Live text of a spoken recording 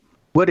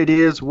What it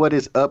is, what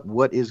is up,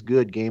 what is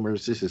good,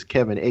 gamers? This is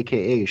Kevin,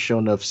 aka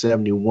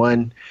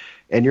Shonuff71,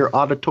 and your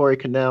auditory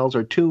canals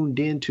are tuned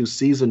in to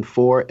Season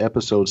 4,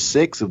 Episode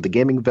 6 of the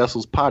Gaming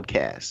Vessels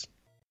Podcast.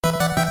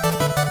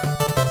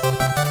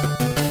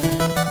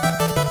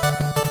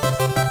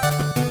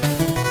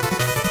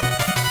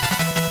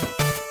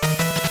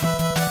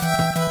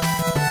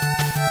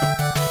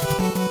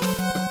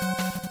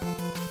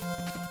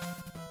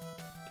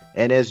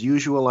 And as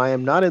usual, I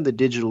am not in the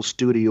digital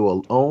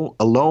studio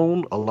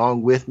alone.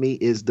 Along with me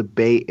is the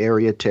Bay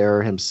Area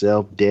Terror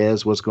himself,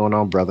 Dez. What's going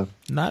on, brother?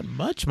 Not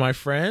much, my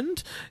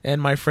friend,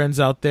 and my friends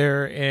out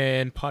there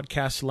in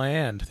podcast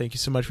land. Thank you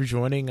so much for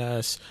joining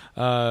us.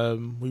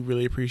 We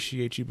really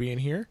appreciate you being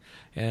here,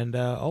 and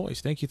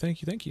always thank you.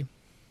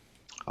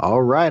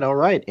 All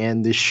right.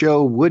 And the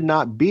show would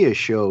not be a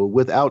show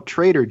without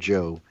Trader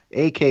Joe,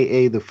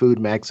 aka the Food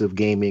Max of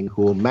Gaming,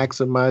 who will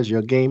maximize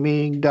your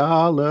gaming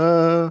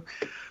dollar.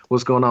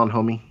 What's going on,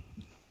 homie?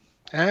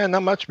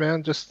 Not much,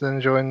 man. Just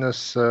enjoying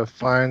this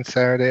fine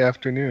Saturday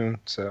afternoon.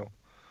 So,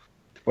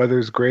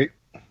 weather's great.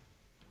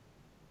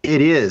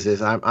 It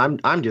is.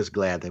 I'm just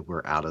glad that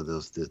we're out of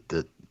those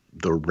the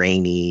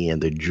rainy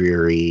and the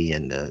dreary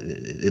and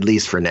at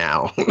least for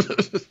now.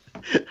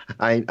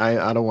 I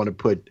don't want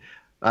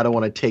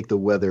to take the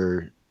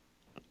weather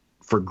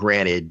for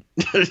granted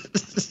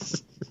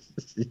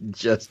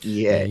just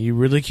yet. Yeah, you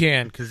really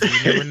can, because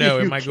you never know.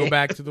 It might go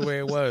back to the way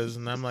it was,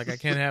 and I'm like, I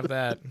can't have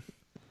that.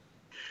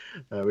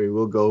 I mean,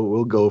 we'll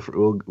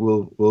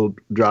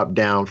drop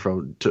down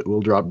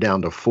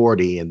to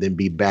 40 and then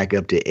be back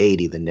up to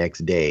 80 the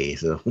next day.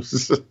 So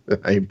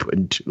I ain't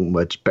putting too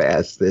much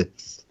past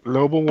this.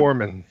 Global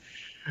warming.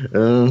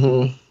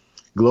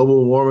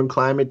 Global warming,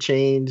 climate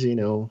change,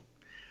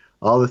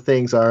 all the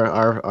things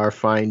our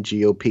fine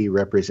GOP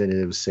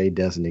representatives say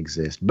doesn't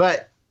exist.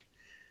 But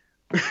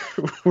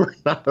we're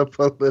not a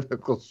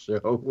political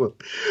show.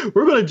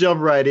 We're going to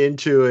jump right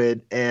into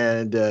it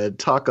and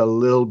talk a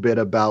little bit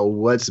about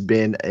what's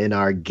been in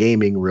our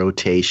gaming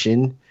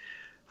rotation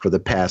for the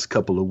past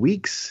couple of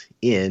weeks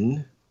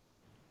in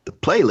the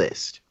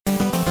playlist.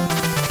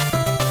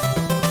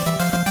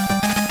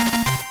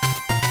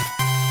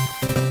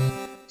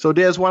 So,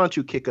 Des, why don't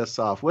you kick us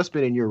off? What's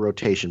been in your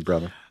rotation,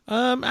 brother?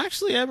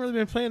 Actually, I haven't really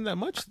been playing that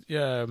much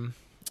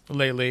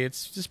lately.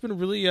 It's just been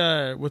really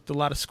with a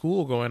lot of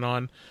school going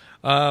on.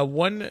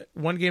 One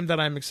game that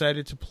I'm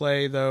excited to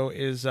play though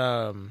is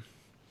EDF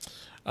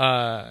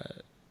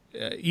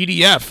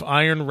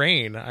Iron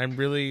Rain. I'm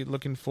really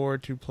looking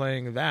forward to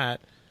playing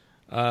that.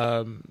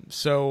 That's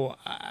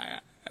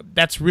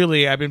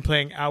really, I've been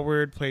playing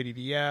Outward, played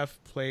EDF,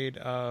 played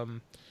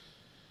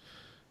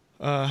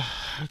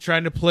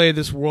trying to play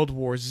this World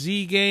War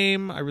Z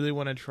game. I really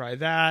want to try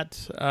that.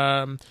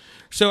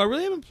 So I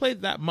really haven't played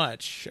that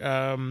much.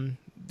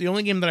 The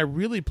only game that I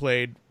really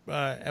played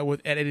at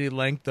any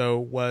length, though,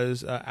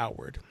 was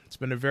Outward. It's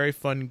been a very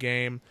fun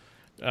game,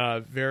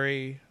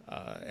 very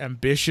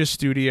ambitious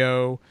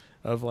studio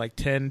of like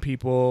 10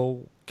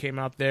 people came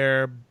out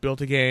there,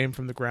 built a game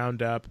from the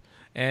ground up,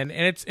 and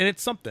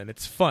it's something.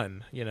 It's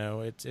fun,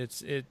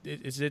 Is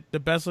it the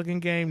best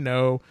looking game?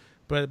 No,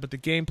 but the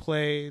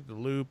gameplay, the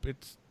loop,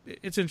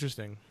 it's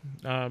interesting.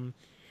 And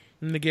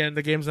again,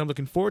 the games I'm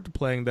looking forward to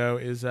playing though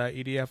is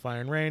EDF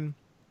Iron Rain,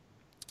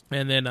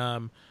 and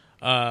then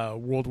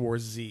World War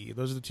Z.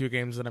 Those are the two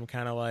games that I'm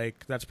kind of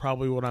like, that's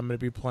probably what I'm going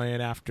to be playing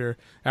after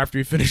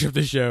we finish up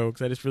the show,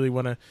 because I just really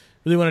want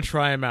to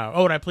try them out.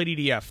 Oh, and I played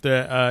EDF,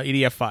 the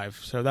EDF 5.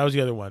 So that was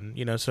the other one.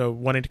 So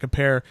wanting to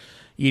compare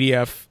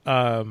EDF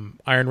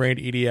Iron Rain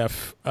to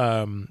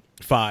EDF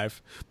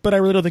 5, but I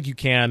really don't think you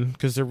can,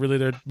 because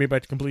they're made by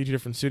completely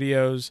different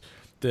studios.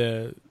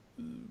 The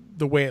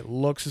way it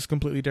looks is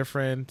completely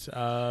different.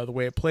 The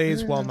way it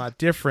plays, while not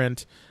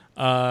different,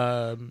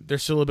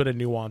 there's still a bit of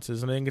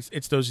nuances, and I think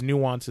it's those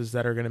nuances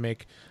that are going to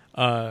make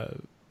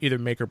either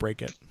make or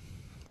break it.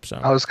 So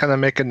I was kind of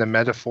making the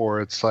metaphor.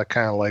 It's like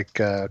kind of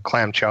like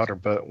clam chowder,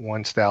 but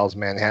one style's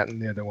Manhattan,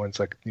 the other one's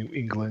like New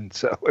England.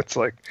 So it's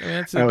like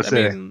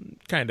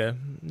kind of,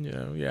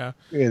 yeah.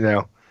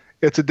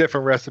 It's a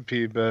different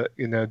recipe, but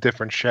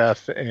different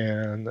chef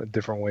and a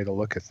different way to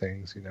look at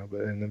things.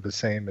 But in the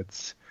same,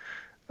 it's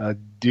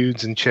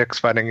dudes and chicks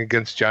fighting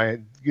against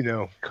giant,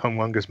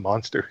 humongous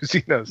monsters,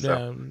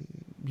 so.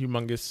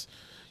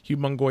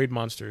 Humongoid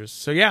monsters.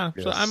 So yeah,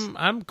 yes. So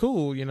I'm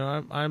cool,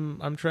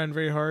 I'm trying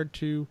very hard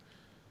to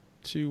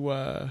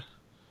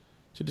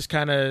just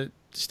kind of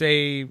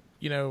stay,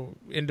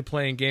 into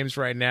playing games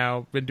right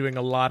now. Been doing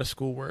a lot of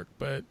schoolwork,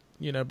 but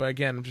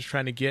again, I'm just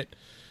trying to get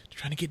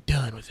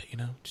done with it,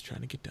 just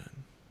trying to get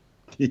done.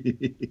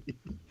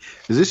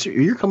 Is this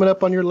you're coming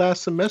up on your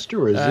last semester,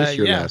 or is this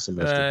your last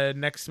semester?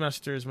 Next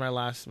semester is my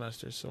last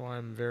semester, so I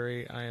am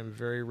very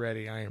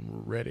ready. I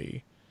am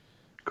ready.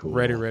 Cool.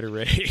 Ready.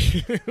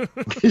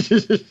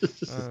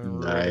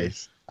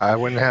 Nice. I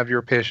wouldn't have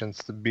your patience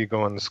to be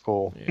going to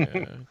school. Yeah,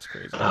 it's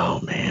crazy.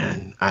 Oh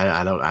man,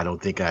 I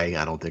don't think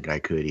I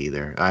could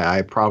either.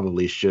 I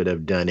probably should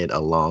have done it a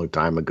long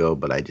time ago,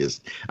 but I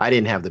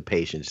didn't have the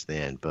patience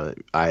then. But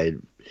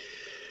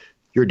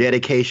Your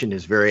dedication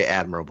is very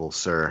admirable,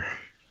 sir.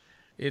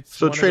 It's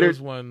So one of Trader,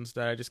 those ones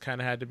that I just kind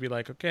of had to be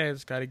like, okay, I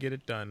just got to get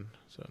it done.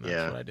 So that's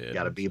yeah, what I did.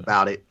 got to be So.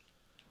 about it.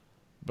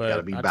 Got to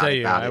But be I tell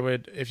you, about I it.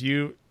 would if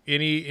you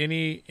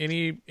any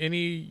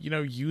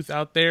youth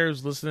out there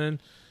who's listening,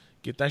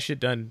 get that shit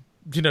done.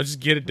 Just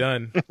get it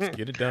done. Just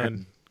get it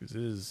done. 'Cause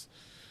it is.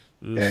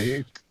 Yeah,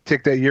 you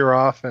take that year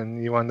off,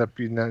 and you end up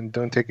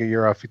don't take a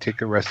year off. You take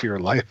the rest of your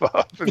life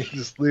off, and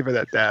just leave it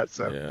at that.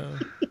 So, Yeah.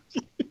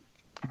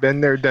 been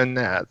there, done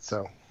that.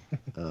 So,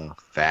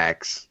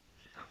 Facts.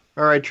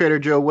 All right, Trader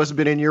Joe, what's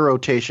been in your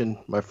rotation,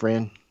 my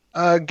friend?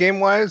 game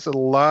wise, a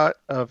lot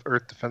of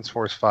Earth Defense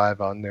Force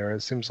 5 on there.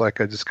 It seems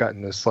like I just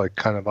gotten this like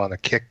kind of on a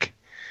kick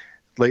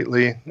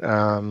lately.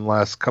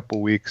 Last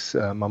couple weeks,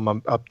 I'm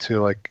up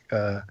to like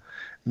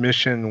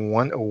mission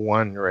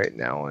 101 right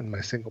now in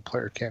my single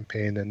player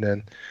campaign, and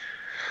then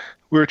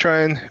we were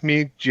trying,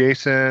 me,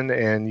 Jason,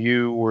 and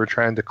you were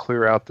trying to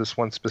clear out this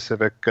one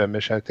specific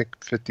mission, I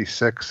think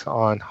 56,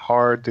 on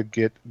hard to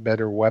get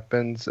better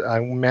weapons. I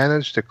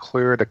managed to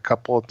clear it a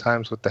couple of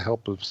times with the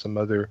help of some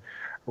other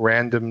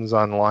randoms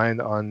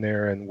online on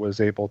there, and was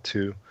able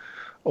to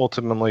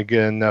ultimately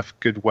get enough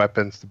good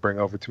weapons to bring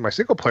over to my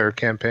single player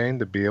campaign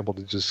to be able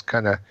to just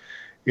kind of,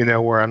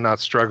 where I'm not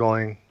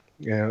struggling.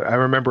 I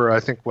remember, I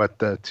think,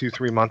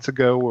 2-3 months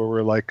ago, where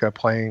we're like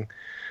playing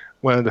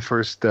one of the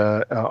first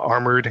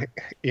armored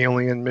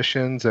alien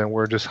missions, and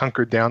we're just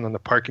hunkered down in the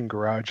parking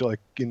garage,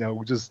 like,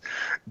 just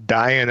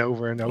dying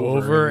over and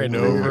over. And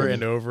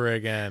over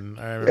again.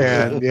 I remember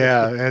And that.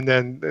 yeah, and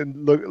then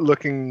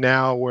looking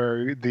now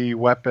where the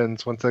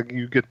weapons, once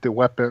you get the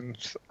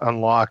weapons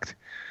unlocked,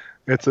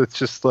 it's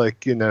just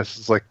like, it's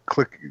just like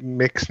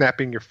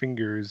snapping your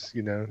fingers,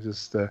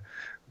 just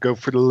go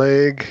for the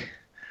leg,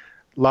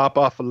 lop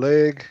off a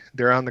leg.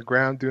 They're on the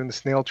ground doing the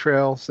snail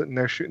trail, sitting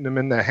there shooting them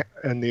in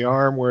the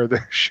arm where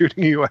they're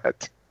shooting you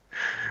at.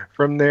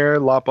 From there,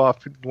 lop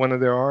off one of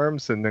their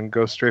arms and then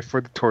go straight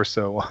for the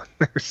torso on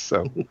there.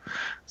 So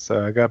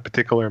I got a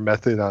particular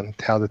method on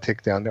how to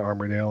take down the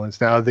armored aliens.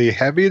 Now the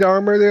heavy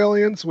armored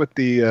aliens with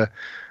the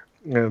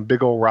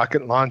big old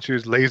rocket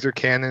launchers, laser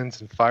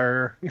cannons, and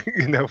fire,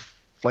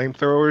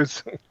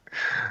 flamethrowers.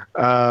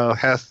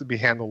 Has to be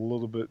handled a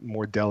little bit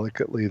more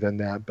delicately than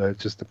that, but it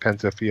just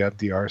depends if you have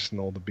the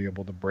arsenal to be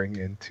able to bring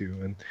into.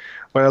 And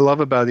what I love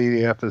about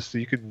EDF is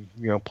you could,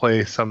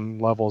 play some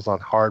levels on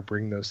hard,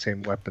 bring those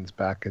same weapons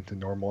back into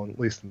normal, at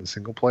least in the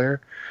single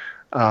player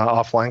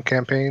offline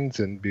campaigns,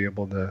 and be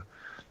able to,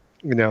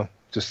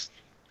 just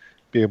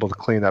be able to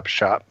clean up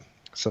shop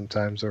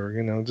sometimes,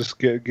 or just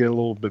get a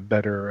little bit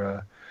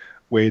better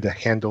way to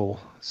handle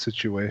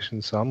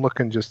situations. So I'm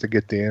looking just to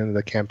get the end of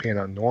the campaign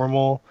on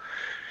normal.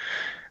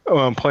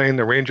 I'm playing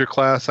the Ranger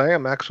class. I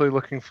am actually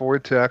looking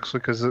forward to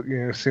because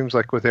it seems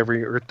like with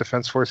every Earth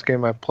Defense Force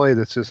game I've played,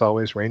 it's just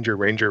always Ranger,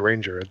 Ranger,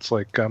 Ranger. It's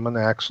like I'm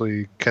gonna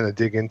actually kind of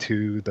dig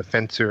into the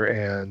Fencer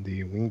and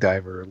the Wing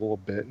Diver a little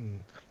bit, and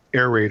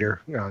Air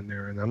Raider on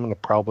there. And I'm gonna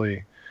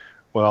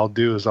what I'll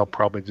do is I'll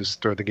probably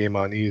just throw the game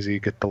on easy,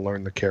 get to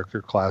learn the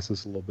character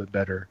classes a little bit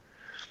better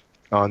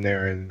on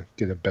there, and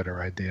get a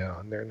better idea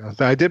on there. Now,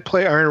 I did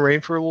play Iron Rain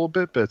for a little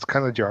bit, but it's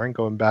kind of jarring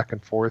going back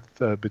and forth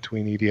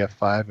between EDF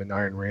 5 and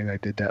Iron Rain. I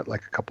did that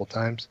like a couple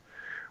times,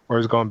 where I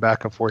was going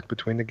back and forth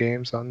between the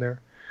games on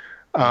there.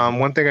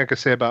 One thing I could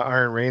say about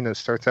Iron Rain, it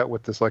starts out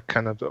with this like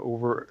kind of the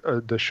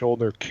over the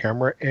shoulder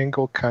camera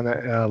angle, kind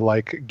of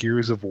like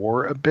Gears of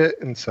War a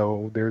bit, and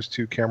so there's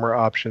 2 camera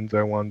options.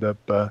 I wound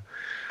up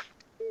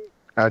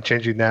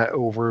changing that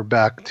over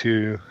back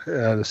to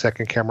the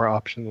second camera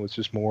option, which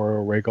is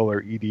more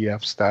regular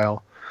EDF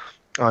style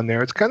on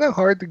there. It's kind of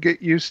hard to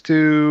get used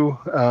to.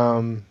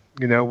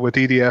 With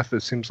EDF,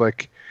 it seems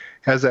like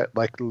has that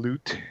like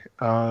loot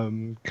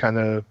kind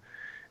of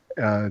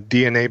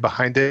DNA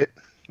behind it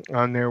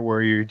on there,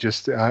 where you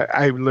just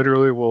I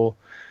literally will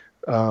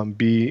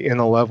be in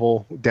a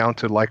level down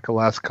to like the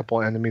last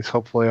couple enemies.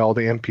 Hopefully all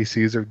the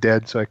NPCs are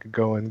dead, so I could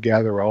go and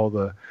gather all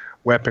the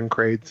weapon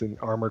crates and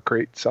armor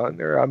crates on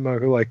there. I'm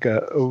like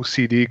a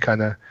OCD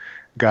kind of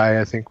guy.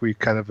 I think we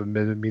kind of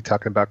admitted me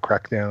talking about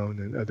Crackdown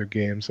and other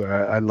games. So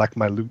I like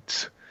my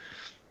loots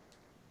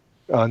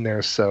on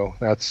there. So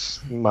that's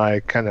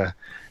my kind of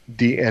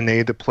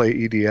DNA to play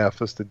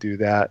EDF, is to do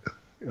that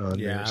on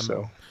there.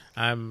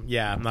 I'm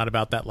not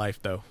about that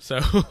life though. So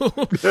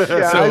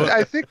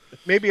I think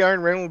maybe Iron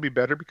Rain will be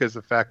better because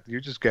of the fact that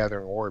you're just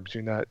gathering orbs.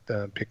 You're not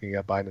picking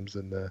up items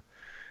in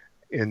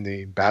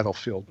the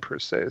battlefield per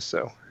se.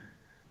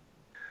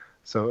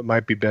 So it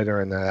might be better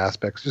in that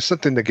aspect. Just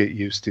something to get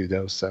used to,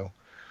 though. So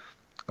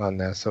on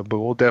that.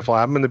 But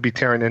I'm going to be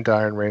tearing into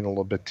Iron Rain a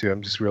little bit too.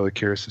 I'm just really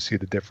curious to see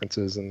the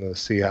differences and to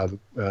see how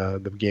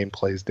the game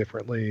plays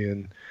differently,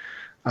 and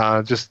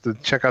just to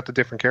check out the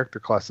different character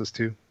classes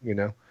too.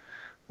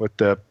 With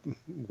the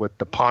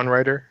Pawn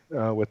Rider,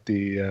 with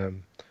the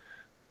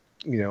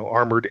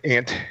armored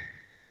ant.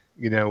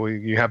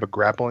 You have a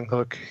grappling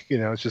hook.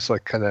 It's just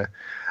like kind of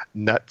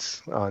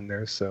nuts on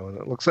there. So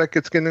it looks like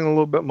it's getting a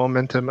little bit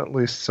momentum, at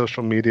least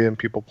social media and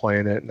people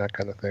playing it and that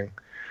kind of thing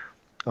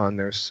on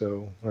there.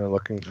 So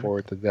looking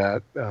forward to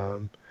that.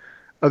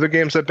 Other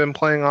games I've been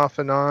playing off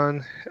and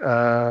on.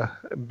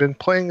 Been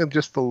playing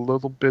just a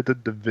little bit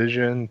of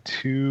Division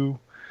 2.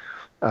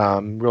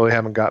 Really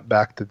haven't got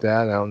back to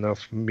that. I don't know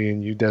if me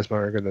and you,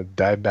 Desmond, are going to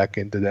dive back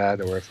into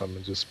that, or if I'm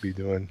going to just be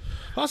doing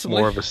Possibly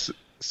more of a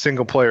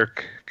single player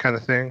kind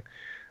of thing.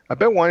 I've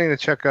been wanting to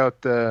check out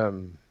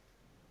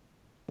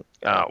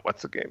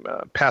what's the game?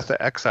 Path of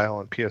Exile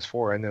on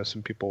PS4. I know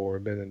some people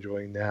have been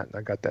enjoying that, and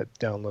I got that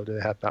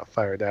downloaded. I have not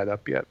fired that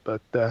up yet,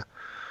 but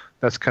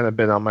that's kind of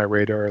been on my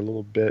radar a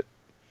little bit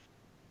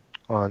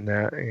on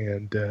that.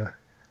 And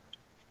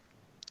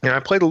I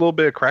played a little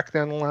bit of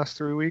Crackdown the last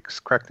 3 weeks,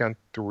 Crackdown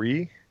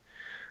 3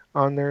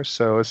 on there,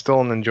 so I'm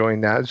still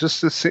enjoying that. It's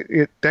just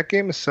that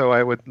game is so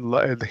I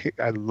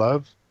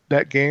love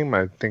that game.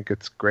 I think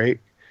it's great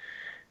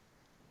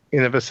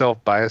in of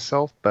itself by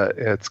itself, but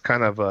it's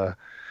kind of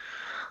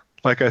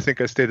like I think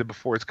I stated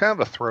before, it's kind of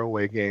a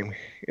throwaway game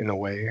in a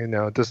way.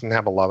 It doesn't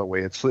have a lot of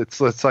weight. It's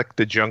like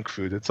the junk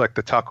food. It's like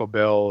the Taco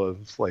Bell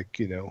of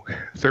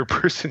third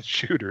person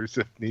shooters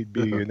if need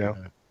be.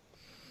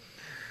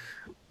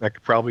 I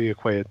could probably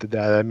equate it to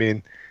that. I mean,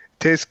 it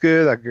tastes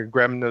good. I could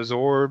grab those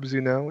orbs,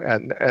 adding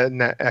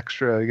that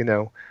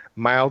extra,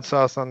 mild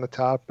sauce on the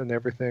top and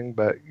everything.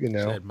 But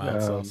said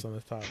mild sauce on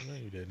the top. No,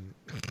 you didn't.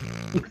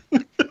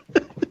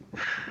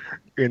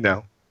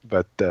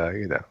 But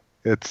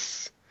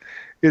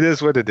it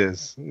is what it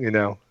is.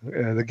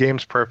 The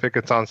game's perfect.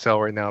 It's on sale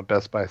right now at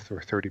Best Buy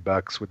for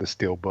 $30 with a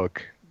steel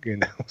book.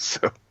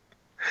 So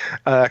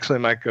I actually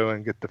might go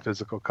and get the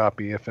physical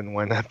copy if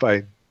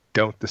I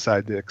don't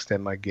decide to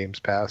extend my Games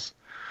Pass.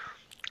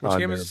 Which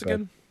game is this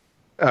again?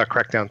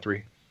 Crackdown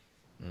 3.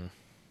 I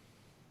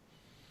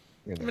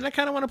mean, I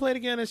kind of want to play it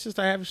again. It's just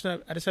I just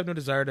have no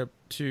desire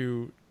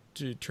to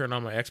turn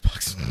on my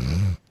Xbox.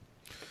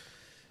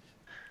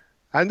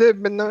 I've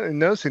been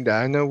noticing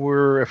that. I know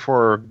we're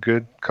for a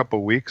good couple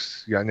of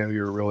weeks. I know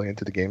you're really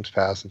into the Games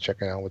Pass and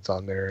checking out what's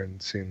on there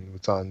and seeing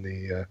what's on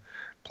the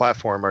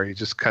platform. Are you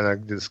just kind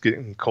of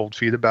getting cold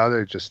feet about it,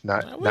 or just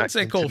not? I wouldn't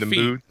say cold feet.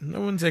 Mood? I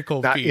wouldn't say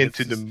cold not feet.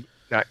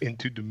 Not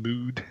into the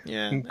mood.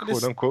 Yeah,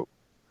 quote unquote.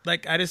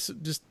 Like I just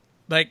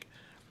like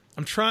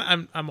I'm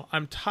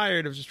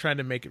tired of just trying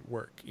to make it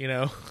work.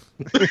 Yeah.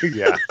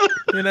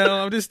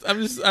 I'm just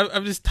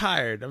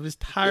tired. I'm just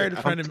tired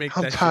of trying to make.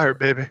 I'm tired,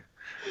 baby.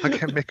 I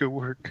can't make it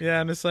work. Yeah,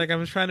 and it's like I'm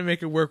just trying to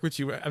make it work with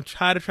you. I'm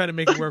tired of trying to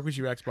make it work with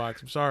you,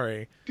 Xbox. I'm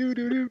sorry.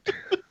 Do.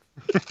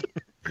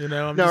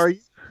 I'm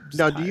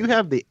do you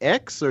have the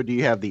X or do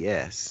you have the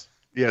S?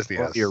 Yes, the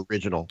S. The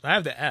original. I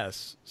have the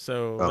S,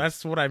 so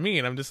that's what I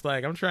mean. I'm just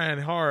like I'm trying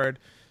hard,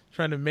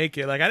 trying to make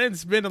it. Like I didn't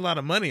spend a lot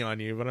of money on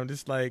you, but I'm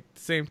just like at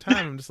the same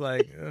time, I'm just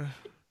like.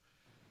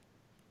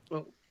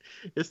 Well,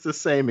 it's the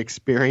same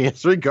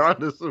experience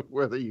regardless of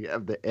whether you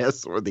have the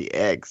S or the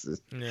X.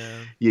 Yeah.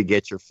 You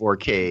get your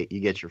 4K. You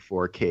get your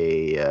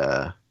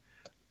 4K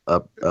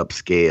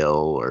upscale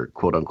or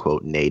quote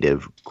unquote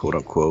native quote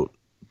unquote.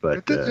 But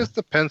it just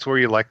depends where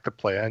you like to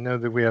play. I know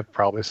that we have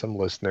probably some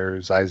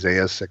listeners,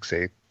 Isaiah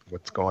 6'8",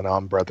 what's going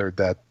on, brother?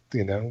 That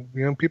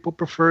people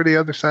prefer the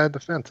other side of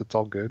the fence. It's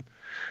all good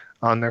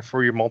on there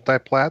for your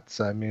multi-plats.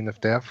 I mean, if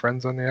they have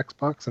friends on the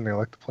Xbox and they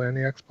like to play on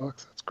the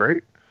Xbox, that's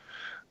great.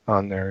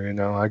 On there,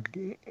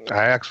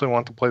 I actually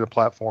want to play the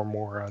platform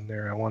more on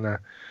there. I want to,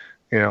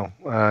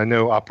 I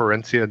know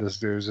Operencia.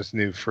 There's this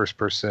new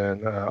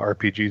first-person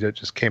RPG that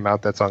just came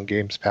out. That's on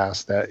Games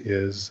Pass. That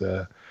is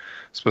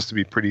supposed to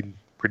be pretty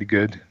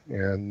good,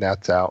 and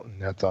that's out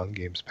and that's on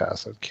Games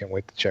Pass. I can't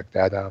wait to check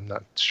that out. I'm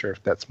not sure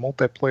if that's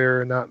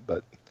multiplayer or not,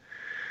 but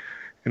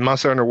in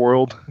Monster Hunter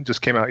World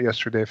just came out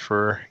yesterday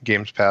for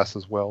Games Pass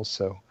as well.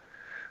 So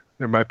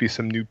there might be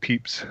some new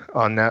peeps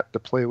on that to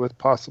play with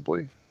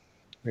possibly.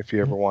 If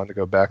you ever want to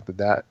go back to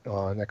that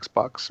on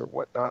Xbox or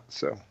whatnot.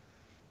 So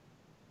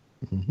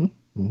I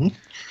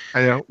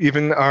know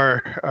even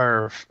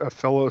our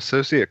fellow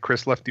associate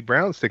Chris Lefty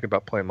Brown's thinking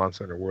about playing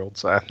Monster Hunter World,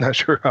 so I'm not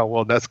sure how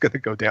well that's going to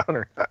go down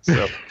or not.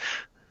 So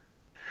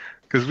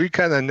because we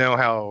kind of know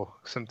how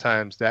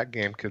sometimes that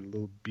game could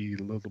be a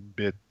little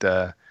bit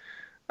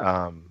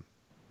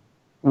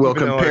well,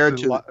 compared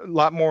to a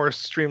lot more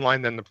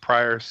streamlined than the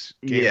prior games.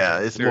 Yeah,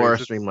 it's more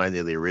streamlined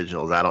than the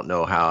originals. I don't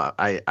know how.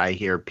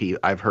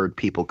 I've heard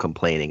people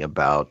complaining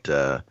about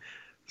the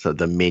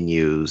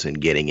menus and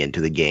getting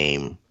into the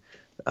game.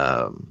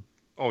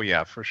 Oh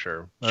yeah, for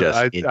sure.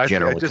 Just in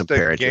general,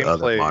 compared to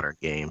other modern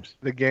games,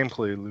 the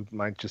gameplay loop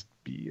might just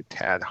be a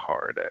tad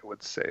hard, I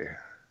would say.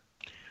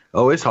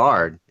 Oh, it's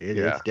hard.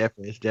 It's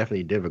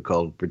definitely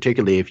difficult,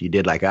 particularly if you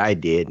did like I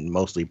did and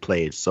mostly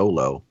played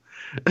solo.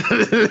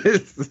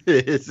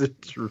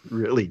 it's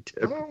really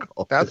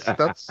difficult. That's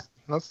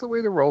the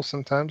way to roll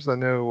sometimes. I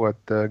know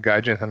what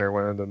Gaijin Hunter,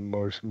 one of the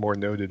more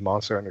noted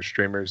Monster Hunter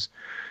streamers,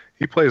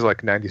 he plays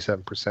like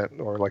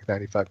 97% or like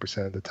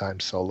 95% of the time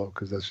solo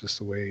because that's just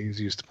the way he's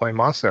used to playing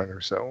Monster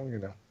Hunter. So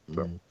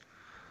so it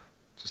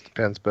just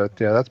depends. But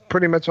yeah, that's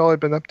pretty much all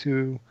I've been up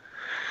to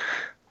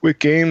with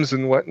games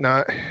and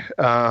whatnot.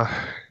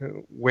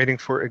 Waiting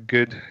for a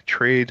good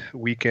trade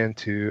weekend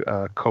to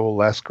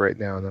coalesce right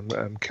now, and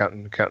I'm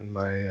counting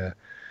my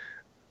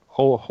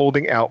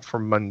holding out for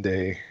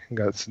Monday.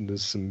 Got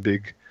some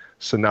big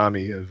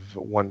tsunami of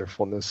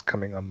wonderfulness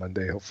coming on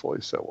Monday,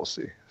 hopefully. So we'll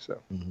see.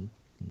 So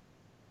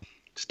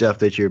stuff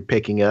that you're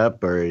picking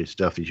up, or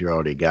stuff that you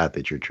already got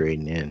that you're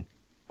trading in?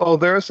 Oh,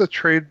 there's a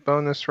trade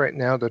bonus right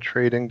now to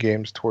trade in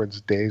games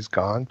towards Days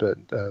Gone, but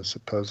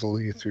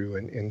supposedly through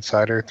an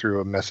insider,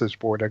 through a message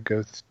board I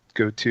go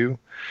to,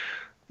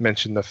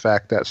 mentioned the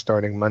fact that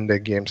starting Monday,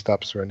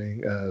 GameStop's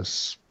running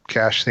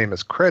cash same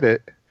as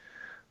credit,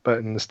 but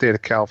in the state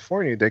of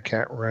California, they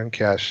can't run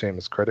cash same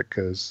as credit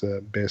because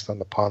based on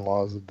the pawn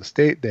laws of the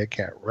state, they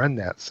can't run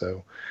that.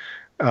 So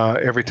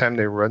every time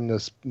they run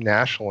this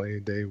nationally,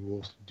 they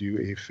will do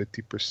a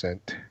 50%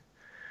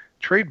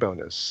 trade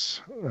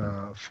bonus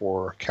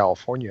for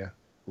California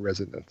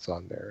residents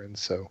on there. And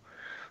so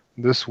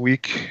this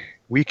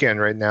weekend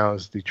right now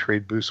is the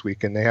trade boost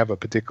week, and they have a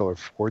particular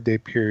 4-day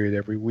period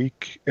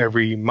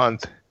every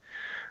month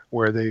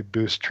where they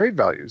boost trade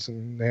values,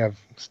 and they have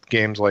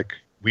games like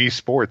Wii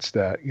Sports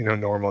that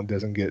normal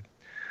doesn't get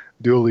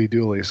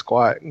dooley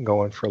squat and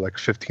going for like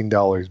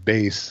 $15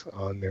 base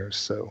on there.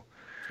 So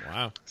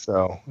wow.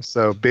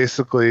 So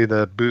basically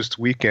the boost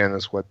weekend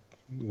is what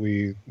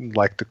we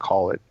like to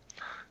call it.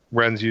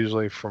 Runs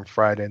usually from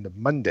Friday to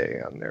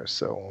Monday on there.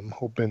 So I'm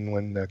hoping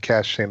when the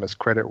cash same as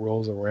credit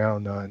rolls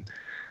around on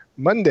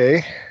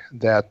Monday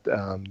that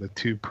the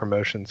two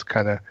promotions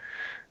kind of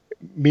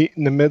meet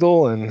in the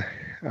middle, and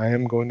I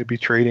am going to be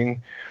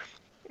trading,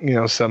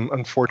 some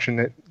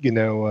unfortunate,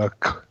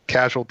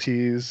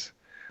 casualties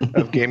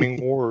of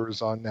gaming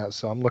wars on that.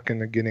 So I'm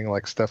looking at getting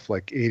like stuff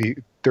like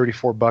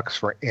 $34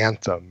 for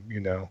Anthem,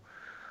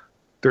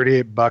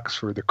 $38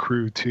 for The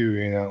Crew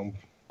 2,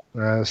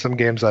 some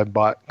games I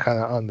bought kind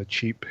of on the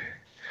cheap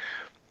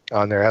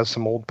on there. I have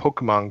some old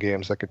Pokemon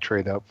games I could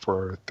trade up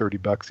for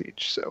 $30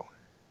 each. So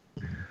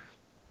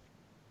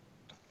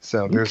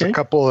there's a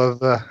couple of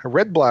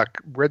Redbox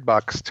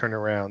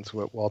turnarounds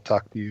what I'll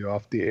talk to you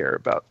off the air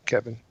about,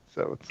 Kevin.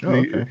 So it's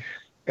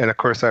and of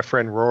course our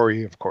friend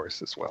Rory, of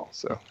course, as well.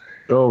 So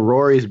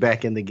Rory's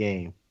back in the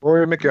game.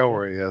 Rory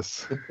McElroy,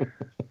 yes,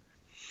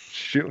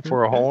 shooting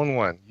for a hole in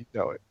one. You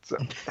know it. So.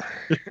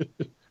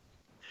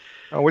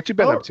 What you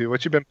been up to?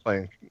 What you been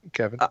playing,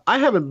 Kevin? I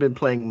haven't been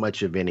playing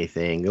much of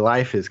anything.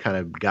 Life has kind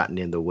of gotten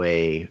in the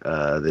way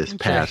this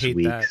past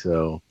week. That.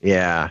 So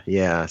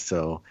yeah.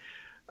 So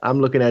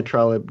I'm looking at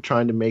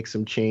trying to make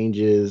some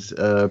changes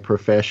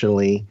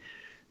professionally.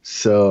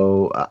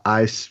 So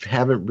I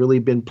haven't really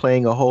been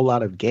playing a whole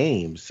lot of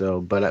games. So,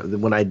 but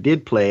when I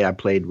did play, I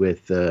played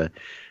with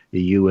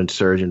you and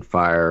Surgeon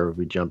Fire.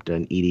 We jumped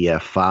on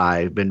EDF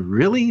 5. And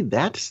really,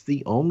 that's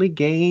the only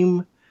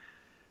game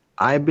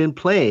I've been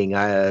playing.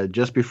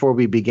 Just before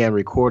we began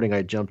recording,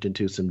 I jumped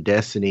into some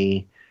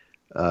Destiny,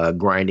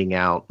 grinding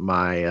out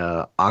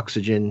my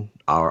Oxygen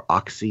or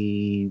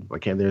Oxy.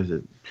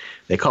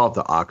 They call it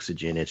the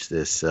Oxygen. It's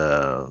this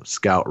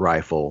scout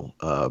rifle,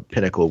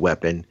 pinnacle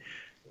weapon.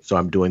 So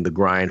I'm doing the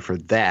grind for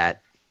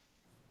that,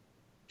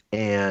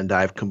 and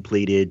I've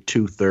completed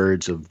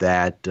 2/3 of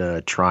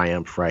that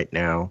triumph right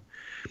now.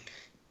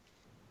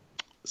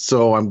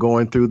 So I'm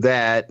going through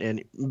that,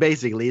 and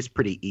basically it's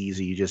pretty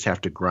easy. You just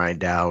have to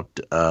grind out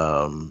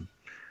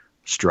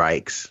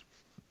strikes.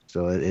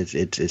 So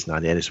it's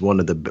not, and it's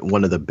one of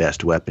the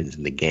best weapons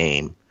in the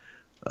game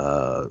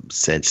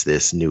since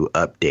this new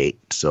update.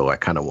 So I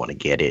kind of want to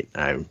get it.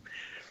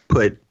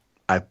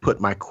 I've put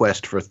my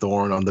quest for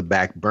Thorn on the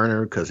back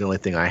burner because the only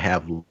thing I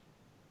have. What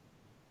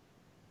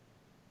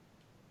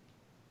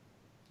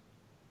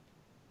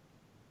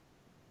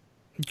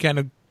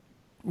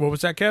was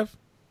that, Kev?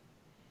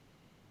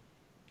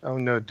 Oh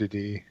no, did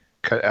he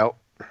cut out?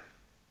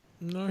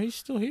 No, he's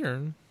still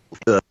here.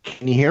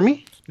 Can you hear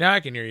me? Now I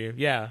can hear you.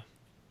 Yeah.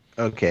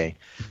 Okay.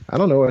 I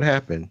don't know what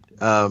happened.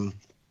 I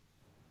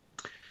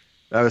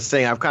was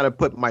saying I've kind of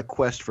put my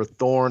quest for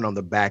Thorn on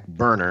the back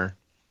burner.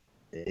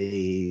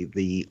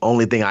 The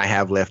only thing I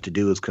have left to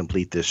do is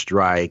complete this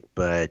strike,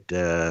 but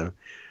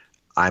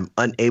I'm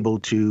unable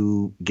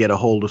to get a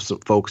hold of some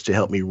folks to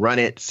help me run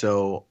it.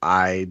 So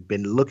I've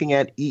been looking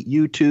at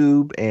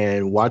YouTube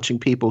and watching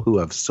people who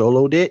have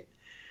soloed it.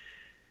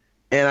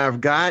 And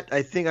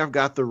I think I've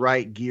got the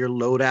right gear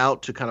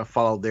loadout to kind of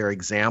follow their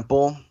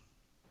example.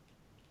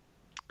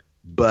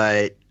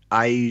 But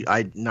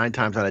I 9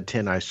 times out of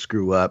 10, I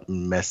screw up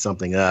and mess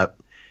something up.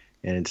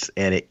 And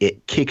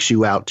it kicks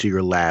you out to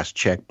your last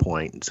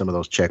checkpoint. And some of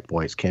those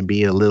checkpoints can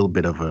be a little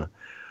bit of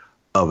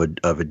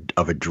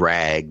a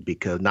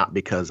drag, not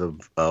because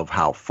of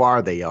how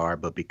far they are,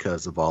 but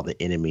because of all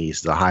the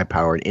enemies, the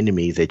high-powered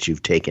enemies that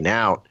you've taken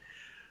out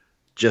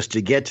just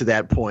to get to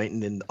that point.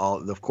 And then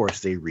of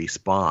course they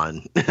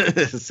respawn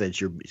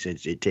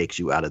since it takes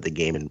you out of the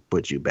game and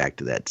puts you back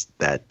to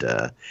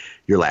that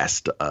your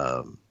last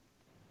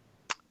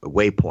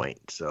waypoint.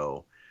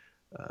 So.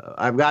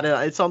 I've got it.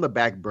 It's on the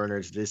back burner.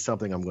 It's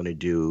something I'm going to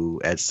do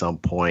at some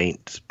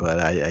point, but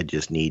I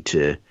just need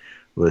to,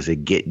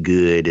 get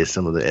good as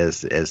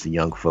the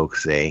young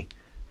folks say.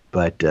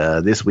 But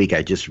this week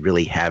I just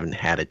really haven't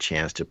had a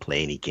chance to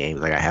play any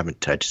games. Like I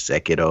haven't touched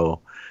Sekiro.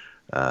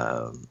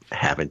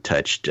 Haven't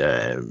touched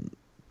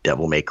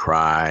Devil May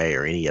Cry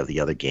or any of the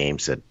other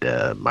games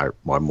that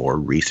my more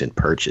recent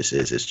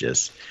purchases. It's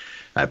just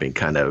I've been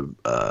kind of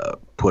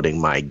putting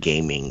my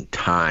gaming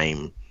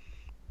time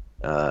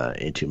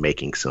into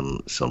making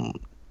some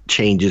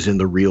changes in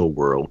the real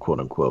world, quote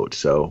unquote.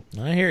 So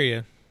I hear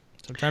you.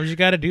 Sometimes you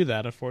got to do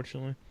that,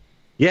 unfortunately.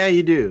 Yeah,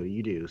 you do.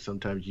 You do.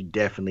 Sometimes you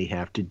definitely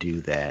have to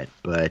do that.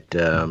 But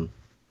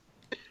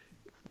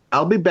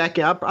I'll be back.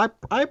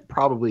 I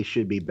probably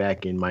should be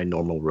back in my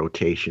normal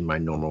rotation, my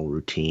normal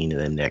routine in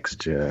the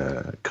next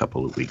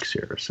couple of weeks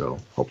here. So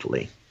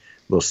hopefully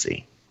we'll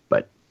see.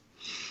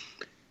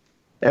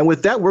 And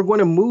with that, we're going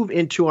to move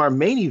into our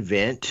main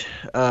event.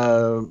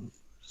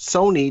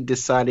 Sony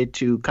decided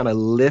to kind of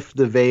lift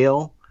the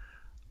veil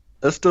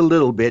just a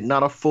little bit,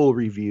 not a full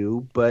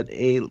review, but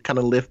a kind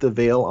of lift the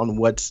veil on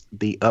what's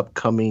their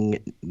upcoming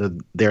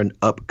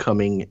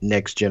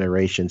next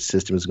generation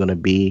system is going to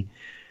be.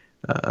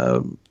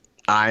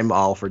 I'm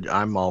all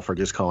for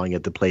just calling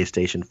it the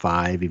PlayStation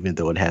 5, even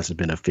though it hasn't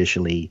been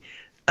officially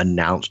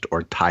announced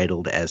or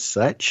titled as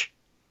such.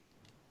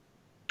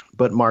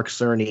 But Mark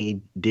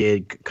Cerny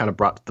did kind of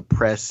brought the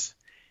press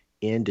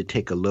in to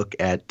take a look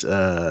at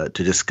to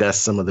discuss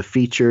some of the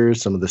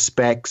features, some of the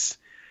specs.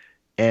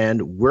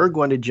 And we're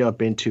going to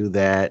jump into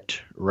that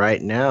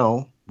right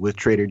now with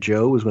Trader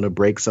Joe, who's going to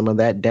break some of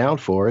that down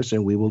for us,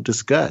 and we will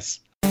discuss.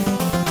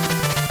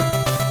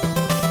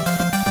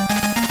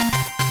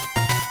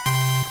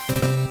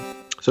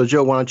 So,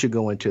 Joe, why don't you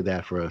go into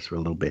that for us for a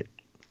little bit?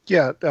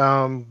 Yeah,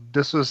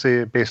 this was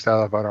based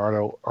out of an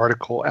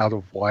article out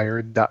of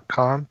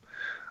Wired.com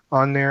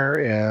on there,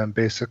 and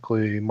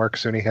basically Mark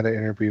Cerny had an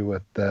interview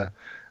with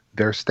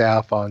their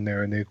staff on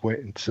there, and they went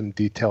into some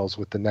details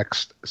with the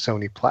next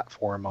Sony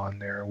platform on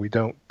there.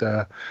 We're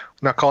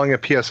not calling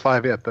it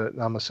PS5 yet, but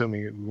I'm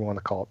assuming we want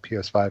to call it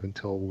PS5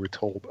 until we're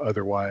told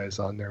otherwise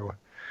on there.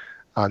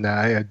 On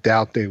that, I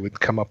doubt they would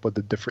come up with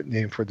a different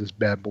name for this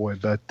bad boy.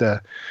 But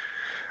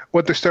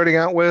what they're starting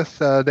out with,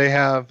 they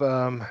have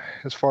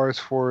as far as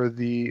for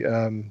the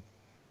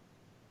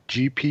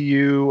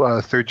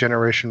GPU, third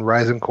generation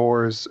Ryzen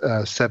cores,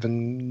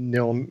 7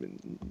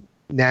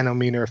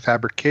 nanometer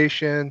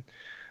fabrication.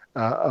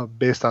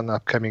 Based on the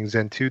upcoming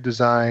Zen 2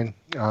 design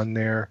on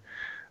there.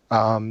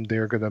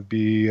 They're going to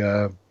be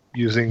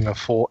using a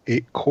full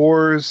 8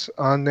 cores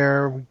on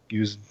there,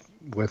 used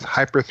with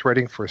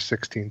hyper-threading for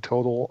 16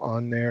 total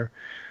on there.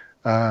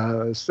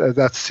 So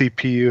that's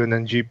CPU, and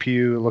then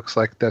GPU. It looks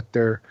like that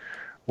they're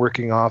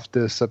working off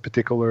this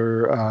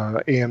particular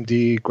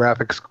AMD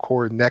graphics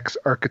core Next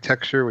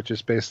architecture, which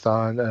is based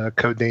on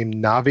codename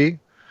Navi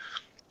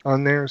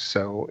on there.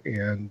 So,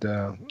 and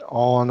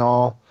all in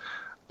all,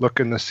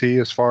 looking to see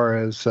as far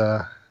as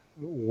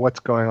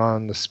what's going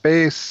on in the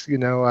space. You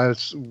know, I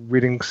was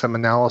reading some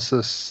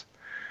analysis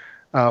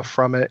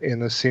from it,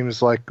 and it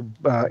seems like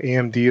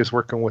AMD is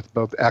working with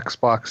both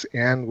Xbox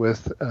and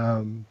with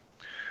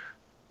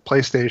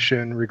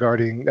PlayStation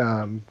regarding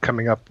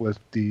coming up with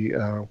the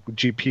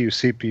GPU,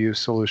 CPU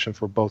solution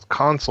for both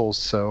consoles.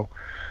 So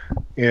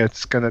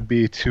it's going to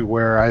be to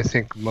where I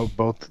think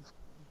both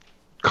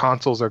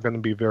consoles are going to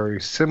be very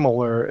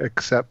similar,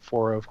 except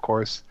for, of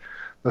course,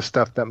 the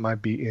stuff that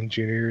might be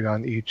engineered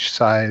on each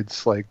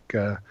side's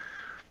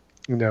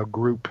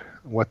group,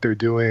 what they're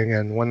doing.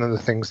 And one of the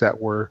things that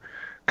were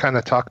kind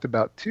of talked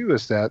about too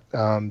is that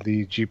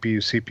the GPU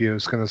CPU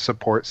is going to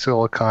support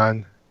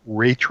silicon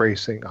ray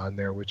tracing on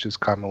there, which is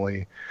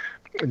commonly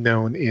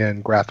known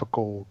in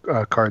graphical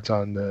cards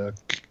on the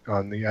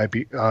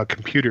IB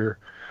computer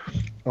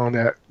on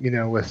that,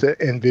 with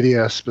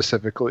NVIDIA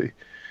specifically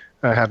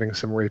having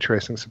some ray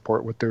tracing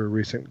support with their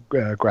recent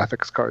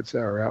graphics cards that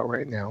are out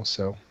right now.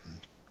 So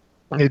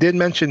they did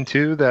mention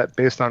too that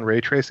based on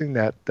ray tracing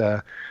that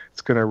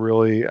it's going to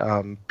really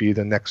be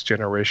the next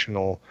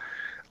generational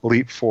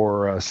leap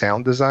for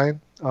sound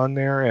design on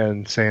there,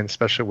 and saying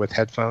especially with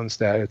headphones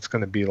that it's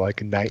going to be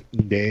like night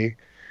and day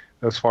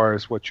as far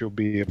as what you'll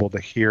be able to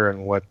hear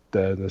and what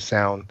the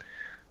sound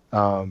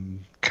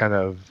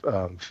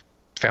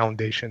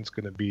foundation is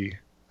going to be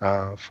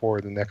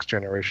for the next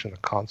generation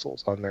of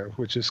consoles on there,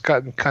 which has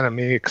gotten kind of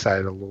me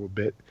excited a little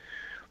bit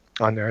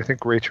on there. I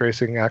think ray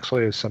tracing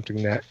actually is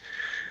something that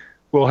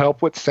will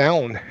help with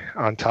sound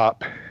on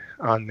top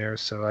on there.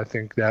 So I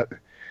think that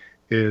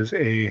is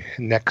a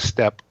next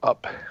step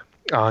up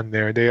on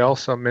there. They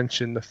also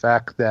mentioned the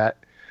fact that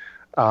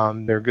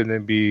they're going to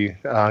be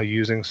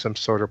using some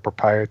sort of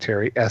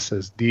proprietary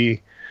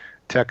SSD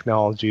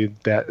technology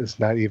that is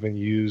not even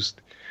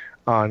used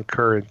on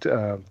current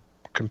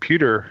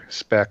computer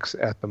specs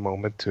at the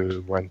moment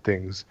to run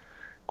things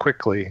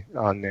quickly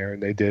on there.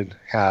 And they did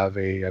have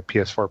a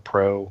PS4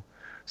 Pro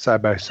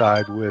side by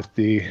side with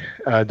the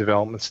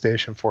development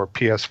station for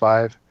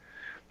PS5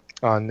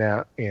 on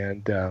that,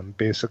 and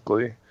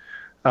basically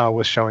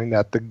was showing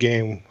that the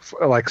game,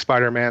 like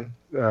Spider-Man,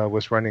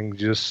 was running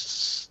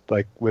just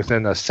like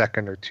within a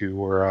second or two,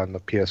 where on the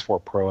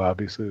PS4 Pro,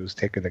 obviously, it was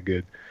taking a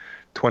good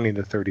 20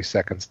 to 30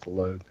 seconds to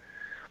load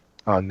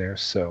on there.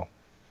 So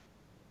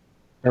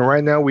And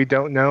right now, we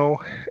don't know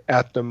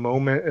at the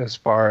moment as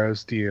far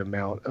as the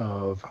amount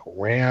of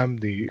RAM,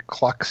 the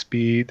clock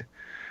speed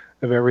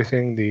of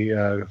everything,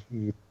 the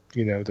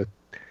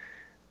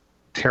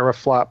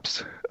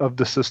teraflops of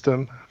the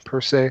system per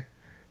se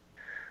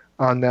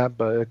on that,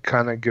 but it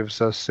kind of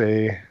gives us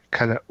a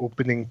kind of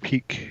opening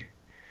peek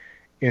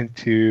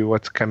into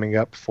what's coming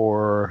up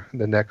for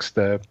the next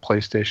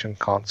PlayStation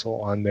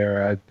console on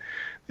there.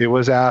 It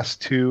was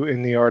asked too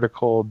in the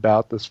article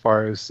about as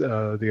far as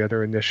the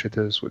other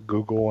initiatives with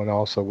Google and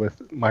also with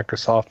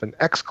Microsoft and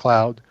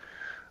xCloud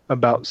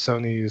about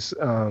Sony's,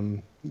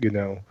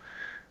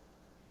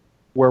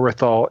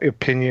 wherewithal,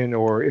 opinion,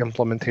 or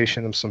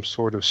implementation of some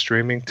sort of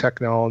streaming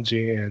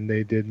technology. And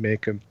they did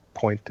make a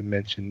point to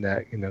mention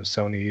that,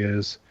 Sony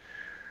is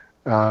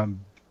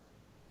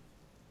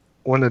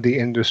one of the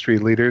industry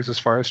leaders as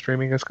far as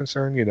streaming is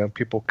concerned.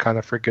 People kind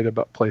of forget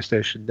about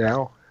PlayStation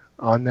Now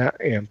on that,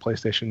 and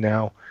PlayStation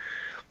Now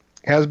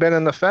has been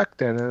in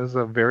effect and is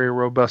a very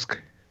robust,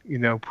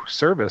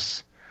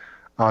 service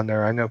on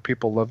there. I know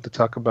people love to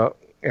talk about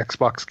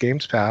Xbox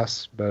Games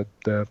Pass, but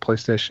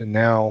PlayStation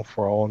Now,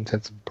 for all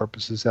intents and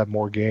purposes, have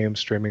more games,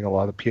 streaming a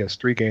lot of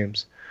PS3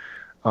 games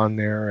on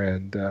there,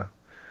 and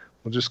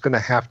we're just going to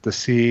have to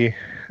see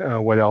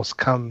what else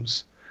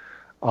comes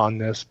on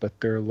this, but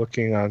they're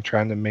looking on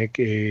trying to make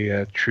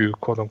a true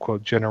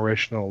quote-unquote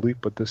generational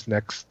leap with this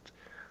next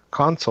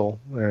console,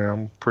 and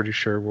I'm pretty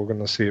sure we're going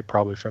to see it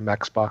probably from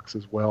Xbox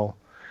as well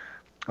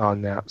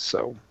on that.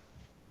 So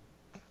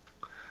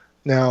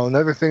now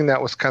another thing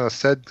that was kind of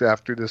said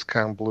after this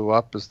kind of blew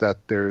up is that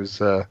there's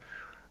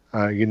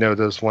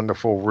those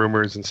wonderful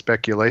rumors and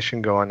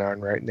speculation going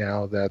on right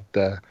now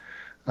that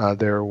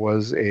there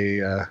was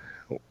a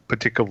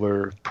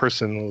particular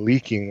person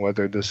leaking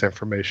whether this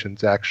information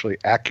is actually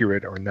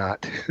accurate or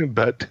not.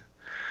 But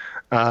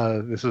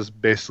this is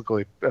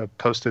basically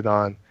posted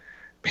on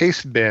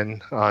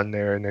Pastebin on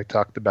there, and they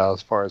talked about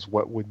as far as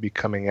what would be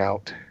coming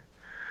out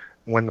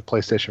when the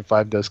PlayStation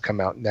 5 does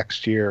come out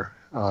next year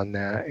on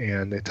that.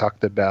 And they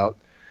talked about,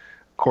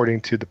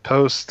 according to the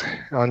post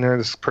on there,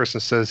 this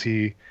person says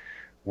he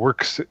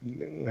works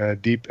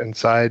deep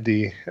inside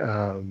the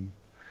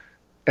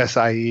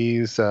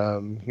SIE's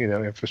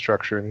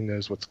infrastructure, and he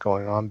knows what's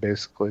going on,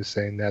 basically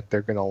saying that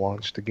they're going to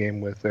launch the game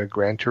with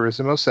Gran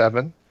Turismo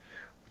 7,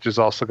 which is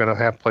also going to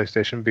have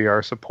PlayStation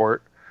VR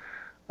support,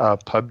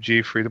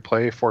 PUBG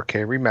free-to-play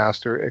 4K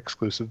remaster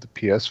exclusive to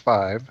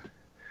PS5,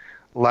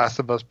 Last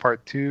of Us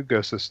Part 2,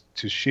 Ghost of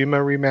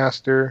Tsushima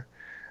remaster,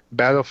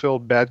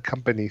 Battlefield Bad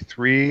Company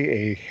 3,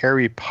 a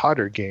Harry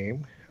Potter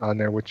game on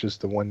there, which is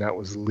the one that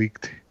was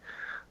leaked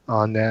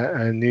on that,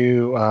 a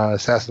new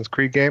Assassin's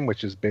Creed game,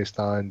 which is based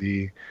on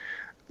the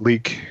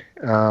leak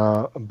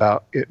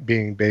about it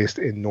being based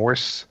in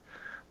Norse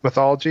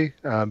mythology,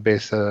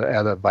 based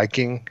at a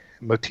Viking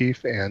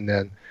motif, and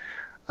then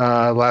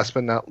last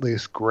but not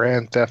least,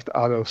 Grand Theft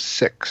Auto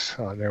 6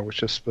 on there,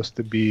 which is supposed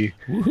to be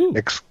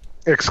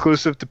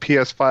exclusive to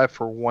PS5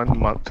 for 1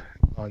 month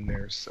on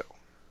there. So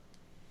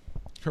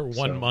for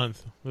one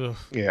month, ugh.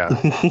 Yeah,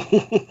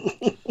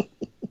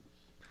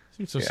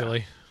 seems so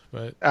silly,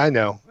 but I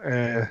know.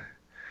 To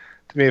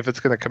me, if it's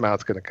going to come out,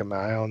 it's going to come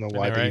out. I don't know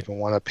why they even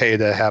want to pay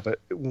to have it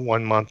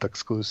 1 month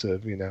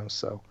exclusive,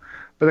 So,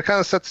 but it kind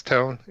of sets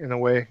tone in a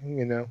way,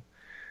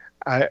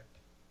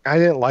 I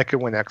didn't like it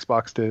when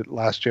Xbox did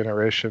last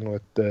generation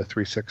with the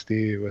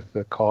 360 with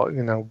the Call.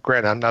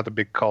 Granted, I'm not a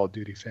big Call of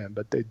Duty fan,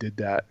 but they did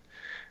that,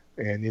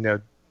 and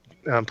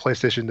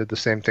PlayStation did the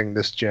same thing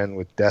this gen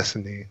with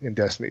Destiny and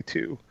Destiny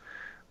 2,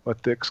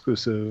 with the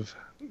exclusive,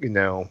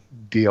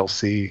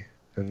 DLC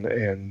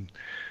and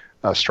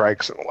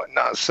strikes and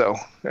whatnot. So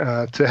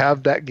to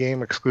have that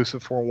game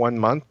exclusive for 1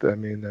 month, I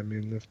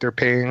mean, if they're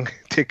paying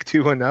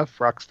Take-Two enough,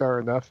 Rockstar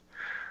enough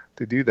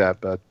to do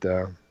that, but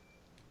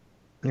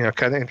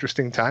kind of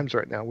interesting times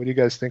right now. What do you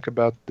guys think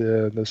about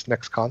this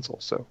next console?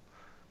 So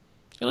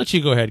I'll let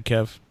you go ahead,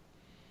 Kev.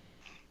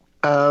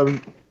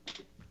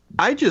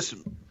 I just,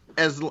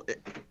 as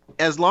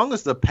long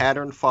as the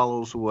pattern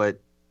follows what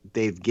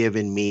they've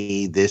given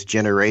me this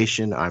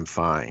generation, I'm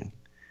fine.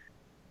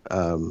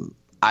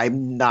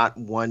 I'm not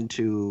one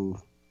to,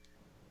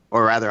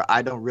 or rather,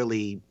 I don't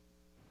really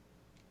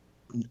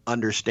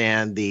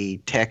understand the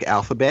tech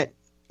alphabet.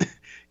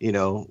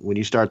 When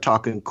you start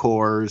talking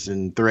cores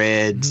and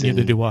threads,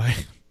 neither do I,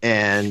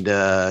 and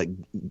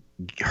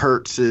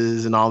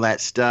hertzes and all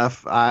that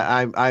stuff. I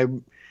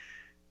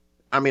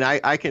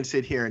can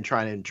sit here and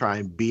try and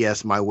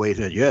BS my way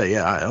to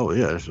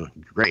that's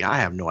great. I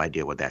have no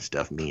idea what that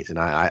stuff means, and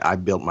I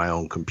built my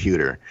own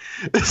computer.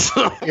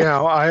 So.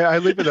 I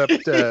leave it up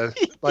to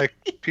like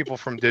people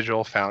from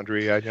Digital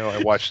Foundry. I know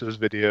I watch those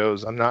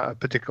videos. I'm not a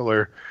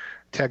particular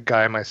tech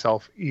guy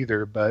myself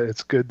either, but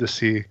it's good to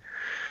see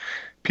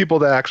people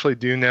that actually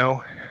do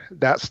know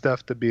that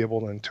stuff to be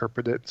able to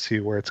interpret it, see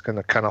where it's going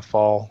to kind of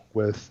fall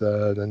with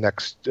the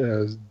next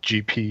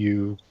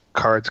GPU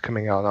cards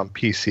coming out on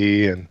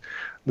PC, and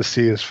to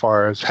see as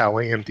far as how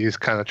AMD is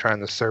kind of trying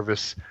to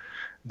service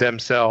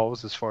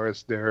themselves as far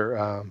as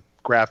their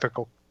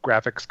graphical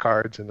graphics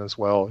cards, and as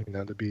well,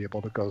 to be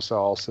able to go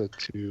also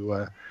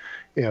to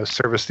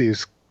service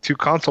these two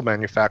console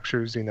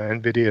manufacturers.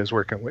 Nvidia is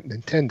working with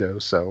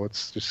Nintendo, so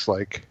it's just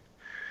like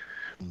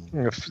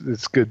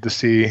it's good to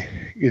see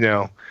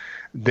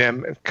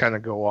them kind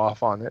of go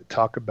off on it,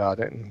 talk about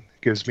it, and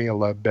gives me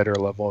a better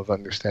level of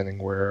understanding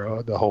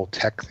where the whole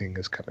tech thing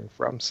is coming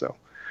from. So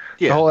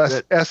the whole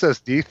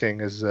SSD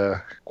thing is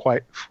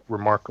quite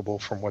remarkable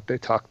from what they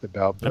talked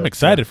about. I'm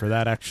excited for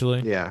that,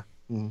 actually. Yeah.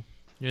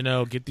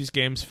 Get these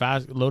games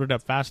loaded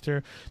up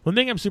faster. One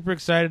thing I'm super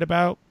excited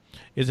about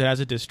is it has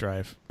a disk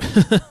drive.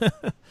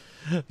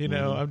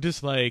 I'm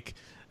just like,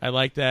 I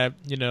like that,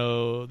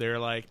 they're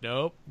like,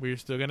 nope, we're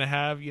still going to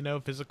have,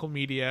 physical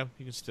media.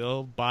 You can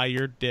still buy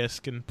your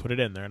disc and put it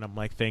in there. And I'm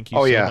like, thank you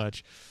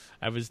much.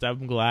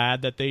 I'm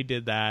glad that they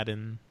did that.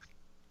 And,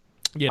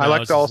 I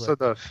liked also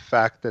the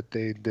fact that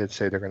they did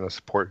say they're going to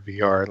support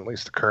VR, and at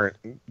least the current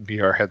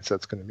VR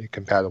headset's going to be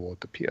compatible with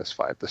the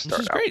PS5 to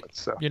start out great. with.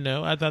 So,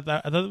 I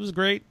thought it was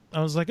great.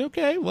 I was like,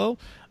 okay, well,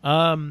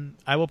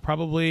 I'll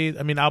probably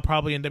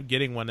end up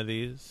getting one of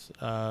these.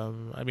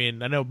 I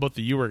know both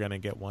of you are going to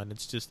get one.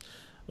 It's just,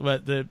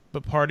 but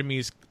part of me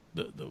is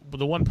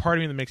the one part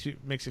of me that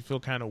makes it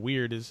feel kind of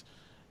weird is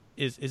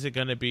it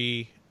going to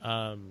be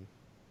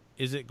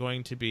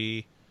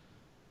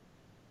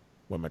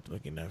what am I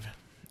looking at?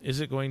 Is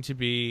it going to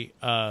be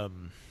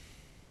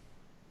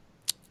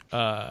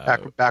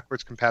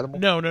backwards compatible?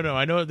 No.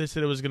 I know they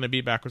said it was going to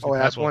be backwards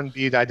compatible. That's one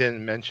beat I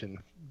didn't mention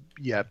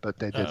yet, but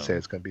they did say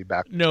it's going to be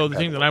backwards compatible. The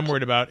thing that I'm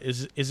worried about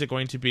is it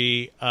going to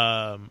be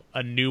a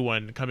new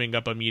one coming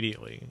up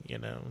immediately?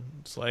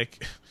 It's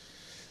like,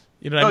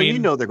 what I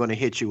mean? They're going to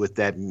hit you with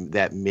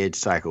that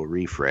mid-cycle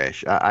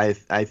refresh. I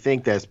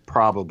think that's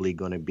probably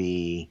going to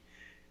be.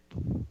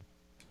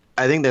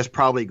 I think that's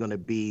probably going to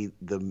be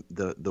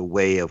the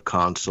way of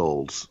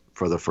consoles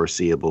for the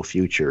foreseeable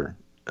future.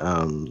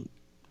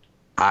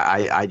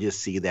 I just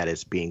see that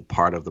as being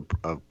part of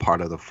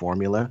the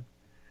formula.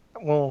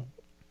 Well,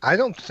 I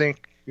don't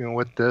think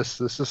with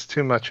this is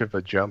too much of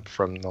a jump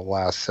from the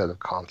last set of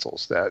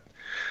consoles. That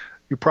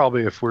you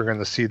probably, if we're going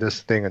to see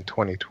this thing in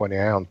 2020,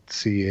 I don't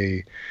see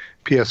a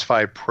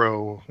PS5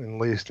 Pro at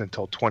least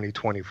until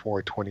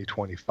 2024,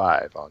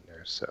 2025 on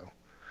there. So.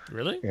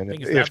 Really? And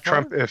if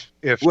Trump,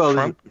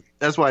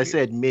 that's why I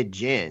said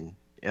mid-gen.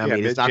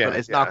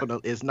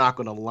 It's not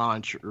going to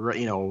launch.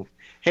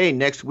 Hey,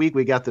 next week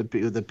we got the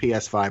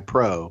PS5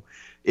 Pro.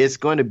 It's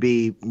going to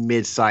be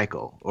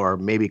mid-cycle or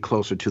maybe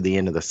closer to the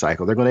end of the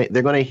cycle. They're going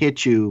to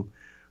hit you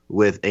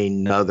with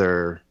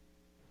another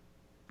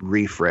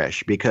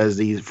refresh because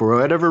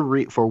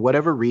for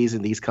whatever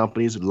reason these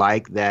companies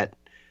like that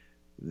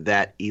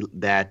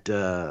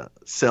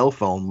cell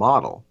phone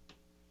model.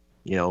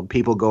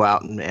 People go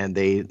out and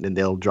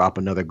they'll drop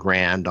another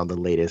 $1,000 on the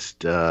latest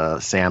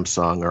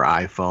Samsung or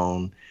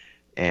iPhone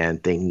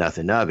and think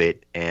nothing of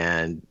it.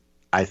 And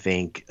I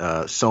think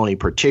Sony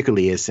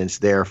particularly, since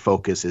their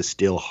focus is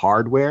still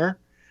hardware,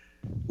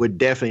 would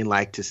definitely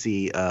like to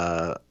see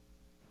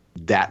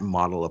that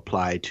model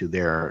applied to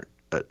the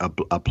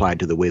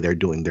way they're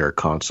doing their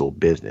console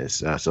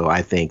business. So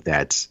I think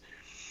that's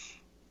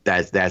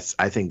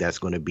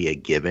going to be a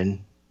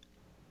given.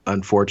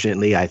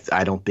 Unfortunately,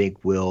 I don't think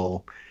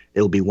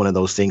it'll be one of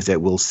those things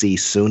that we'll see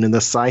soon in the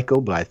cycle,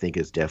 but I think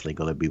it's definitely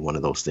going to be one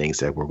of those things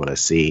that we're going to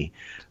see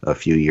a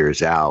few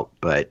years out.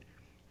 But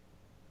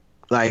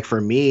like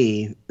for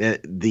me,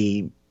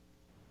 the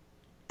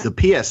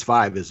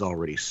PS5 is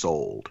already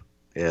sold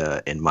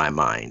in my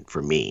mind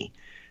for me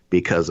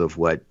because of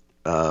what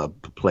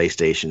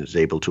PlayStation is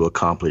able to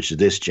accomplish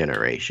this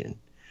generation.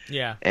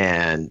 Yeah.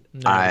 And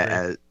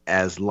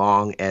as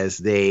long as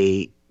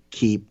they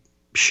keep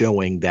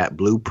showing that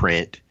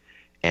blueprint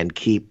and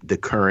keep the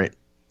current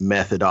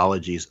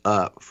methodologies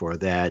up for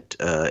that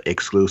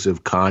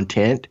exclusive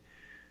content,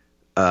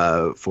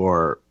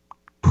 for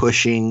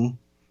pushing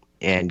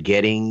and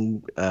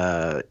getting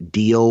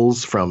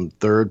deals from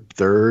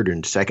third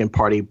and second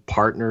party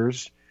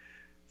partners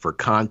for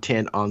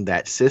content on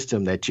that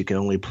system that you can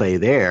only play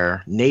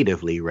there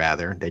natively,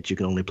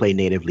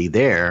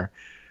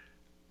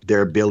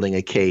 they're building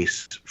a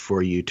case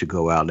for you to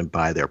go out and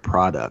buy their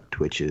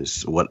product, which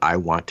is what I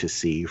want to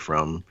see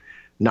from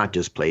not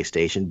just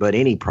PlayStation, but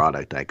any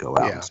product I go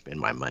out and spend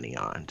my money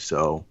on.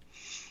 So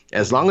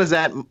as long as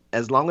that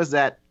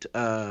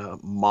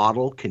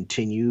model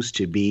continues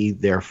to be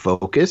their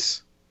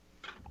focus,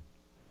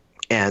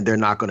 and they're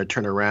not going to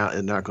turn around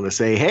and not going to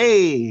say,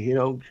 hey,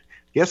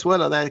 guess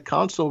what, on that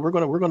console, we're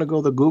going to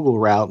go the Google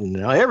route and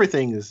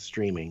everything is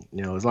streaming.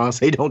 As long as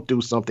they don't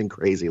do something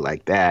crazy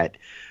like that,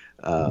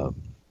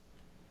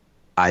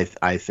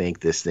 I think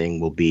this thing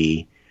will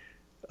be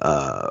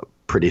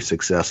pretty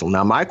successful.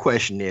 Now, my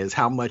question is,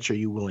 how much are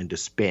you willing to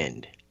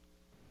spend?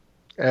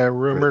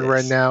 Rumored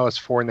right now is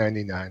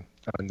 $499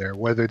 on there.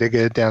 Whether they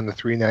get it down to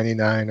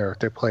 $399 or if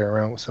they play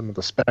around with some of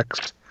the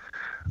specs,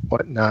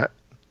 whatnot.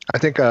 I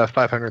think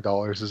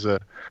 $500 is a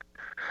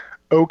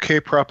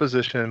okay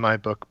proposition in my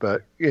book,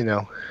 but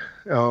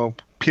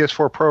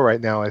PS4 Pro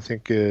right now I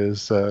think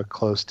is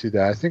close to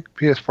that. I think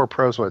PS4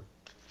 Pro is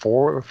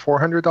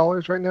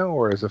 $400 right now,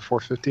 or is it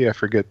 $450? I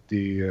forget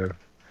the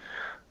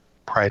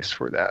price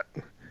for that.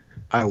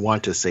 I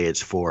want to say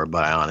it's 4,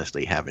 but I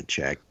honestly haven't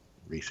checked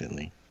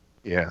recently.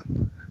 Yeah.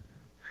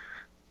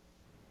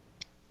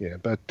 Yeah,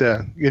 but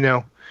to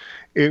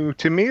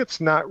me,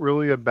 it's not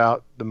really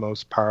about the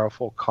most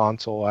powerful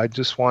console. I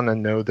just want to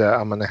know that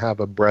I'm going to have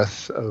a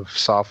breadth of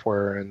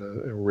software and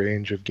a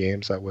range of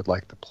games I would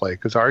like to play.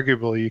 Because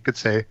arguably, you could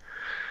say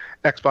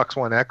Xbox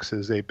One X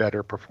is a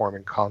better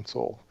performing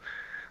console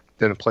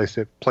than a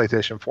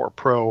PlayStation 4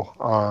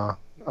 Pro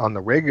on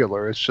the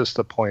regular. It's just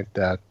the point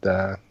that,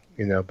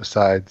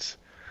 besides,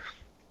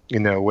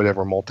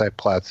 whatever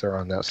multi-plats are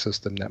on that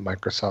system, that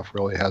Microsoft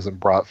really hasn't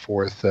brought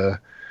forth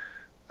a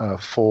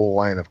full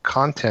line of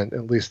content.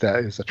 At least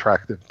that is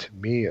attractive to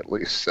me, at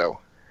least. So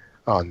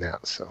on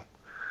that. So,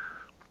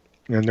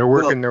 and they're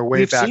working their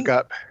way back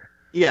up.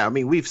 Yeah, I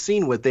mean, we've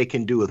seen what they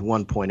can do with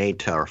 1.8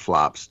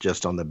 teraflops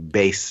just on the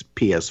base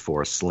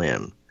PS4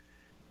 Slim.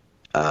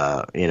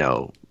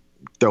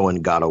 Throw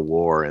in God of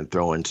War and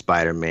throw in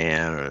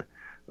Spider-Man,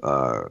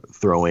 or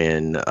throw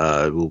in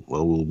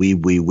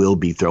we will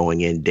be throwing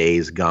in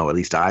Days Gone. Or at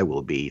least I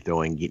will be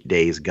throwing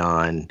Days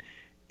Gone,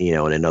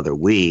 in another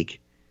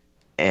week,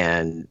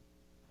 and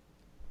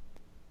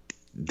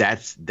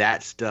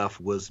that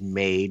stuff was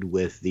made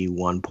with the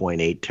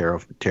 1.8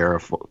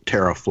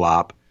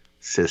 teraflop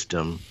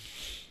system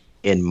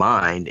in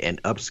mind and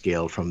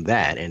upscaled from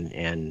that,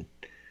 and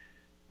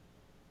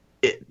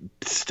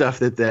stuff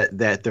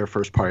that their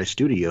first party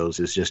studios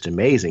is just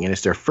amazing. And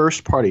it's their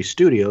first party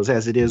studios,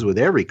 as it is with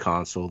every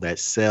console that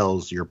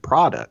sells your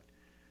product,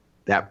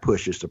 that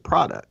pushes the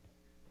product,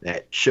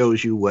 that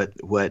shows you what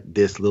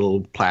this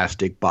little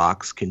plastic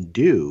box can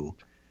do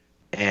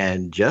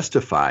and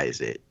justifies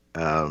it.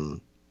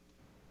 And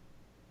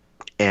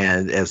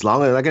as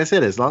long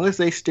as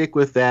they stick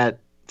with that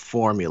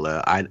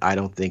formula, I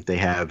don't think they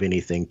have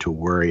anything to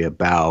worry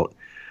about.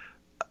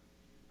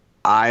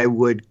 I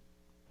would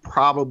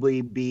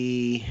probably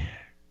be,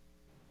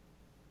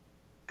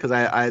 because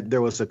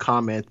there was a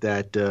comment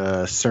that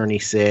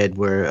Cerny said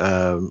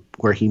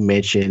where he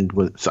mentioned,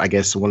 I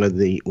guess one of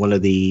the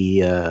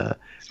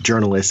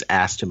journalists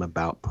asked him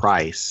about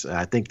price.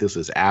 I think this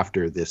was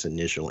after this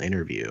initial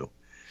interview.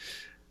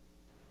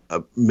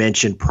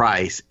 Mentioned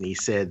price, and he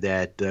said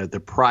that the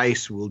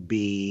price will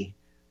be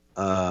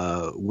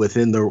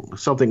within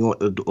something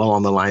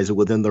along the lines of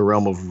within the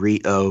realm of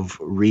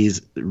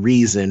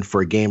reason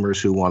for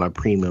gamers who want a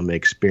premium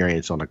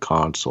experience on a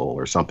console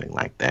or something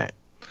like that.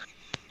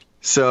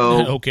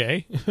 So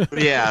okay,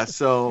 yeah.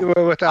 So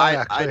without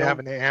actually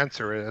having to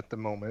answer it at the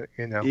moment,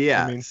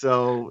 Yeah. I mean,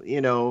 so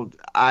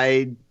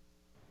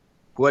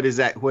what is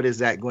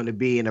that going to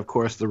be? And of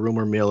course, the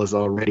rumor mill is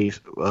already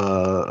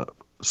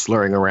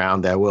slurring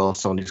around that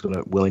Sony's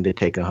willing to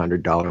take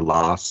 $100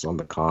 loss on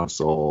the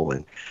console,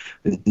 and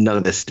none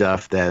of this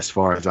stuff that, as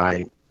far as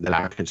I'm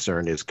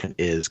concerned,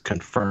 is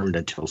confirmed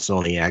until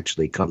Sony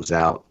actually comes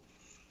out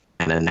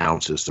and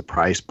announces the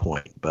price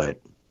point.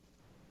 But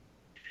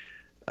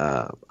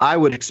I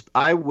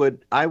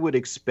would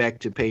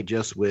expect to pay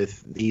just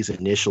with these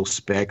initial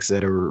specs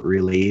that are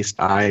released.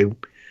 I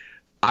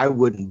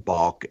wouldn't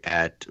balk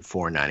at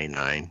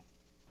 $499.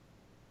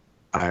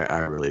 I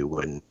really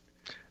wouldn't.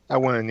 I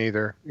wouldn't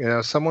either.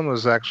 Someone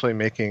was actually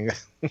making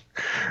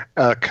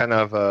a kind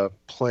of a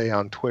play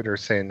on Twitter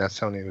saying that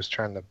Sony was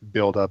trying to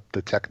build up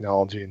the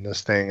technology in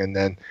this thing, and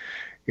then,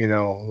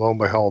 lo and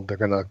behold, they're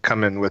gonna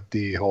come in with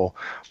the whole,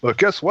 well,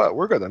 guess what?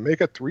 We're gonna make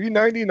it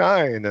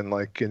 $399, and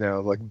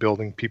like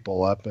building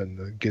people up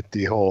and get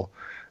the whole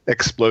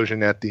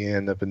explosion at the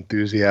end of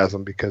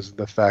enthusiasm because of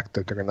the fact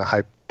that they're gonna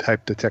hype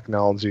the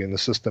technology and the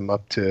system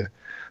up to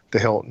the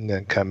hilt, and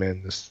then come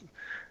in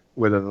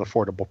with an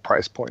affordable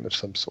price point of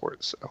some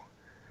sort. So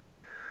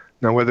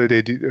now, whether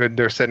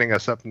they're setting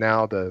us up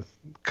now to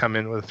come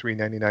in with a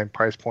 $399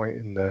 price point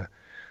and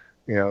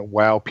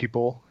wow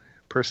people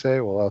per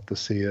se, we'll have to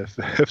see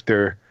if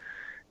they're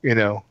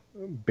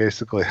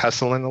basically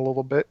hustling a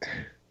little bit.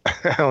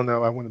 I don't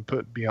know. I wouldn't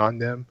put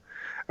beyond them.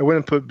 I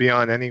wouldn't put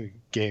beyond any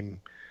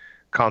game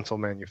console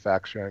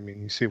manufacturer. I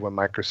mean, you see what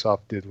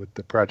Microsoft did with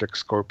the Project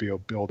Scorpio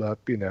build up,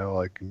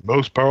 like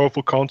most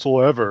powerful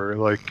console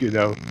ever,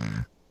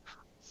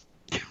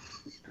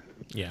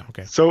 Yeah.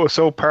 Okay.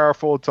 So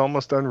powerful, it's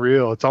almost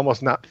unreal. It's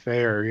almost not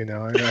fair, And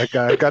I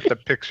got the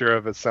picture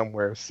of it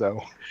somewhere.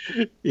 So,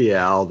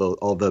 yeah,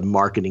 all the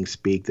marketing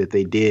speak that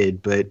they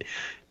did, but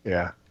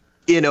yeah,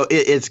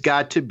 it's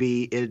got to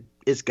be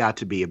it's got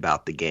to be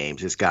about the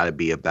games. It's got to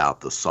be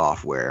about the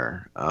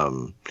software.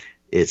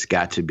 It's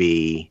got to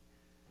be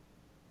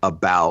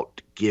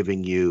about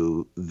giving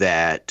you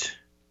that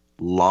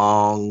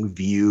long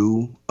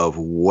view of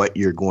what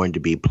you're going to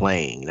be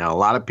playing. Now,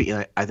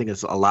 I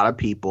think a lot of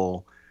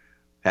people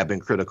have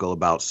been critical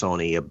about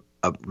Sony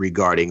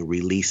regarding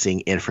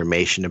releasing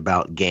information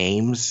about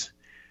games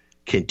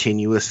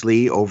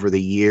continuously over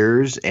the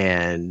years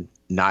and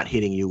not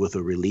hitting you with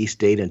a release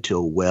date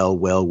until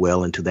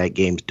well into that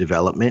game's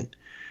development.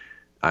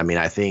 I mean,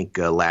 I think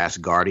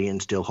Last Guardian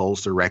still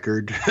holds the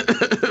record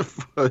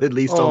at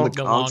least on the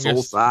The console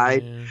longest,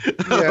 side.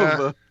 yeah.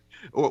 Yeah.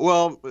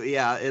 Well,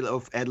 yeah,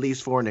 at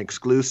least for an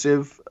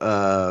exclusive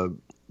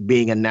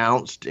being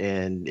announced,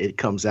 and it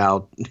comes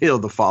out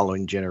the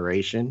following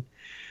generation.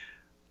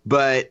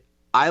 But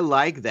I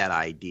like that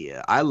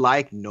idea. I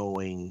like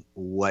knowing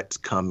what's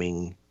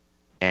coming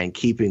and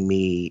keeping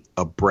me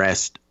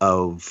abreast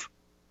of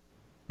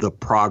the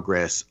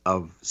progress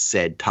of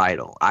said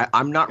title.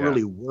 I'm not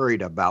really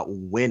worried about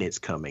when it's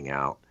coming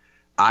out.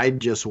 I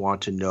just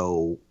want to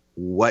know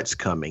what's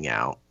coming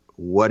out.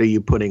 What are you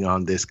putting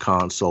on this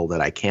console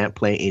that I can't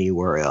play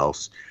anywhere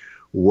else?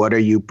 What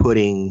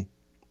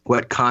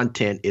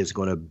content is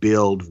going to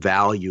build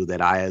value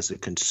that I, as a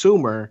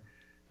consumer,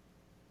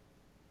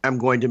 I'm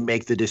going to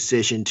make the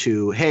decision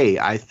to, hey,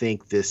 I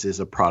think this is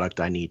a product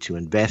I need to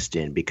invest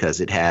in because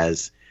it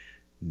has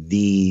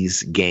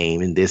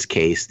in this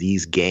case,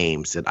 these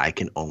games that I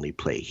can only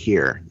play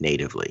here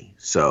natively.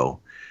 So,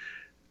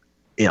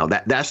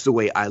 that's the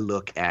way I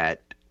look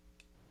at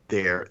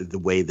the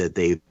way that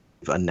they've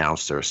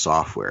announced their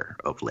software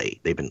of late.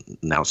 They've been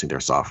announcing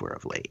their software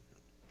of late.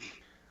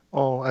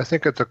 Oh, I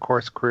think it's a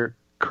course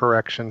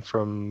correction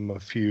from a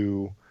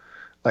few,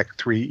 like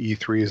 3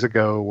 E3s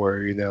ago,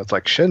 where it's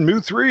like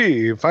Shenmue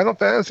 3, Final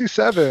Fantasy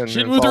 7,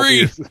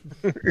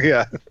 Shenmue 3,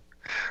 yeah,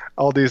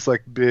 all these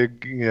like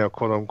big,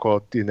 quote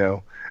unquote,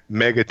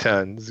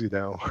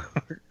 megatons,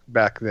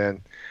 back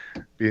then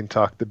being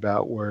talked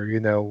about, where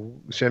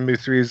Shenmue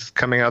 3 is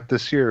coming out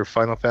this year.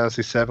 Final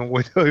Fantasy 7,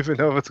 we don't even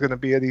know if it's going to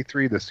be at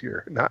E3 this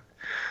year. Not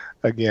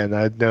again.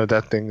 I know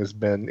that thing has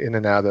been in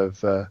and out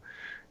of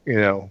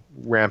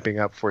ramping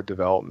up for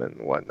development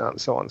and whatnot,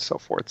 and so on and so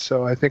forth.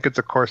 So I think it's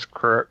a course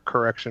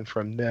correction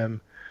from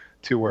them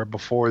to where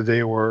before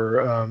they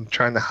were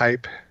trying to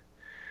hype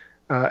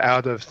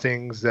out of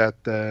things that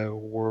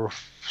were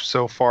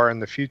so far in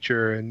the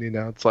future, and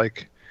it's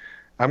like,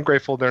 I'm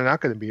grateful they're not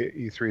going to be at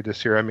E3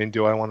 this year. I mean,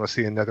 do I want to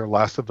see another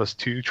Last of Us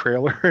 2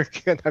 trailer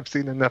again? I've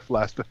seen enough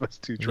Last of Us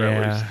 2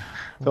 trailers. Yeah,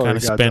 kind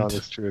of spent.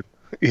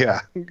 Yeah,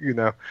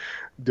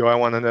 do I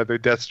want another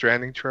Death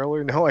Stranding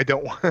trailer? No, I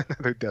don't want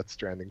another Death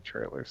Stranding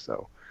trailer.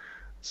 So,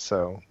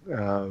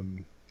 I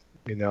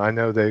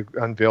know they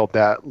unveiled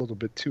that a little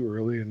bit too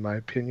early, in my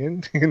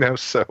opinion.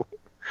 So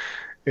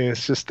it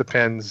just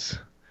depends,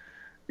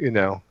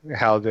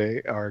 how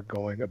they are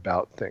going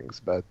about things.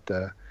 But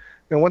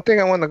one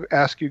thing I want to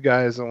ask you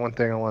guys, and one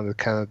thing I want to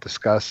kind of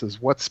discuss, is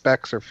what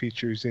specs or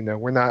features.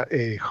 We're not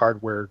a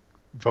hardware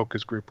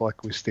focus group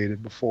like we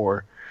stated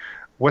before.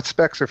 What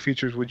specs or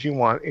features would you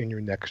want in your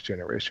next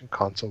generation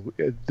console?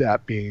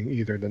 That being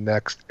either the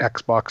next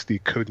Xbox, the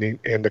codename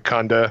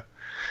Anaconda,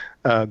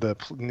 the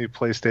new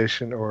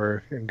PlayStation,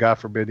 or, and God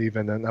forbid,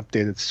 even an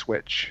updated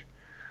Switch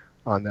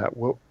on that.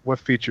 What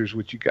features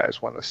would you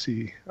guys want to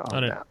see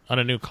on that? On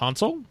a new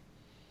console?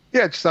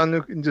 Yeah,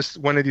 just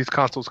one of these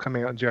consoles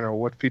coming out in general.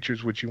 What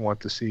features would you want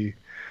to see?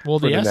 Well,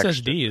 the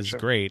SSD is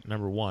great.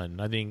 Number one,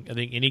 I think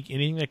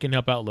anything that can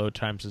help out load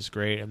times is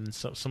great, and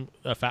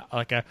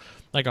like a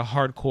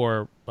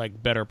hardcore,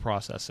 like, better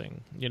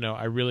processing.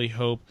 I really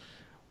hope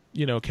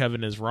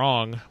Kevin is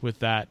wrong with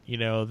that.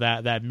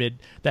 That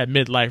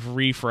midlife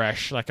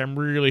refresh. Like, I'm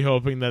really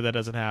hoping that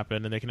doesn't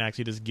happen, and they can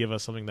actually just give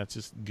us something that's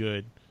just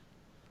good.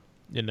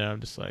 I'm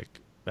just like,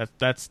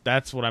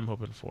 that's what I'm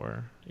hoping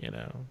for,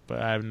 but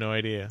I have no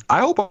idea. I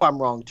hope I'm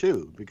wrong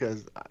too,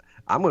 because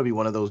I'm going to be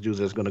one of those dudes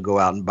that's going to go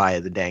out and buy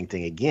the dang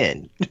thing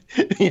again.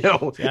 See, I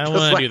don't just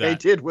like do that. they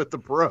did with the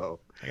Pro.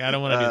 Like, I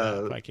don't want to do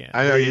that if I can't.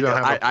 I know you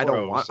don't have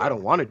I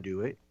don't want to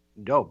do it.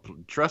 No,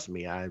 trust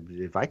me.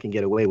 If I can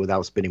get away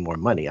without spending more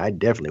money, I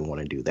definitely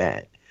want to do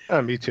that.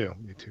 Me too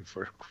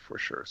for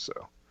sure. So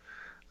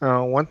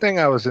one thing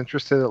I was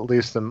interested, at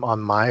least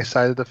on my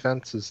side of the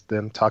fence, is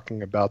them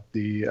talking about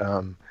the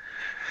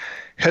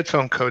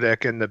headphone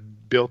codec and the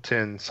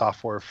built-in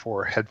software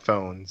for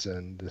headphones,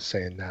 and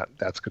saying that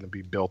that's going to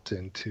be built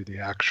into the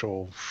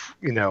actual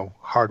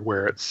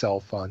hardware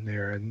itself on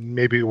there. And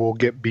maybe we'll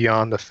get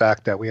beyond the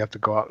fact that we have to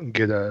go out and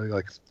get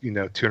a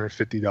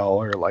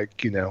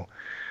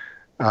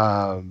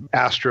 $250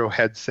 Astro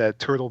headset,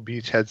 Turtle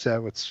Beach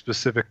headset with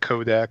specific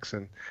codecs,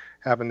 and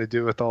having to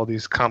do with all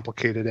these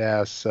complicated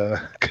ass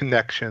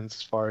connections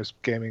as far as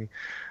gaming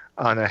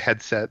on a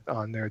headset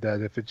on there,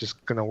 that if it's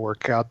just going to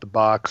work out the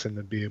box and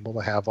to be able to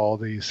have all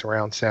the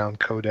surround sound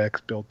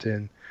codecs built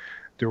in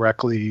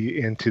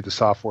directly into the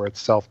software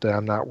itself, that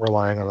I'm not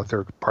relying on a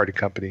third party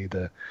company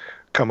to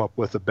come up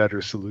with a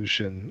better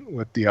solution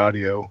with the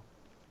audio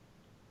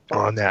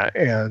on that.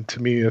 And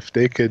to me, if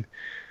they could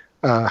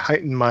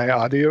heighten my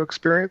audio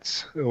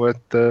experience with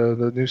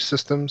the new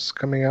systems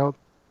coming out,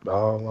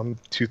 I'm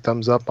 2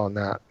 thumbs up on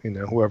that.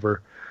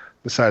 Whoever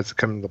decides to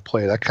come into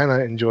play, I kind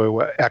of enjoy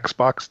what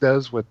Xbox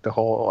does with the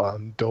whole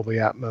Dolby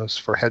Atmos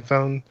for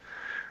headphone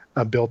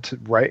built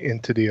right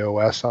into the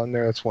OS on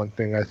there. That's one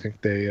thing I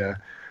think they are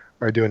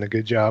doing a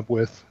good job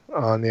with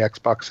on the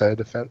Xbox side of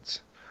the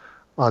fence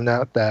on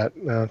that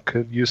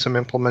could use some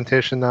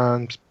implementation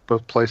on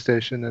both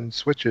PlayStation and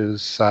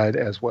Switch's side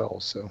as well.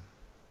 So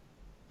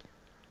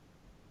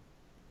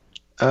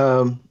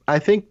I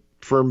think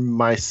for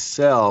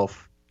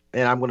myself,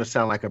 and I'm going to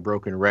sound like a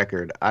broken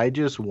record, I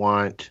just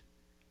want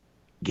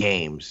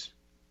games,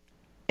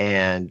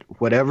 and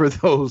whatever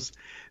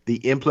the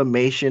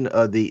implementation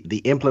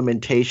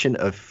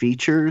of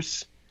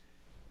features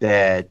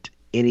that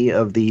any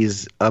of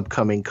these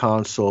upcoming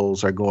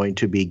consoles are going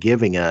to be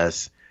giving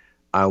us,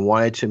 I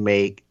wanted to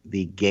make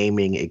the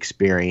gaming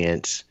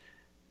experience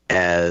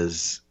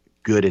as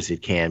good as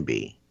it can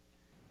be.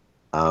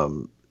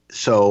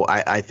 So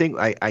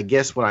I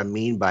guess what I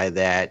mean by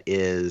that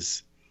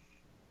is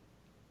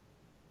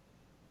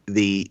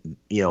the,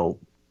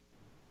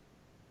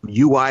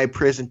 UI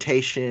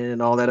presentation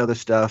and all that other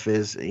stuff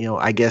is,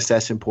 I guess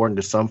that's important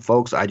to some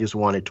folks. I just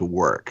want it to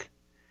work.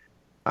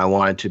 I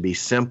want it to be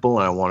simple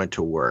and I want it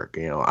to work.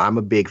 I'm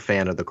a big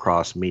fan of the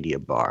cross media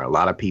bar. A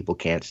lot of people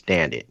can't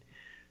stand it.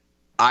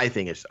 I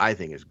think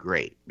it's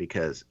great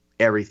because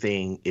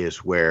everything is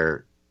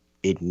where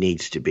it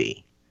needs to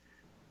be.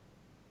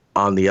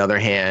 On the other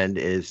hand,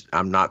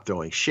 I'm not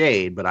throwing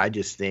shade, but I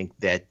just think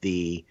that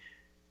the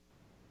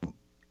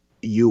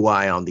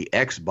UI on the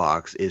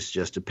Xbox is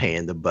just a pain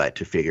in the butt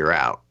to figure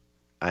out.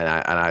 And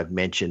I've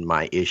mentioned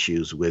my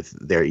issues with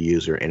their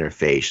user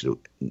interface,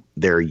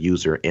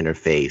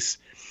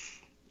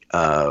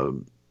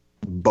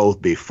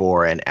 both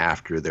before and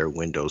after their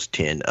Windows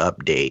 10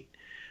 update.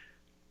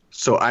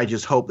 So I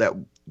just hope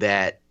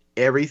that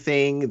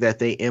everything that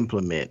they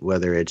implement,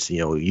 whether it's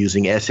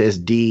using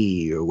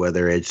SSD or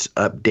whether it's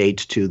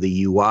updates to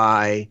the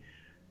UI,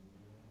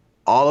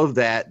 all of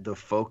that, the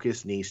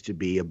focus needs to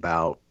be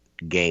about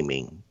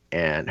gaming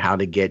and how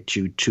to get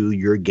you to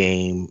your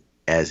game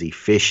as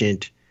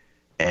efficient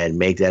and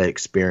make that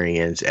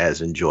experience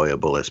as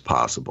enjoyable as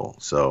possible.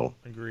 So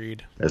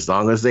agreed. As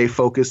long as they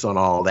focus on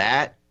all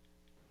that,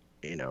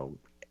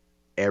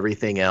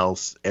 everything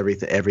else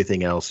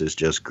is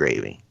just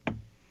gravy.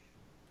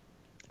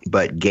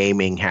 But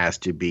gaming has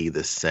to be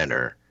the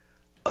center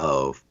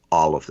of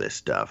all of this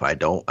stuff. I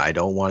don't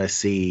want to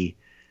see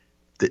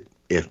that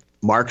if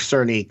Mark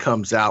Cerny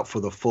comes out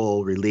for the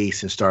full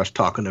release and starts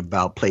talking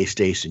about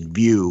PlayStation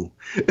View,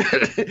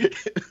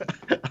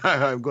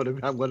 I'm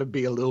going to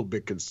be a little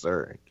bit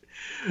concerned.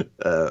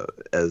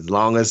 As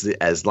long as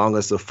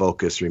the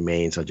focus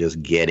remains on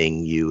just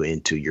getting you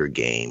into your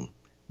game,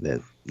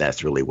 then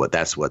that's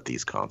what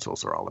these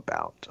consoles are all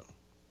about.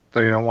 So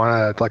you don't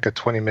want like a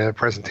 20-minute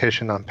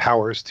presentation on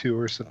Powers 2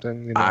 or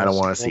something? I don't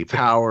want to see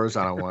Powers.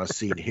 I don't want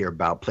to hear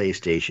about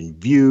PlayStation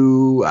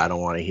View. I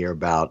don't want to hear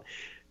about,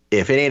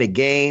 if it ain't a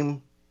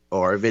game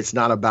or if it's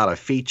not about a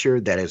feature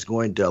that is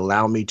going to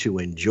allow me to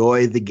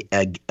enjoy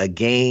a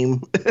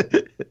game,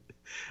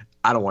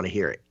 I don't want to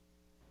hear it.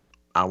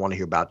 I don't want to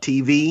hear about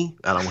TV.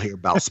 I don't want to hear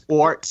about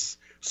sports.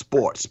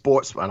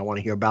 I don't want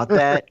to hear about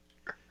that.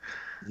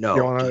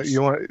 No.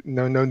 You want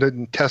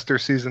no Tester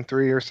Season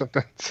 3 or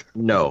something?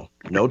 No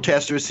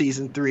Tester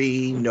Season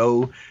 3,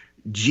 no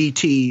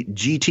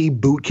GT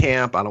Boot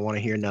Camp. I don't want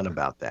to hear none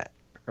about that.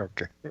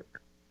 Okay.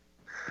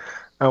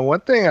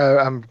 One thing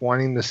I'm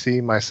wanting to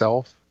see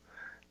myself,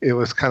 it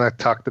was kind of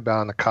talked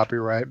about in the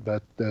copyright,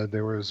 but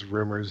there was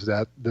rumors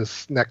that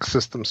this next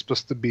system's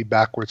supposed to be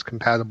backwards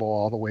compatible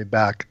all the way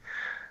back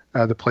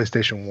the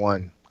PlayStation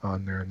 1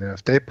 on there. And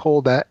if they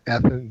pull that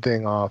effing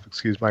thing off,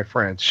 excuse my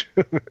French,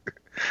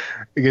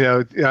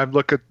 I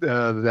look at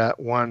that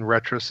one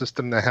retro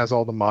system that has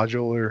all the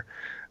modular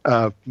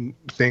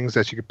things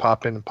that you could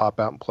pop in and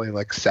pop out and play,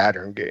 like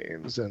Saturn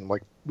games and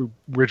like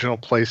original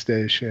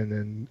PlayStation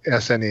and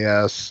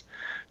SNES,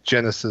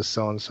 Genesis,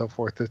 so on and so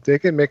forth. If they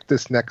can make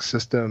this next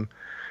system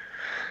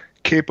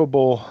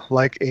capable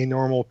like a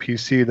normal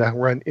PC that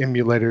run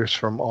emulators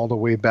from all the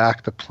way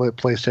back to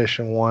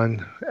PlayStation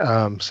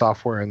 1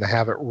 software and to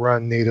have it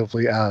run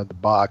natively out of the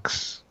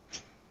box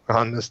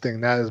on this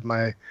thing, that is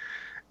my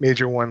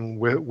major one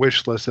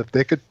wish list. If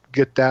they could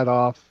get that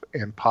off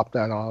and pop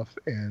that off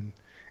and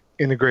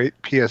integrate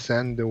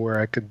PSN to where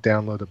I could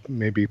download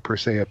maybe per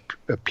se a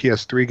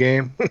PS3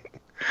 game.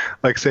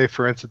 Like, say,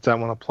 for instance, I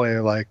want to play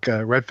like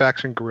Red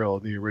Faction Guerrilla,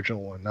 the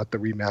original one, not the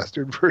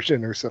remastered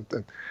version or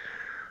something.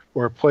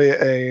 Or play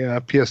a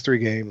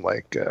PS3 game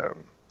like,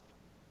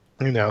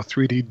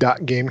 3D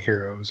Dot Game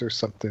Heroes or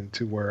something,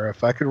 to where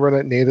if I could run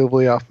it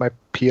natively off my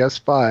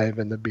PS5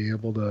 and to be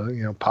able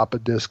to, pop a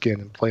disc in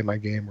and play my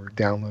game or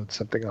download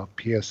something off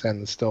PSN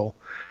and still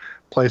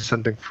play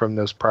something from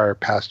those prior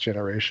past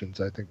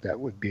generations, I think that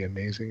would be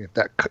amazing.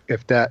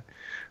 If that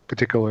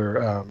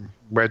particular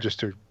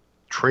registered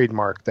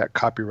trademark, that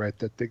copyright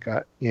that they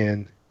got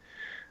in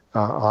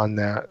on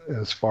that,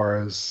 as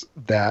far as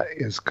that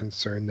is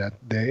concerned, that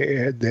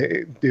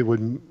they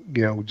would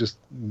just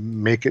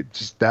make it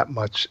just that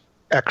much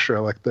extra,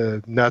 like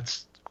the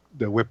nuts,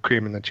 the whipped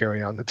cream, and the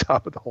cherry on the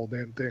top of the whole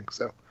damn thing.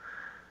 So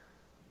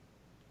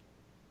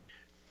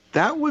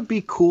that would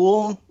be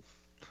cool.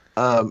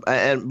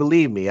 And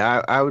believe me,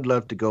 I would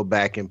love to go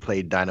back and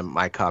play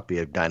my copy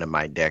of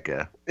Dynamite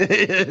Deca.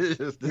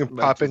 You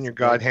pop in your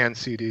God Hand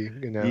CD,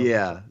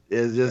 Yeah,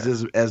 it's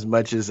just as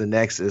much as the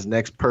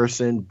next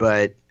person,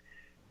 but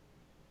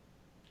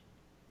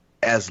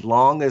as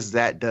long as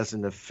that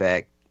doesn't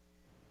affect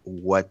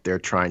what they're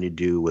trying to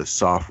do with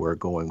software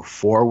going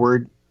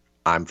forward,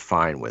 I'm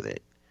fine with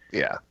it.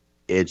 Yeah.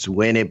 It's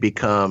when it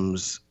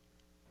becomes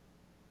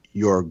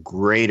your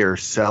greater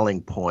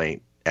selling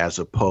point as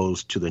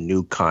opposed to the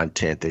new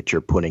content that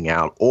you're putting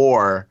out,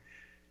 or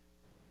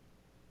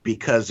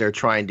because they're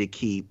trying to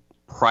keep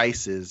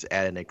prices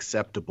at an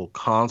acceptable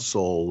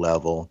console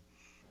level,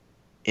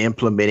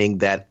 implementing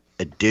that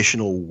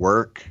additional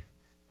work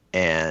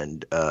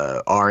and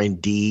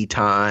R&D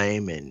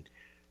time and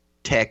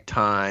tech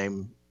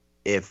time,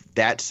 if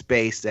that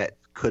space that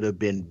could have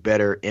been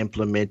better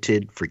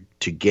implemented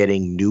to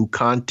getting new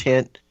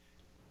content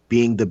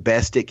being the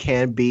best it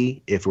can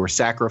be, if we're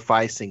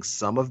sacrificing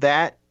some of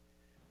that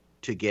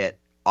to get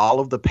all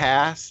of the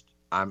past,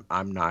 I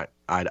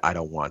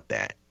don't want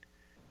that.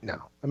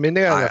 No, I mean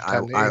they got enough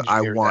time to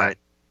engineer that.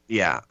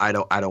 Yeah, I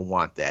don't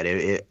want that.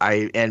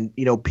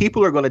 And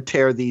people are going to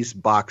tear these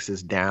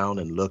boxes down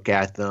and look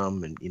at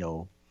them, and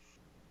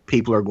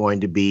people are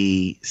going to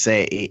be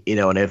say,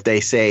 and if they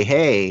say,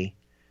 hey,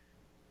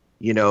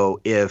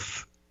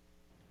 if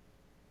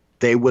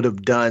they would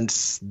have done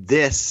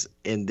this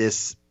in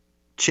this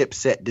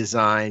chipset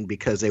design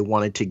because they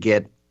wanted to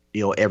get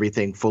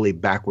everything fully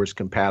backwards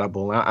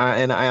compatible,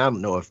 and I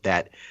don't know if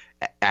that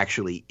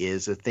actually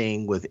is a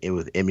thing with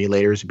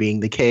emulators being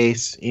the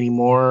case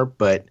anymore,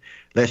 but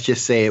let's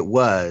just say it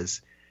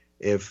was.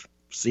 If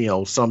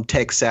some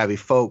tech savvy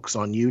folks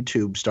on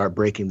YouTube start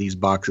breaking these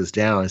boxes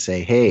down and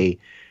say, hey,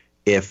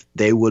 if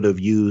they would have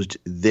used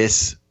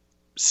this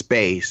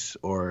space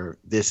or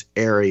this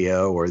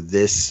area or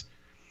this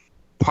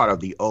part of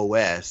the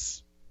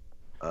OS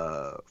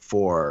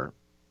for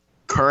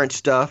current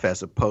stuff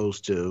as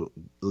opposed to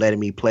letting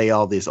me play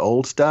all this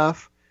old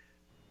stuff,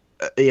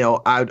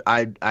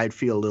 I'd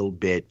feel a little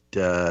bit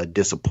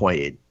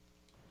disappointed,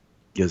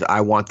 because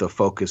I want the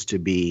focus to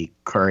be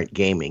current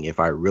gaming. If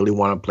I really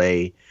want to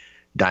play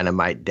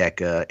Dynamite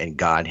Deca and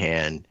God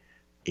Hand,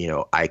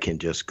 I can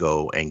just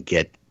go and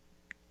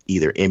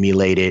either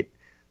emulate it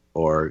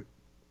or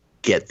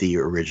get the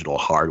original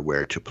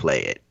hardware to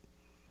play it.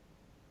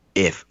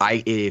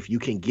 If you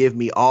can give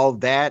me all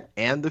that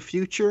and the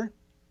future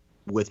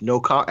with no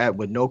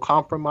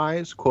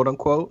compromise, quote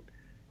unquote,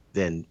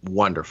 then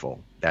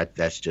wonderful.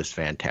 That's just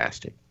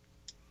fantastic.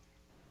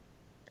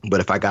 But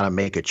if I got to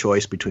make a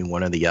choice between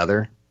one or the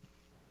other,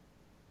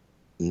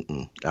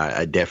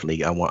 I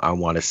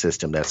want a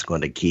system that's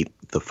going to keep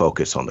the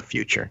focus on the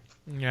future.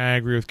 Yeah, I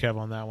agree with Kev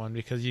on that one,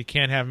 because you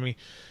can't have me,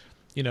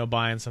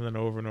 buying something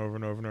over and over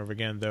and over and over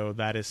again, though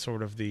that is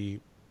sort of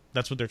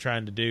that's what they're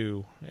trying to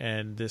do.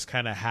 And this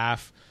kind of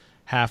half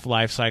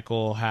life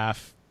cycle,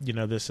 half,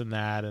 this and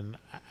that. And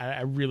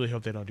I really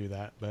hope they don't do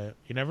that, but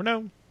you never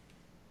know.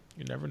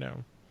 You never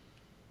know.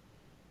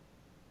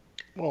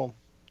 Well,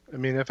 I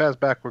mean, if it has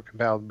backward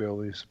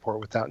compatibility support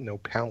without no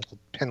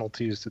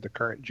penalties to the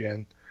current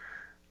gen,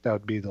 that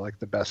would be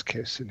the best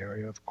case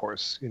scenario, of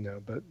course,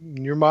 But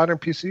in your modern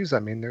PCs, I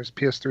mean, there's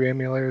PS3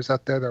 emulators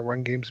out there that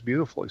run games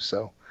beautifully.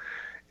 So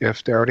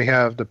if they already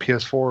have the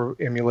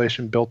PS4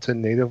 emulation built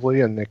in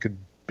natively and they could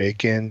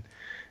bake in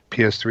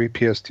PS3,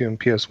 PS2, and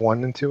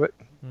PS1 into it,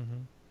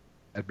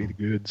 that'd be the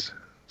goods.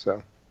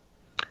 So.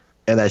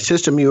 And that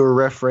system you were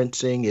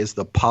referencing is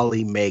the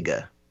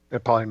Polymega. The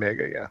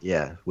Polymega, yeah.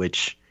 Yeah,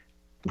 which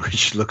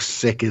looks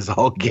sick as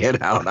all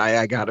get out.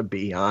 I gotta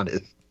be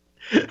honest.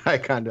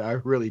 I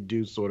really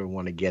do sort of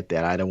want to get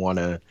that. I don't want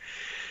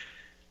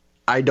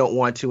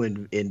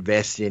to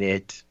invest in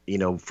it,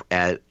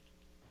 at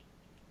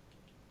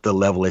the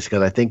level it's,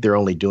 because I think they're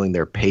only doing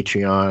their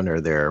Patreon or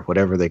their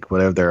whatever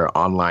their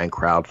online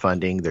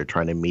crowdfunding. They're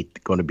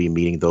going to be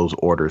meeting those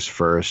orders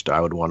first. I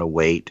would want to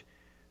wait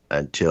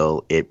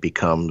until it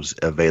becomes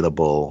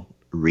available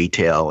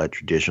retail at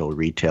traditional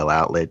retail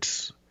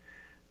outlets.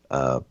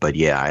 But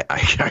yeah, I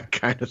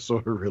kind of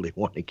sort of really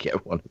want to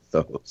get one of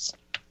those.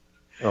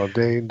 Oh,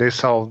 they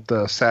solved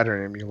the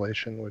Saturn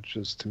emulation, which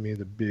is to me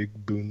the big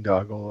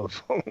boondoggle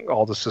of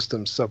all the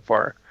systems so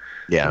far.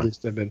 Yeah, at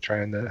least they've been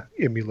trying to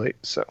emulate.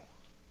 So,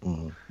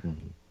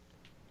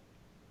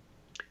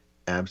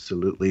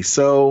 absolutely.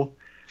 So,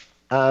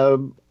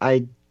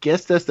 I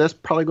guess that's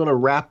probably going to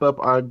wrap up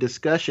our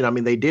discussion. I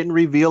mean, they didn't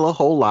reveal a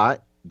whole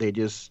lot. They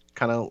just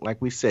kind of,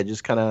 like we said,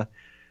 just kind of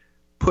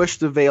push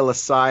the veil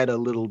aside a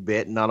little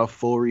bit, not a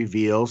full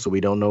reveal. So we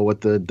don't know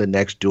what the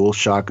next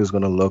DualShock is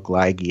going to look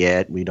like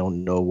yet. We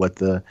don't know what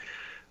the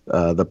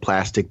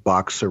plastic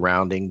box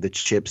surrounding the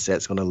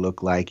chipset's going to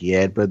look like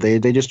yet. But they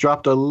just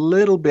dropped a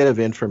little bit of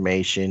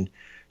information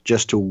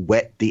just to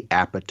whet the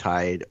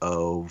appetite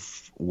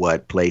of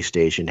what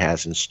PlayStation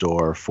has in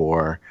store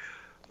for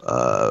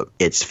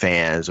its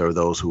fans or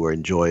those who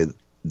enjoy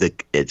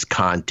its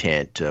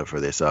content for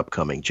this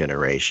upcoming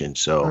generation.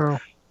 So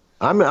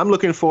I'm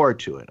looking forward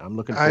to it.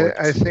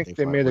 I think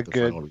they made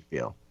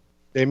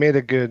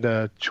a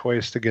good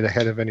choice to get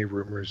ahead of any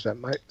rumors that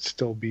might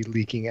still be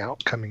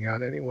coming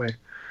out anyway.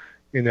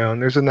 And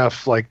there's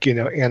enough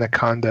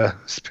Anaconda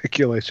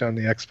speculation on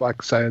the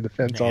Xbox side of the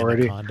fence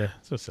already. Anaconda,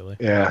 so silly.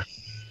 Yeah.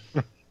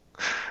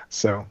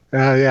 So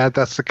yeah,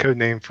 that's the code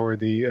name for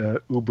the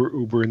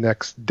Uber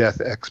Next Death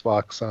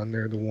Xbox on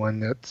there, the one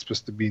that's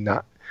supposed to be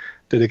not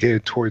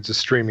dedicated towards a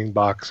streaming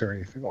box or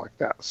anything like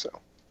that. So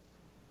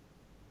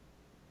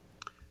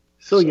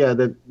yeah,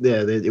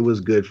 it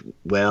was good.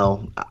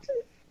 Well,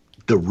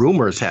 the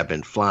rumors have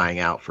been flying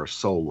out for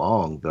so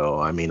long, though.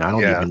 I mean, I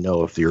don't Yeah. even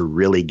know if you're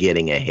really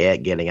getting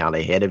out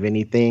ahead of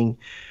anything.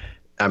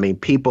 I mean,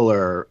 people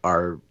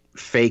are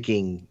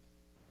faking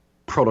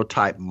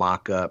prototype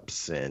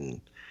mock-ups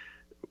and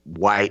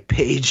white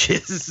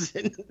pages.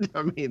 And,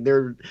 I mean,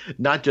 they're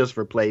not just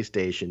for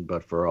PlayStation,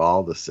 but for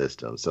all the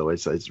systems. So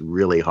it's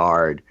really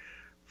hard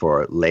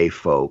for lay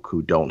folk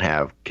who don't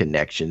have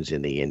connections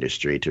in the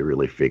industry to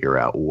really figure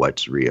out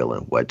what's real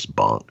and what's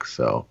bunk.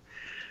 So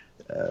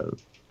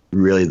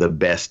really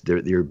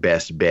your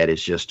best bet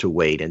is just to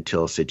wait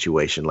until a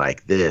situation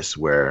like this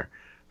where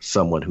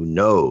someone who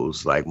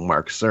knows, like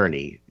Mark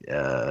Cerny,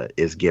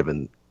 is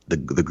given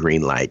the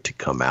green light to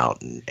come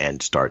out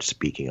and start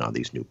speaking on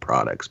these new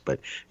products. But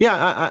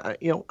yeah,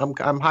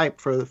 I'm hyped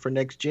for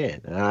next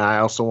gen. And I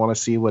also want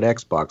to see what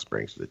Xbox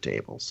brings to the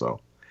table. So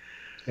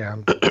Yeah.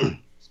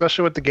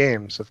 Especially with the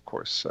games, of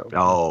course.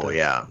 So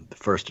yeah,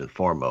 first and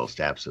foremost,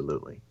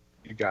 absolutely.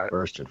 You got it.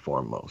 First and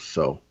foremost.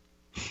 So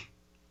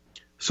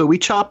we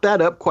chopped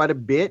that up quite a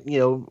bit,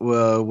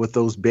 with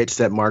those bits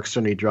that Mark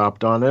Cerny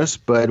dropped on us.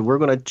 But we're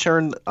going to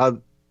turn a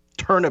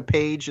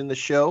page in the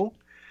show,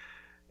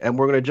 and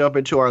we're going to jump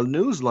into our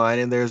news line.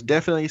 And there's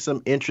definitely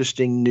some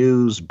interesting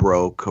news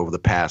broke over the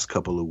past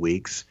couple of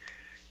weeks.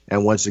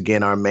 And once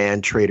again, our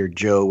man Trader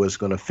Joe is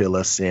going to fill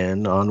us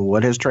in on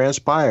what has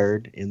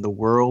transpired in the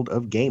world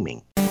of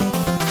gaming.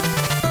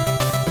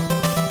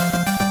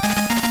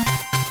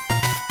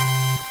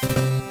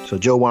 So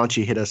Joe, why don't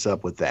you hit us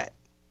up with that?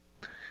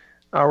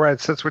 All right,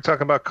 since we're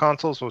talking about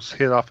consoles, we'll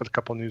hit off with a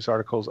couple news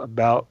articles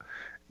about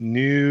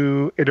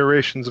new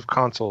iterations of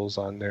consoles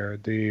on there.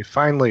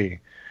 Finally,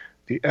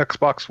 the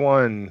Xbox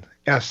One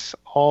S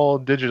all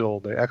digital,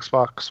 the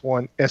Xbox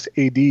One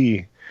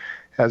SAD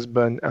has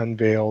been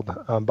unveiled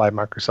by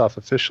Microsoft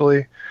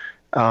officially.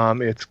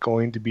 It's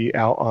going to be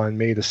out on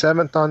May the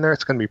 7th on there.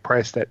 It's going to be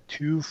priced at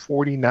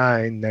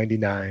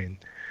 $249.99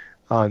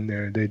 on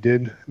there. They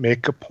did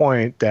make a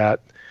point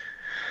that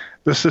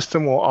the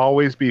system will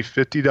always be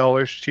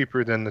 $50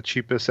 cheaper than the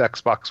cheapest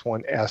Xbox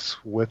One S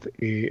with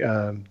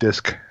a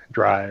disk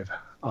drive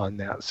on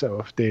that. So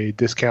if they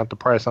discount the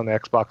price on the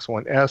Xbox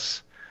One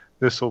S,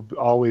 this will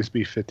always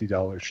be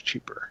 $50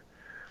 cheaper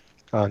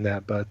on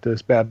that. But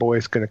this bad boy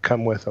is going to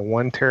come with a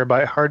 1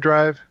 terabyte hard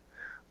drive,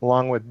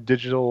 along with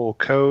digital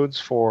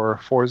codes for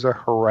Forza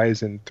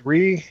Horizon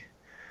 3,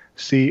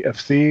 Sea of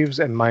Thieves,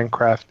 and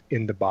Minecraft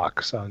in the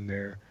box on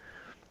there.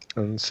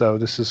 And so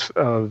this is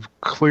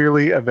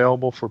clearly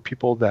available for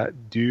people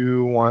that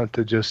do want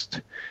to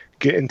just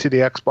get into the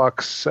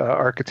Xbox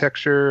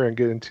architecture and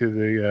get into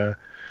the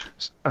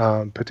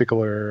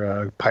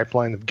particular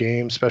pipeline of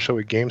games, especially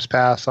with Games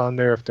Pass on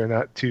there. If they're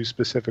not too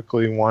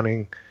specifically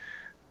wanting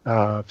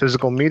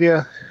physical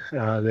media,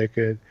 they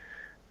could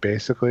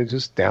basically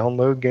just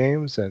download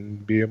games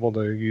and be able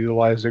to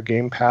utilize their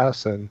Game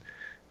Pass and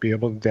be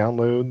able to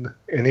download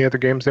any other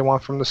games they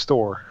want from the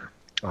store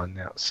on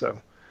that.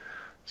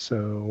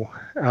 So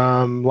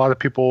a lot of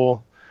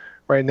people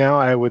right now,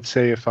 I would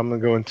say, if I'm going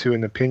to go into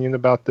an opinion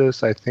about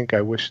this, I think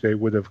I wish they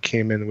would have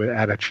came in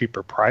at a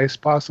cheaper price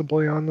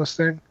possibly on this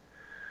thing.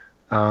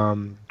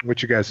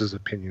 What's your guys'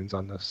 opinions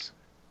on this?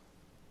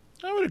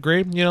 I would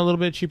agree. A little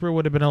bit cheaper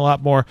would have been a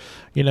lot more,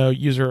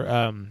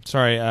 consumer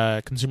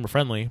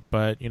friendly.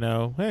 But, hey,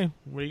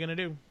 what are you going to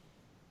do?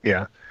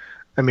 Yeah.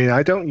 I mean,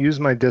 I don't use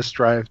my disk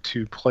drive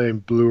to play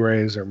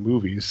Blu-rays or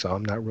movies, so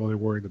I'm not really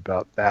worried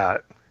about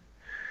that.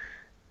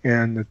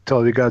 And to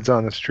tell you God's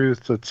honest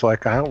truth, it's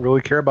like I don't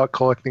really care about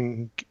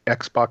collecting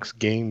Xbox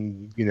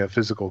game,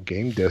 physical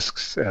game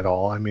discs at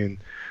all. I mean,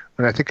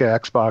 when I think of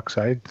Xbox,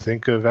 I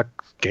think of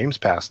Games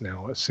Pass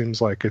now. It seems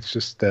like it's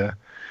just a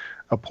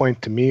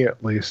point to me,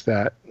 at least,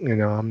 that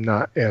I'm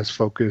not as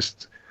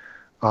focused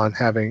on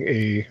having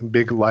a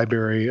big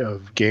library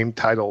of game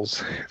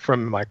titles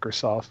from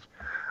Microsoft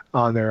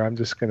on there. I'm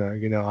just gonna,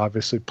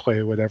 obviously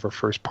play whatever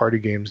first-party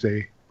games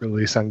they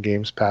release on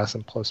Games Pass,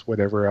 and plus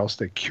whatever else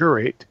they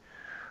curate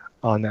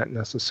on that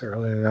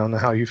necessarily. And I don't know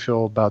how you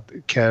feel about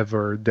Kev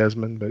or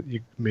Desmond, but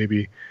you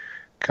maybe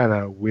kind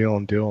of wheel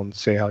and deal and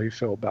say how you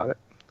feel about it.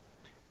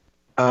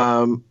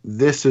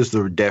 This is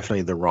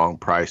definitely the wrong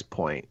price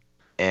point,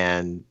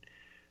 and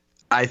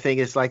I think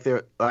it's like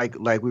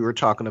like we were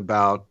talking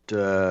about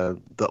the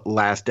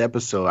last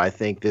episode. I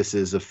think this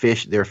is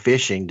they're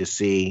fishing to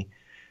see.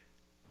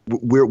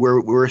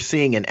 We're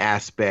seeing an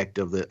aspect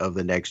of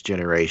the next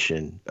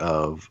generation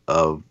of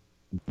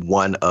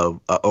one of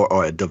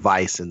or a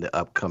device in the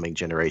upcoming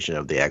generation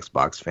of the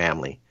Xbox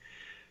family.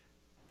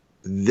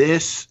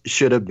 This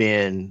should have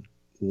been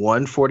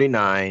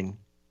 $149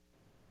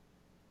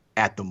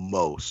 at the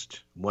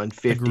most,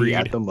 $150 Agreed.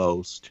 at the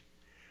most,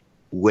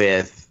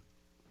 with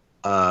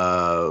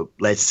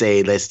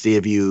let's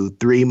give you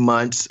 3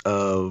 months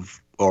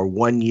of or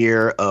 1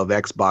 year of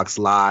Xbox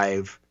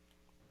Live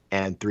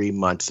and 3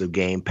 months of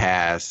Game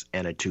Pass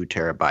and a 2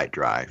 terabyte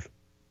drive.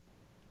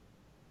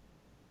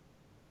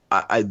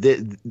 I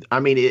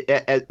mean,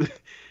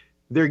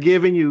 they're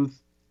giving you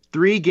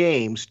 3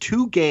 games,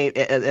 2 games,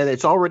 and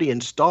it's already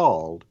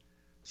installed.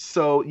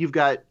 So you've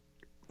got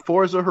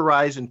Forza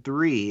Horizon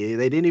 3.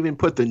 They didn't even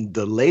put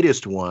the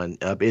latest one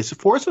up. Is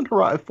Forza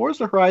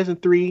Horizon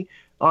 3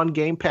 on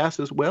Game Pass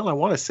as well? I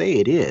want to say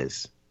it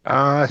is.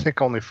 I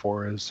think only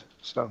 4 is.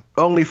 So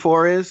only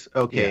 4 is?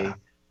 Okay.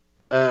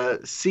 Yeah.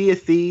 Sea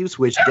of Thieves,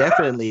 which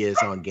definitely is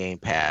on Game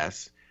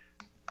Pass.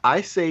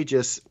 I say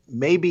just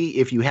maybe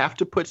if you have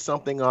to put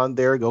something on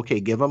there, okay,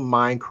 give them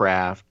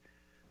Minecraft,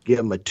 give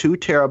them a 2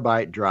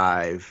 terabyte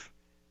drive,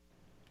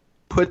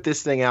 put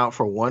this thing out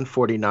for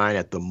 $149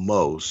 at the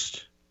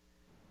most,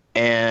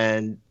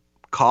 and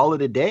call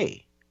it a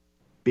day.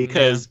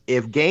 Because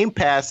if Game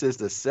Pass is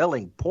the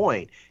selling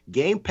point,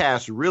 Game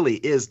Pass really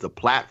is the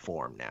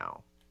platform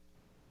now.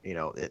 You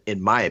know,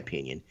 in my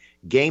opinion,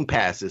 Game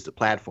Pass is the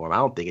platform. I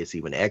don't think it's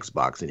even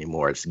Xbox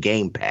anymore. It's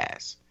Game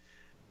Pass.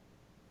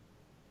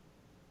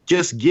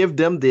 Just give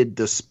them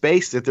the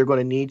space that they're going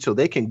to need so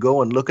they can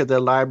go and look at their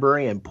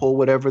library and pull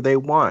whatever they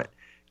want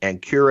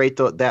and curate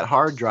that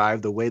hard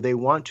drive the way they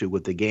want to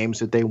with the games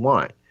that they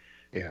want.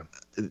 Yeah.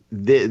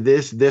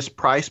 This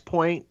price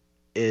point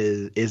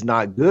is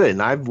not good.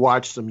 And I've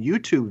watched some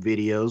YouTube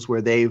videos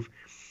where they've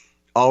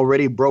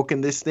already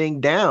broken this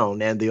thing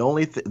down, and the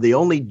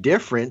only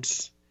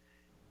difference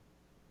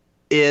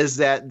is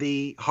that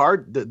the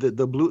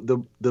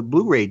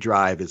Blu-ray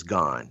drive is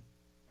gone.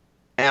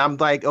 And I'm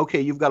like, okay,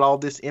 you've got all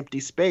this empty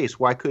space.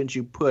 Why couldn't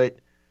you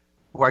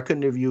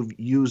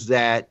use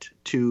that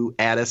to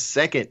add a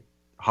second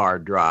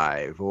hard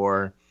drive?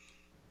 Or,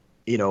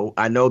 you know,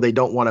 I know they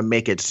don't want to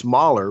make it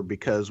smaller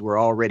because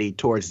we're already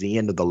towards the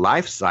end of the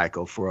life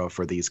cycle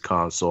for these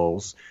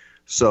consoles.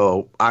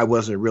 So I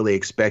wasn't really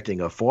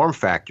expecting a form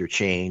factor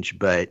change,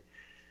 but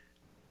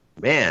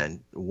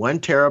man, 1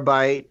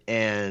 terabyte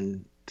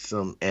and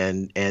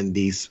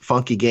these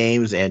funky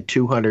games and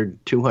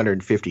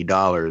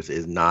 $250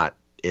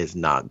 is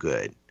not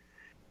good.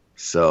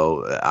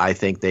 So I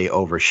think they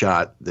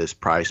overshot this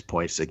price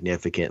point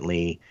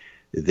significantly.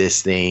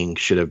 This thing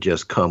should have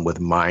just come with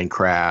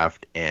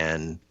Minecraft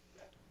and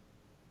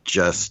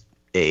just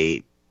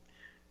hit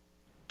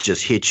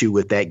you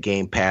with that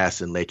Game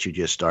Pass and let you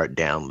just start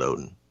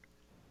downloading.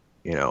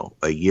 You know,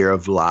 a year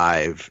of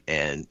live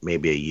and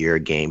maybe a year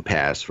of Game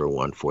Pass for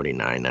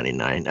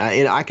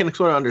 $149.99. I can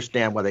sort of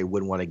understand why they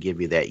wouldn't want to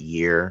give you that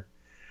year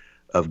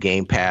of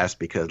Game Pass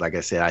because, like I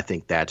said, I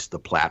think that's the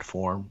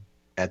platform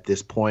at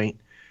this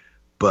point.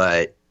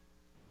 But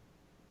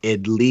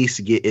at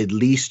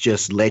least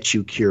just let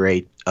you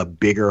curate a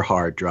bigger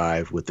hard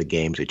drive with the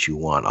games that you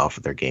want off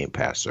of their Game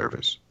Pass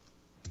service.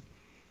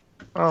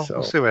 Well,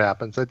 we'll see what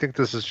happens. I think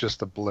this is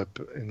just a blip,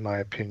 in my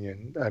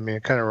opinion. I mean,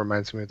 it kind of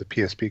reminds me of the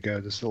PSP Go.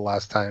 This is the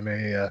last time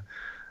a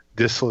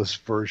diskless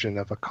version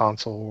of a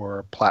console or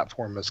a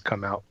platform has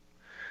come out,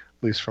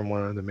 at least from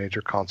one of the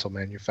major console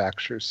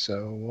manufacturers.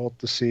 So we'll have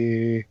to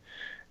see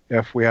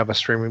if we have a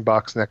streaming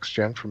box next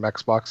gen from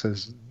Xbox,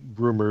 as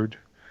rumored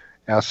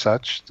as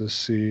such, to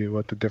see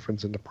what the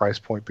difference in the price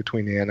point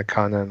between the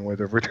Anaconda and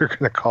whatever they're going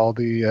to call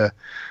the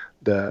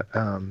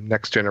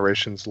next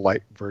generation's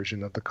light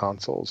version of the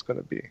console is going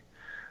to be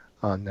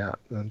on that.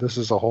 And this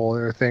is a whole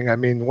other thing. I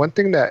mean, one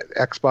thing that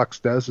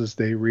Xbox does is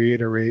they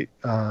reiterate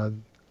a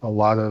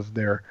lot of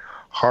their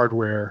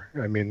hardware.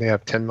 I mean, they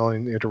have 10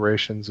 million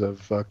iterations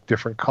of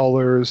different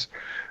colors,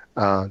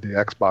 the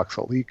Xbox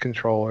Elite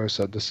controller.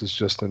 So this is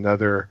just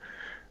another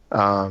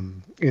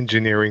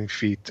engineering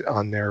feat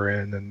on their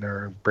end, and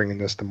they're bringing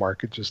this to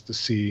market just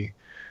to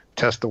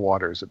test the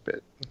waters a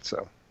bit.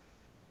 So,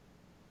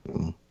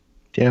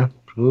 yeah,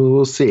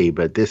 we'll see.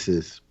 But this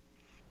is.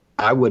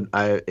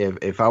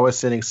 If I was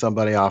sending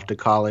somebody off to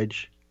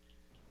college,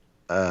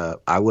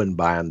 I wouldn't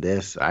buy him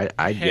this.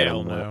 I'd get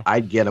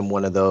him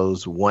one of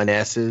those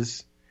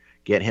 1S's,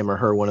 get him or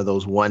her one of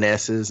those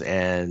 1S's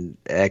and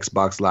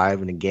Xbox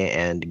Live and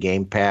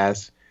Game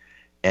Pass,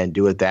 and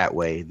do it that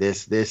way.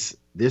 This is.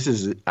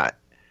 I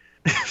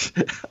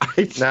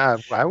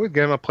would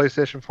get him a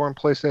PlayStation 4 and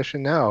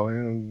PlayStation Now.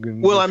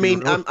 Well, I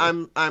mean,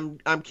 I'm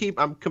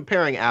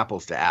comparing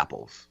apples to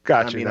apples.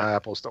 Gotcha. I mean,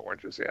 apples to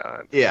oranges.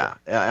 Yeah. Yeah,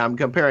 I'm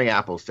comparing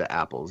apples to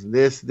apples.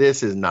 This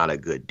is not a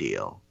good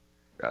deal.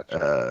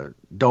 Gotcha.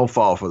 Don't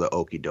fall for the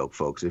okie doke,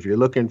 folks. If you're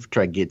looking to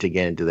try to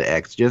get into the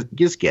X,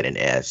 just get an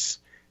S.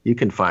 You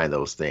can find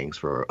those things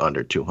for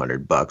under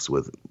 $200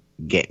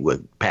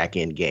 with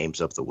pack-in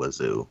games up the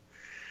wazoo.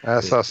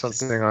 I saw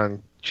something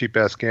on Cheap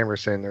Ass Gamer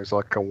saying there's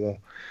like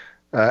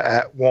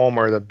at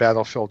Walmart, a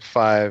Battlefield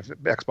 5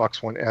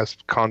 Xbox One S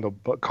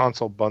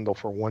console bundle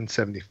for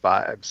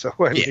 $175. So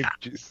I mean,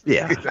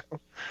 yeah. You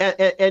know.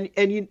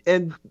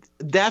 And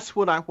that's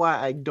why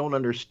I don't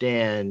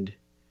understand,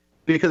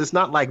 because it's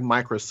not like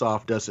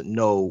Microsoft doesn't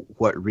know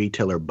what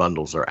retailer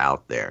bundles are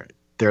out there.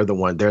 They're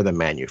the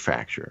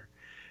manufacturer,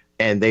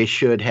 and they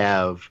should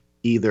have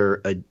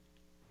either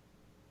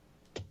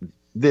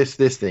this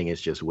thing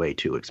is just way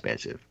too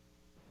expensive.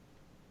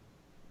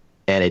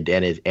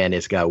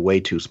 it's got way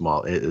too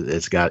small.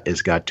 It's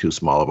got too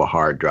small of a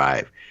hard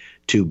drive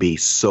to be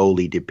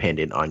solely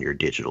dependent on your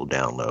digital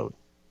download.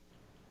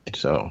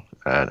 So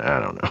I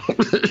don't know.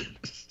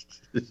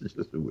 This is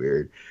just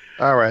weird.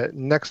 All right.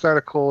 Next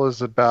article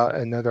is about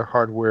another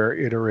hardware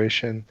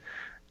iteration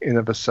in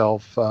of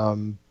itself.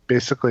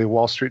 Basically,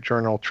 Wall Street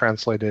Journal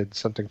translated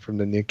something from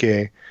the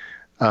Nikkei,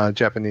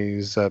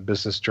 Japanese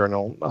business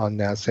journal, on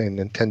that, saying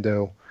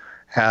Nintendo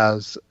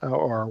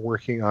are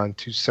working on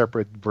two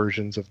separate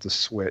versions of the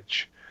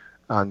Switch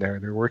on there.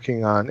 They're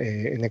working on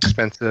an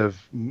inexpensive,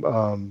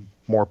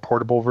 more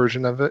portable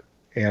version of it,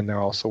 and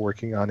they're also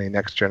working on a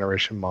next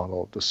generation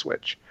model of the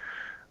Switch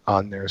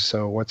on there.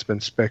 So what's been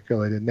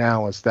speculated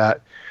now is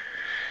that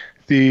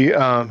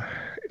the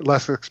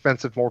less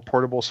expensive, more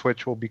portable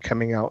Switch will be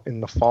coming out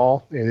in the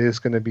fall. It is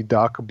going to be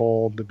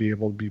dockable to be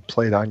able to be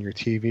played on your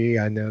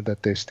TV. I know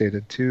that they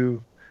stated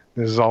too.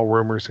 This is all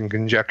rumors and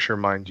conjecture,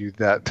 mind you,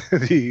 that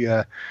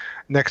the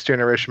next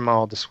generation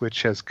model of the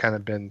Switch has kind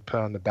of been put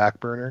on the back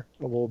burner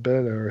a little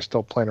bit, or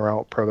still playing around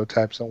with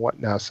prototypes and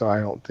whatnot. So I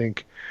don't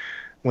think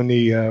when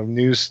the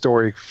news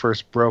story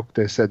first broke,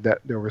 they said that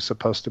they were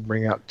supposed to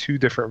bring out two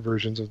different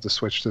versions of the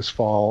Switch this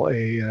fall,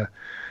 a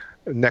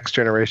next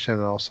generation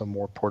and also a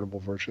more portable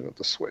version of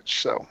the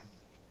Switch.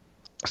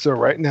 So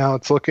right now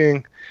it's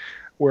looking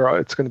where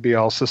it's going to be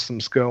all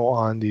systems go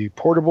on the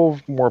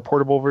more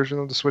portable version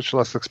of the Switch,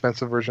 less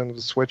expensive version of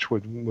the Switch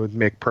would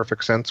make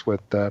perfect sense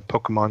with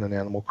Pokemon and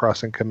Animal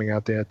Crossing coming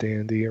out at the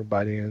end of the year,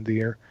 by the end of the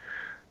year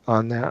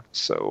on that.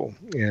 So,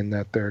 and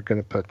that they're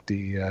going to put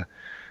the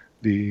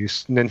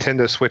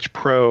Nintendo Switch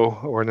Pro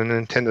or the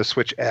Nintendo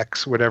Switch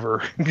X,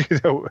 whatever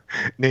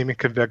naming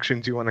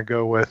conventions you want to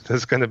go with,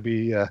 is going to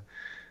be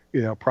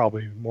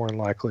probably more than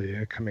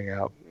likely coming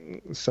out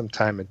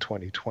sometime in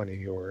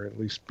 2020, or at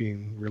least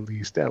being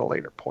released at a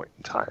later point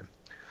in time.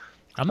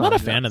 I'm not a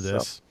fan of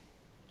this.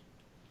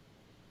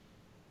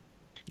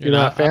 You're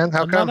not a fan?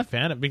 How I'm come? not a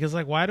fan of, because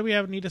why do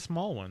we need a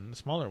smaller one?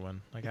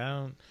 I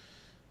don't.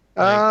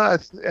 I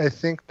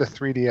think the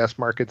 3DS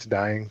market's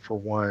dying for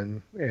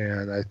one,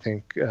 and I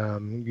think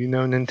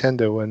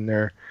Nintendo when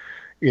they're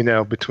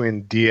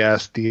between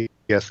DS,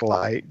 DS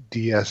Lite,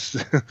 DS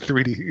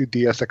 3D,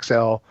 DS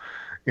XL,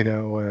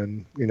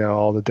 and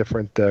all the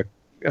different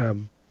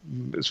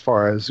as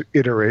far as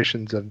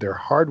iterations of their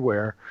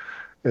hardware,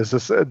 this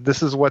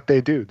is what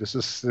they do. This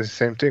is the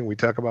same thing. We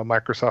talk about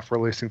Microsoft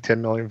releasing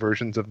 10 million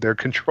versions of their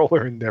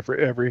controller in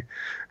every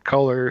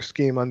color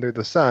scheme under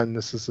the sun.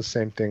 This is the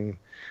same thing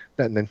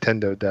that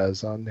Nintendo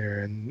does on there.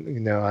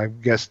 And I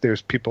guess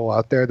there's people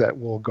out there that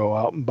will go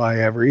out and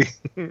buy every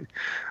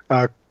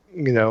hardware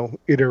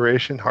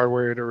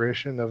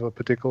iteration of a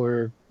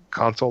particular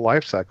console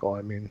life cycle.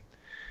 I mean,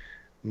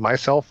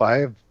 myself, I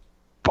have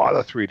bought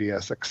a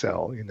 3DS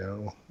XL.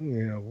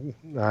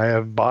 I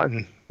have bought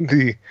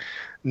the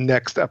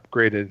next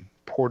upgraded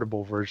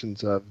portable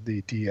versions of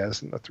the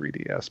DS and the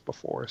 3DS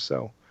before.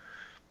 So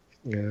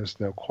there's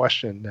no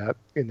question that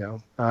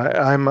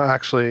I'm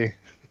actually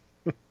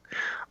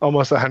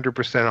almost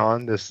 100%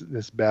 on this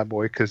bad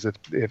boy, because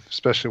if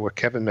especially what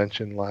Kevin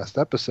mentioned last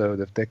episode,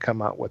 if they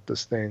come out with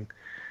this thing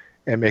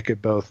and make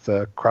it both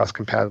cross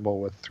compatible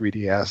with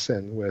 3DS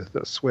and with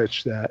the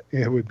Switch, that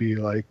it would be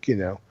like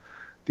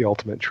the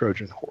ultimate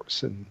Trojan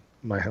horse, in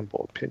my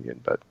humble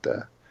opinion. But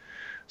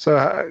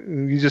so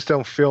you just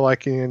don't feel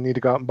like you need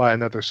to go out and buy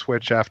another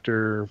Switch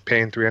after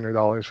paying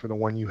 $300 for the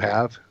one you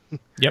have.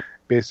 Yep.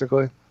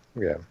 Basically.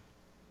 Yeah.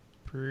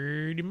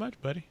 Pretty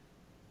much, buddy.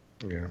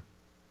 Yeah.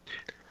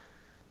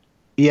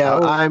 Yeah,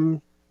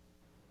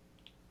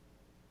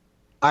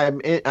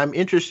 I'm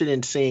interested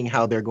in seeing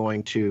how they're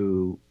going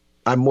to.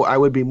 I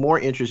would be more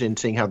interested in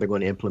seeing how they're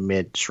going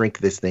to shrink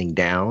this thing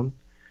down,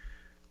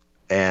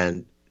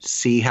 and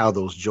see how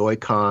those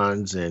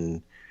Joy-Cons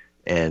and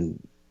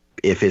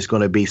if it's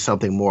going to be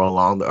something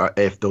more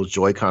if those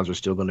Joy-Cons are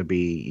still going to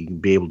be, you can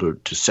be able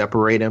to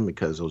separate them,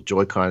 because those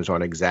Joy-Cons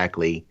aren't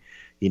exactly,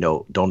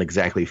 don't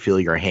exactly feel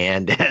your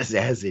hand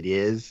as it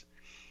is.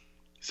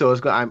 So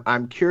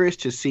I'm curious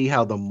to see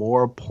how the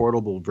more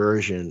portable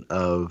version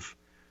of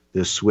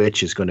the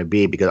Switch is going to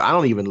be, because I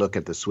don't even look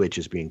at the Switch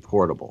as being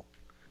portable.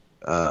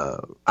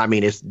 I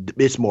mean,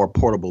 it's more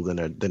portable than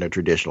a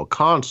traditional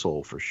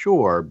console for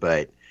sure,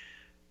 but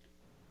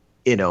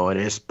and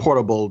it's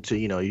portable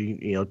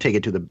to take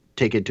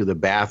it to the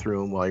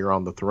bathroom while you're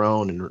on the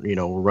throne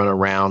and run a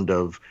round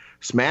of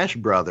Smash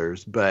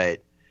Brothers.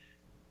 But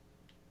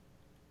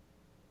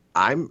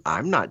I'm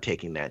not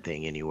taking that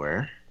thing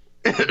anywhere.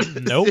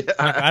 Nope.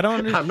 I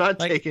don't. I'm not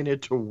taking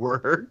it to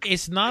work.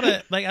 It's not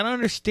I don't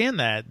understand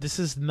that. This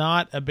is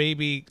not a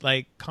baby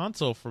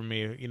console for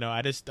me.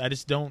 I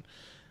just don't.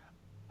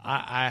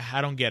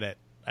 I don't get it.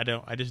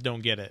 I just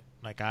don't get it.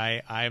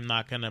 I'm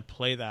not gonna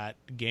play that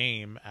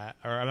game,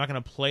 or I'm not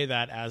gonna play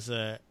that I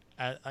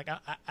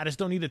just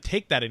don't need to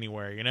take that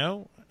anywhere.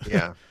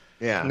 Yeah.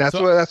 Yeah. And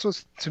that's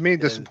what's to me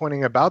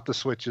disappointing about the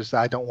Switch, is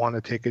I don't want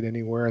to take it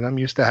anywhere, and I'm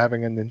used to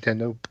having a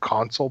Nintendo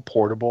console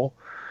portable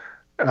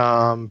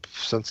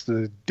since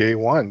the day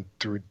one,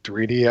 through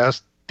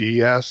 3DS,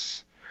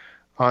 DS,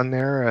 on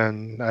there,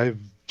 and I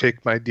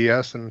take my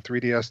DS and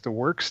 3DS to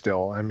work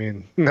still. I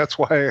mean, that's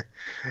why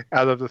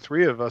out of the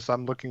three of us,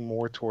 I'm looking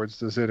more towards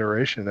this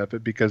iteration of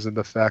it because of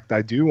the fact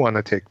I do want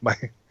to take my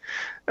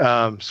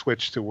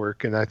Switch to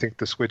work, and I think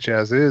the Switch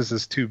as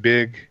is too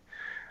big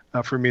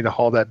for me to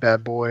haul that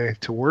bad boy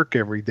to work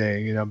every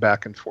day,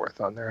 back and forth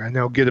on there. I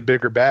know get a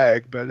bigger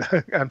bag, but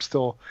I'm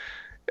still,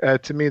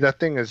 to me, that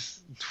thing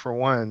is, for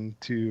one,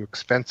 too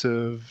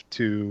expensive,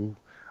 too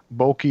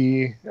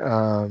bulky,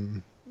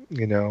 and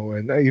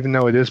even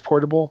though it is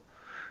portable,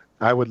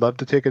 I would love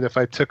to take it if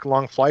I took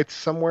long flights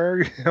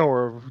somewhere,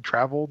 or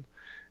traveled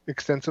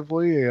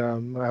extensively.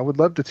 I would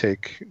love to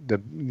take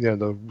the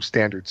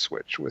standard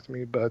Switch with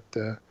me, but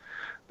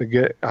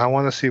I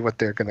want to see what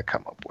they're going to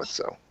come up with.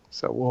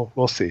 So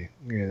we'll see.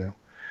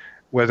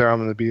 Whether I'm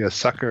going to be a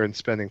sucker and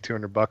spending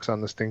 $200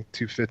 on this thing,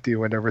 $250 or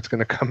whatever it's going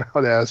to come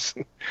out as.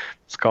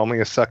 It's call me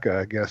a sucker,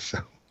 I guess.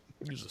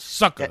 He's a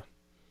sucker.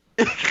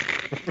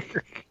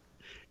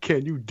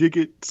 Can you dig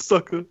it,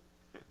 sucker?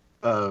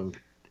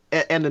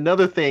 And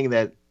another thing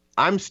that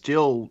I'm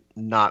still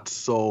not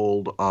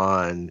sold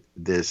on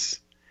this.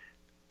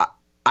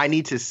 I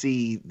need to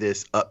see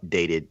this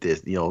updated.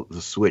 The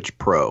Switch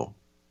Pro.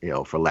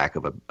 For lack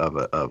of a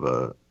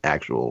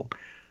actual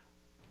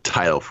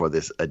title for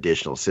this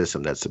additional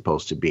system that's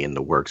supposed to be in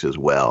the works as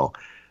well,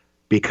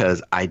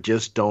 because I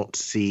just don't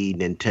see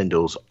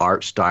Nintendo's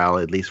art style,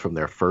 at least from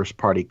their first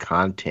party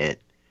content,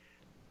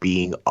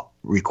 being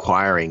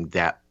requiring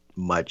that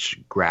much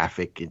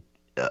graphic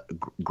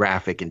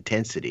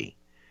intensity.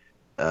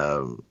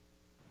 I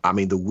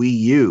mean, the Wii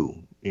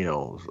U,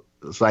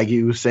 it's like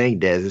you were saying,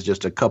 Des, it's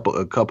just a couple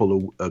of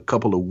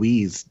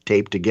Wii's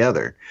taped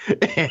together,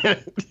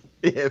 and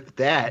if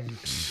that,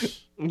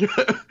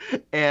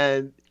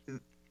 and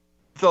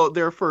so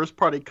their first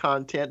party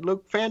content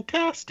looked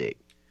fantastic.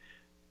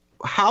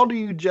 How do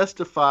you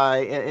justify?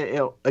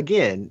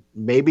 Again,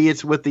 maybe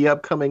it's with the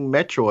upcoming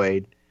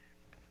Metroid.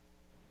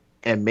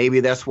 And maybe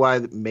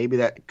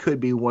that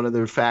could be one of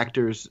the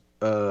factors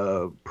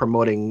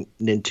promoting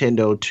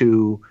Nintendo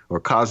to, or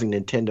causing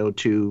Nintendo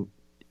to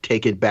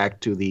take it back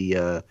to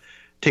the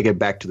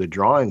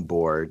drawing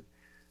board.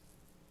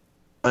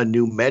 A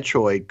new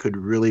Metroid could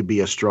really be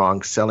a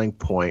strong selling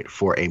point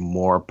for a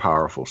more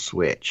powerful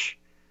Switch.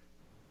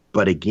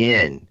 But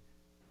again,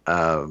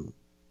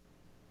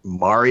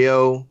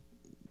 Mario,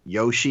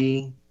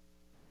 Yoshi,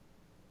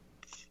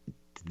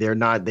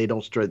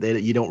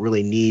 you don't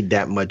really need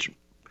that much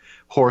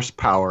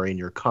horsepower in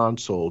your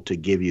console to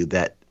give you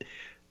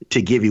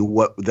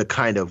what the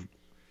kind of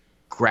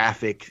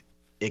graphic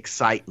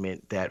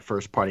excitement that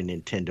first party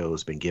Nintendo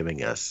has been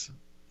giving us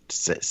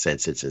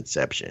since its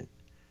inception.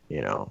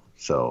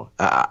 So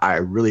I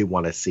really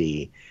want to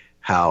see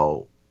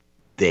how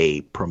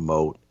they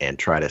promote and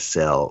try to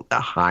sell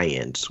a high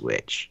end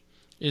Switch.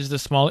 Is the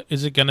smaller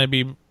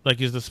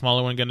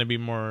one going to be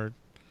more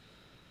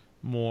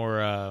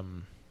not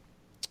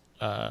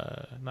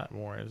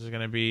more. Is it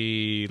going to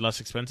be less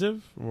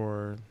expensive,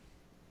 or?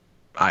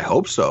 I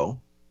hope so.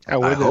 I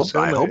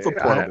hope the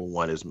portable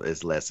one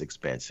is less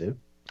expensive.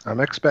 I'm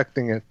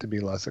expecting it to be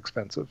less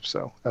expensive,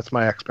 so that's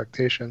my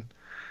expectation.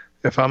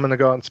 If I'm going to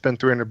go out and spend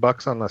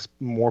 $300 on a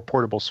more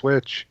portable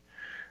Switch,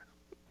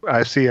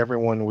 I see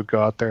everyone would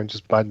go out there and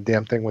just buy the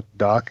damn thing with the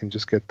dock and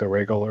just get the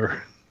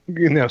regular,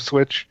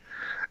 Switch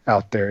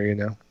out there,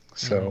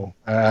 So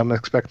I'm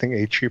expecting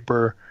a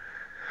cheaper,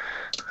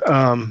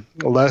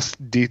 less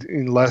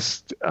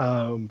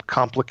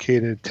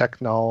complicated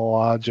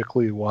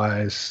technologically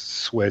wise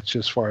Switch,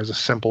 as far as a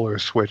simpler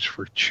Switch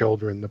for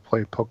children to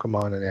play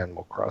Pokemon and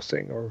Animal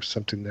Crossing, or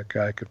something that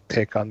I could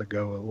take on the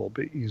go a little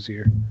bit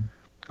easier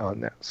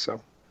on that. So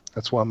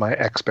that's what my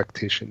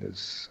expectation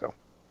is.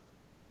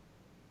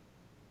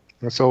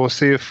 So we'll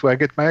see if I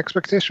get my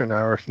expectation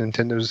now, or if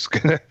Nintendo's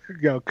gonna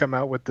come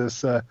out with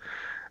this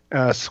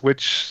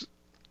Switch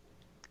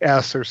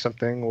S or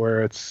something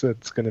where it's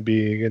going to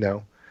be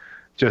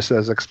just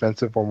as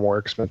expensive or more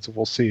expensive.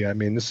 We'll see. I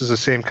mean, this is the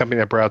same company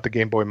that brought out the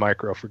Game Boy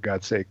Micro, for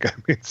God's sake. I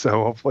mean,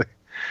 so hopefully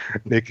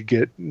they could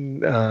get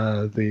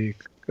the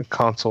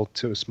console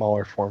to a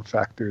smaller form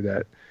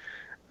factor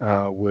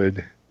that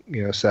would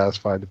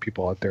satisfy the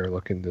people out there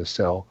looking to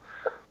sell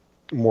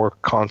more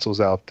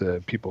consoles out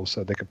to people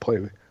so they could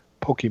play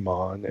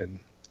Pokemon and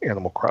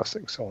Animal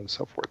Crossing, so on and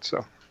so forth.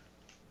 So.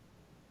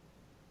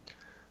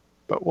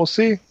 But we'll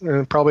see.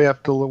 And probably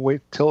have to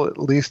wait till at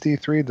least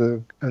E3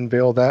 to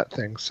unveil that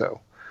thing. So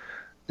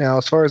now,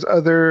 as far as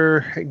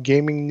other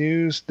gaming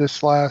news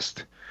this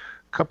last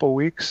couple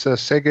weeks,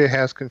 Sega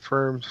has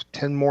confirmed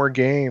 10 more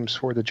games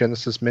for the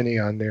Genesis Mini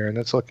on there, and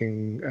that's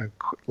looking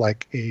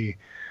like a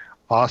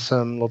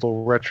awesome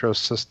little retro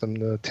system.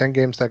 The 10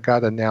 games that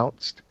got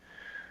announced: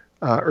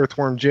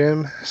 Earthworm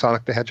Jim,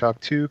 Sonic the Hedgehog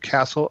 2,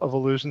 Castle of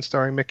Illusion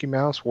starring Mickey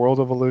Mouse,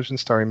 World of Illusion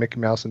starring Mickey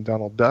Mouse and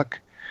Donald Duck,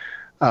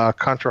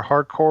 Contra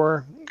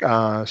Hardcore,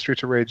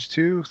 Streets of Rage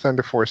 2,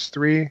 Thunder Force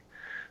 3,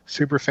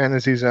 Super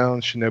Fantasy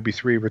Zone, Shinobi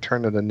 3,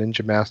 Return of the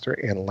Ninja Master,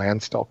 and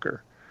Landstalker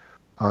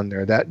on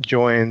there. That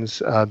joins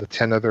the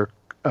 10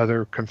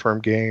 other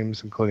confirmed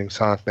games, including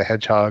Sonic the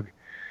Hedgehog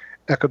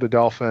Echo the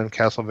Dolphin,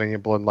 Castlevania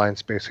Bloodline,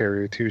 Space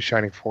Harrier 2,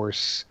 Shining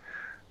Force,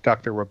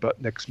 Dr.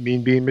 Robotnik's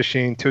Mean Bean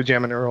Machine, Toe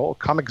Jam and Earl,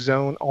 Comic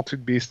Zone,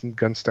 Altered Beast, and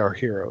Gunstar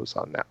Heroes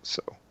on that.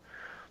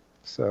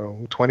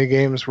 So 20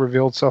 games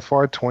revealed so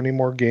far, 20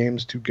 more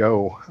games to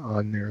go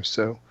on there.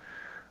 So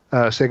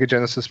Sega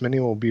Genesis Mini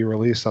will be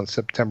released on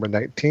September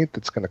 19th.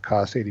 It's going to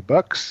cost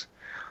 $80.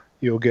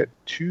 You'll get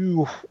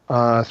two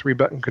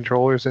 3-button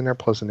controllers in there,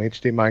 plus an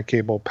HDMI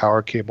cable,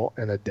 power cable,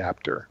 and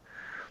adapter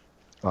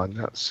on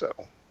that. So,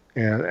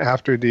 and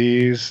after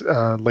these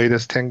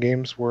latest 10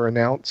 games were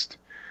announced,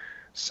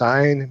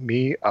 sign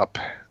me up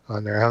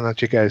on there. I don't know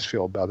what you guys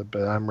feel about it,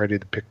 but I'm ready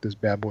to pick this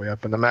bad boy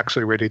up, and I'm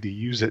actually ready to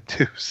use it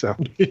too. So,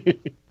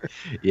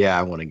 yeah,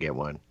 I want to get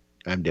one.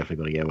 I'm definitely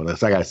going to get one.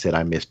 Like I said,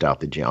 I missed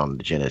out on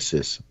the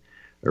Genesis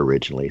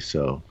originally,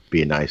 so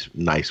be a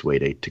nice way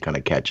to kind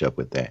of catch up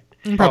with that.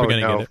 I'm probably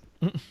going to get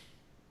it.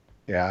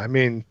 Yeah, I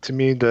mean, to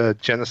me, the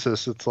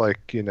Genesis, it's like,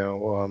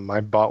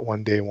 I bought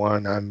one day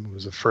one. I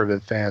was a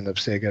fervent fan of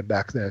Sega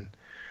back then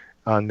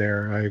on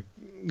there.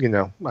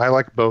 I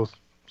like both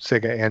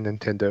Sega and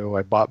Nintendo.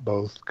 I bought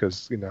both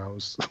because, I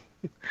was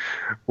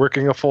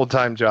working a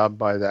full-time job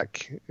by that,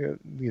 in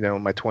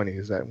my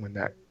 20s, that when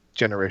that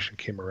generation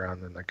came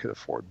around and I could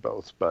afford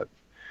both. But,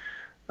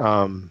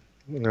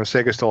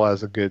 Sega still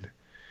has a good,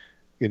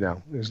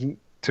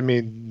 to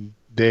me,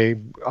 they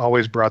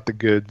always brought the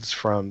goods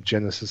from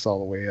Genesis all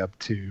the way up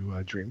to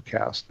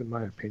Dreamcast, in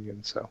my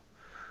opinion. So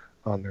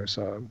on there,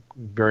 so I'm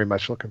very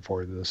much looking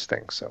forward to this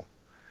thing. So,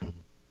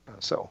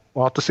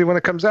 we'll have to see when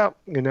it comes out.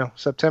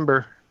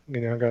 September.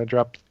 I'm gonna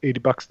drop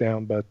 $80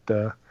 down, but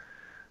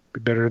be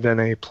better than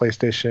a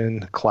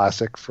PlayStation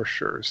Classic for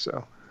sure.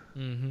 So,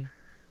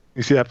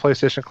 You see that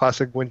PlayStation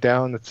Classic went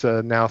down. It's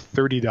now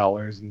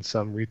 $30 in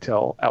some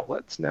retail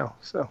outlets now.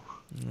 So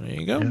there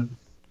you go. Yeah.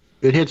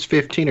 If it hits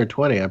 15 or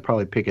 20, I'd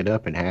probably pick it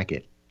up and hack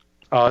it.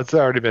 Oh, it's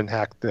already been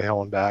hacked to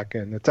hell and back,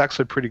 and it's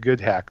actually pretty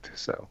good hacked.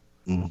 So,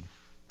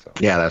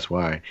 yeah, that's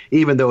why.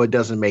 Even though it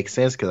doesn't make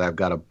sense because I've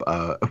got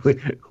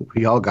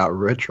we all got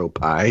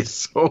RetroPie,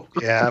 so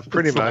yeah,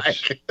 pretty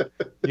much.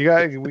 We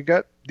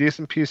got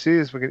decent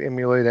PCs. We can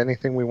emulate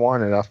anything we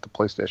wanted off the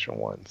PlayStation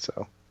 1.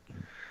 So,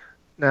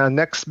 now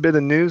next bit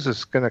of news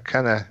is going to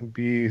kind of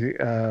be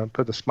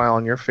put a smile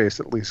on your face,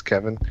 at least,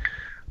 Kevin,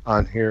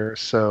 on here.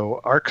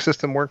 So Arc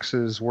System Works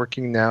is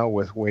working now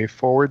with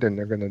WayForward, and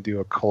they're going to do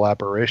a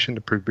collaboration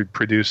to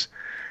produce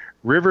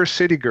River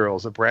City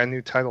Girls, a brand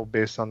new title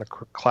based on the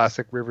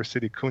classic River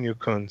City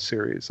Kunio-kun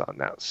series on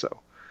that.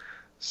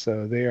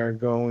 So they are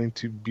going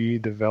to be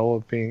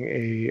developing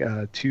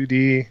a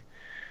 2D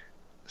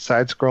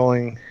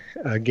side-scrolling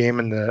game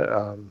in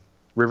the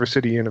River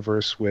City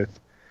universe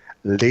with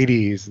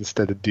ladies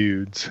instead of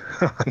dudes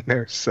on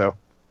there. So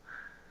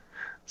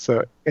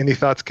any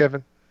thoughts,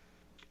 Kevin?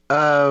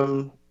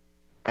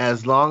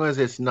 As long as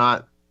it's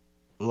not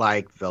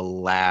like the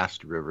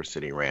last River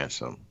City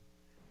Ransom.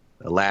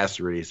 The last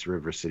release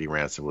River City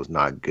Ransom was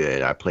not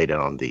good. I played it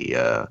on the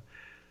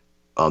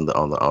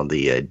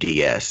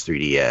DS,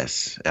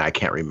 3DS, and I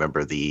can't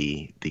remember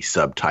the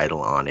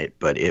subtitle on it,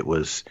 but it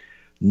was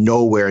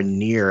nowhere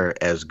near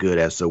as good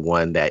as the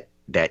one that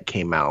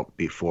came out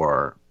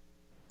before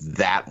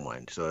that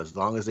one. So as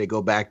long as they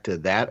go back to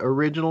that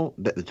original,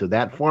 to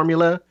that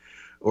formula,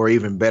 or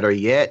even better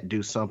yet,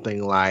 do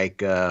something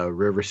like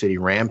River City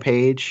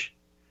Rampage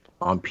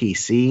on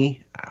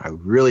PC. I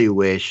really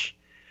wish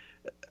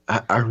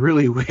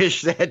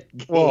that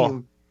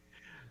game.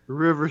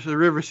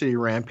 River City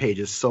Rampage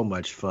is so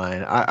much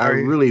fun. I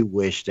really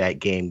wish that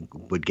game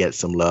would get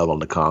some love on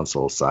the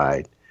console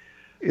side.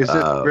 Is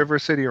it River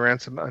City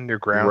Ransom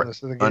Underground?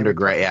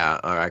 Underground, yeah.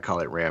 Or I call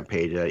it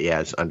Rampage. Yeah,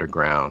 it's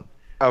Underground.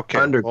 Okay.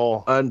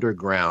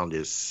 Underground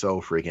is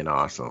so freaking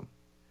awesome.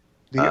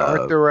 The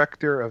art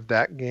director of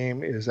that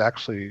game is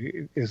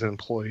an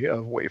employee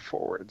of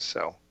WayForward.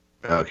 So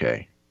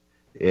okay,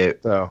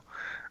 so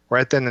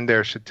right then and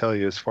there should tell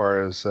you as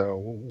far as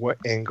what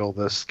angle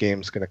this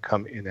game's going to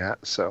come in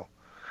at. So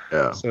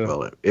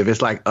well, if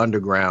it's like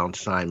Underground,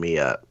 sign me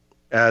up.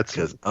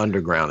 Because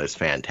Underground is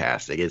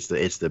fantastic.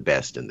 It's the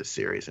best in the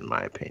series, in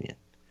my opinion.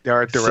 The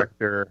art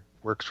director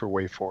works for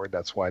WayForward.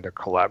 That's why they're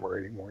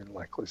collaborating more than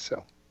likely.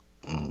 So,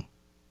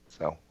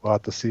 so we'll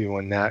have to see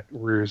when that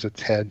rears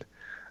its head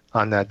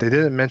on that. They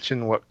didn't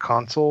mention what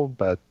console,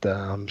 but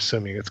I'm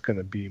assuming it's going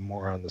to be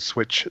more on the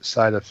Switch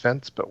side of the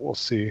fence. But we'll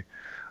see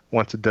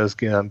once it does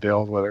get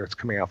unveiled whether it's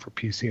coming out for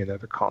PC and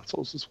other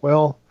consoles as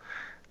well.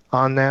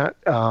 On that,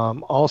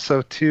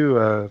 also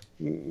too,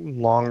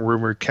 long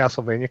rumored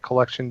Castlevania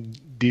collection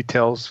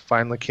details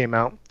finally came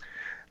out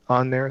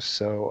on there.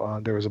 So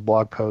there was a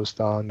blog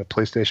post on the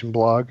PlayStation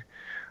blog.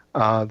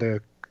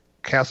 The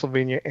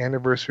Castlevania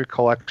Anniversary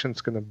Collection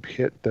is going to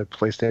hit the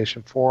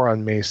PlayStation 4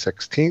 on May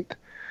 16th.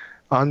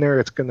 On there,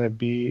 it's going to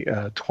be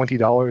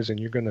 $20, and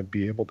you're going to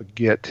be able to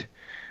get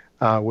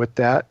with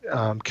that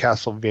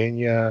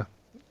Castlevania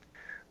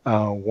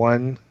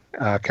 1.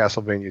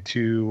 Castlevania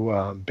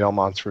 2,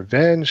 Belmont's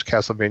Revenge,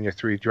 Castlevania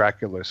 3,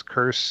 Dracula's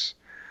Curse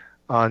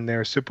on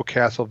there, Super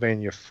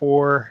Castlevania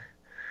 4,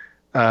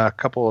 a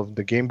couple of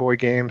the Game Boy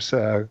games,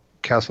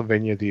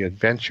 Castlevania The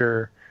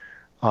Adventure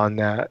on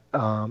that.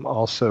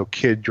 Also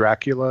Kid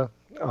Dracula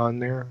on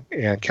there,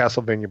 and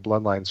Castlevania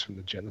Bloodlines from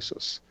the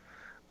Genesis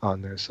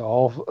on there. So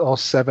all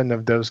 7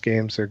 of those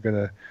games are going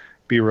to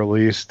be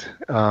released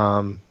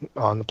on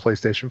the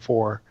PlayStation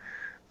 4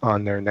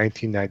 on their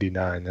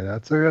 1999, and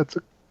that's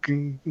a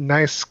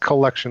nice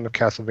collection of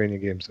Castlevania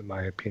games in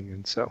my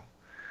opinion. So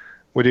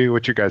what's your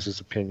guys'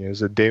 opinion?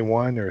 Is it day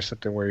one or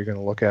something where you're going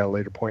to look at a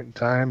later point in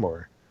time?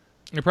 Or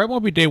it probably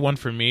won't be day one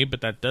for me,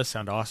 but that does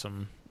sound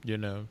awesome, you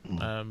know.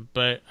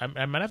 But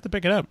I might have to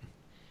pick it up.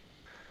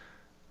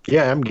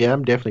 Yeah, I'm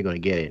definitely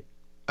going to get it.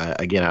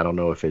 Again, I don't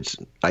know if it's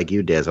like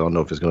you, Des. I don't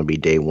know if it's going to be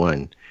day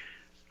one,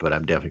 but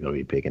I'm definitely going to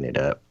be picking it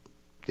up.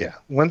 Yeah,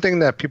 one thing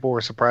that people were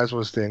surprised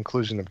was the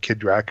inclusion of Kid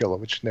Dracula,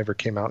 which never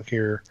came out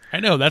here. I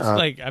know that's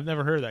I've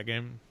never heard of that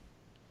game.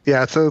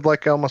 Yeah, it's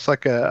almost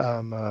like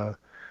a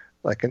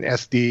like an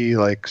SD,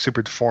 like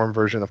super deformed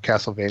version of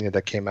Castlevania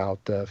that came out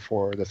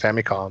for the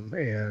Famicom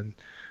and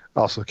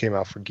also came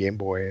out for Game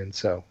Boy. And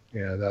so,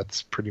 yeah,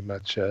 that's pretty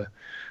much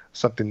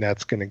something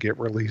that's going to get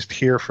released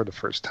here for the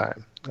first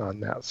time on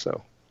that.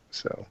 So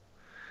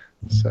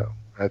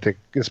I think,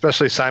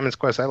 especially Simon's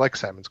Quest, I like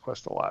Simon's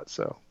Quest a lot.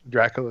 So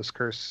Dracula's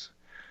Curse.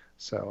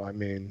 So I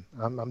mean,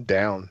 I'm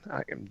down.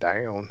 I am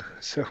down.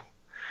 So.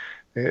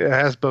 It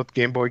has both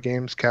Game Boy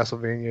games,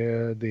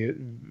 Castlevania, The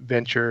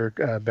Adventure,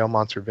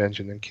 Belmont's Revenge,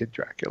 and then Kid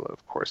Dracula,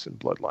 of course, and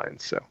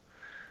Bloodlines.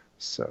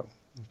 So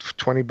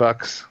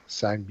 $20,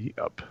 sign me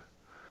up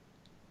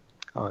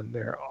on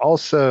there.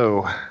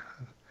 Also,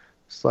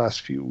 this last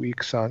few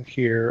weeks on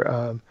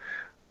here,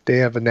 they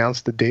have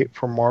announced the date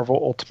for Marvel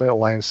Ultimate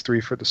Alliance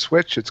 3 for the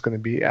Switch. It's going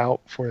to be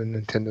out for the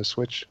Nintendo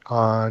Switch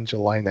on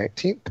July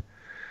 19th.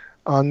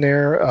 On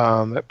there,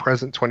 at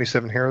present,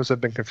 27 heroes have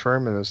been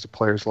confirmed, and as the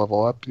players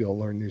level up, you'll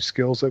learn new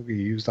skills that will be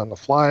used on the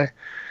fly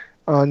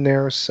on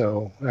there.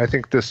 So I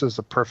think this is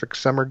a perfect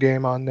summer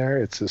game on there.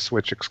 It's a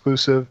Switch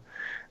exclusive.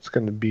 It's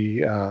going to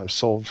be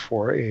sold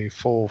for a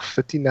full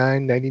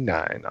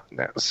 $59.99 on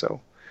that. So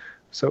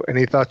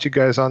any thoughts, you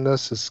guys, on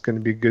this? It's going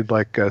to be good,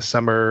 like a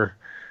summer,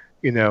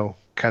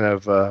 kind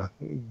of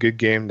good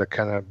game to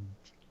kind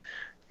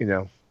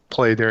of,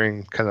 play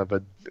during kind of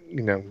a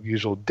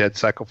usual dead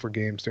cycle for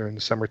games during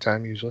the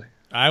summertime usually.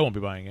 I won't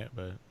be buying it,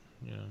 but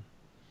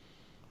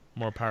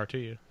more power to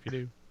you if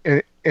you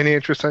do. Any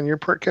interest on your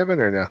part, Kevin,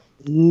 or no?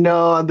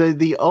 No,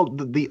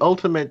 the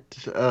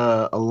Ultimate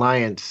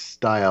Alliance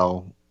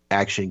style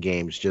action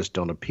games just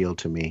don't appeal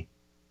to me.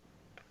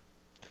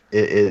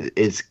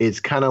 It's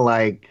kind of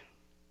like,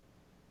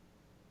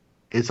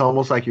 it's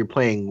almost like you're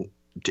playing,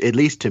 at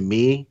least to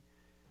me,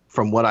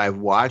 from what I've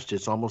watched,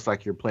 it's almost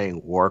like you're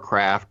playing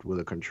Warcraft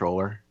with a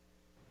controller.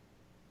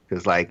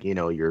 Because,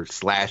 you're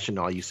slashing,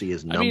 all you see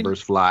is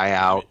numbers fly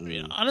out,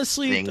 and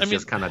honestly, things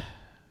just kind of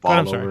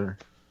fall over.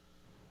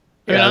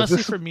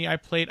 Honestly, for me, I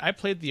played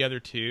the other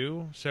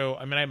two, so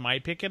I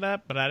might pick it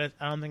up, but I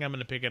don't think I'm going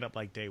to pick it up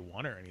like day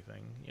one or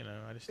anything.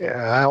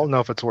 I don't know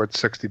if it's worth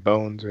 60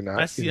 bones or not.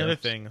 That's the other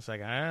thing. It's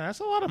like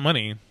that's a lot of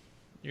money.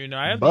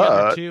 I have the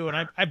other two,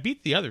 and I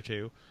beat the other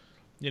two.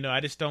 I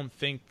just don't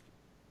think.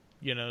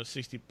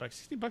 $60.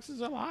 $60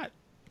 is a lot.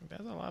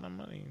 That's a lot of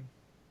money.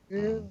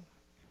 Yeah,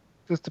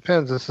 just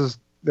depends. This is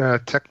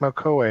Tecmo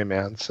Koei,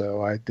 man.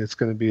 So it's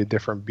going to be a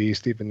different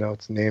beast, even though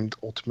it's named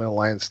Ultimate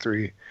Alliance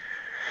 3.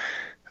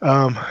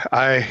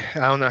 I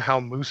don't know how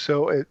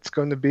Muso it's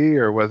going to be,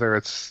 or whether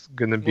it's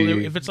going to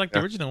be. If it's like the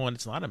original one,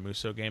 it's not a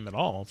Muso game at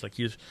all. It's like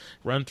you just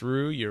run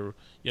through, you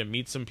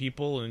meet some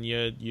people, and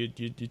you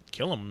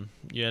kill them.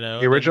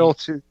 The original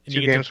two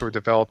games were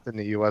developed in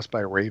the U.S.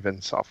 by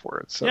Raven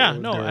Software. So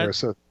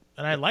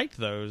and I liked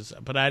those,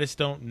 but I just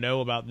don't know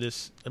about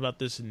this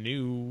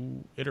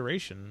new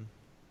iteration.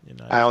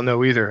 I don't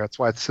know either. That's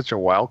why it's such a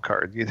wild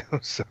card,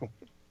 So,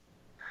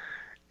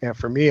 yeah,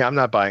 for me, I'm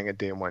not buying a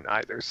day one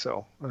either.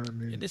 So,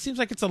 it seems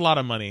like it's a lot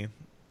of money,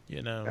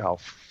 Oh,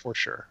 for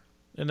sure.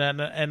 And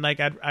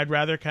I'd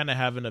rather kind of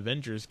have an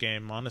Avengers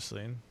game,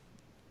 honestly.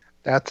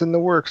 That's in the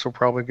works. We'll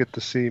probably get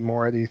to see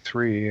more at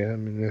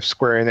E3. If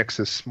Square Enix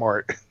is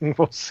smart,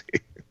 we'll see.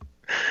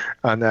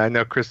 And I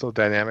know Crystal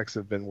Dynamics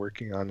have been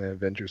working on the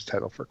Avengers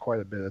title for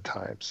quite a bit of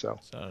time. So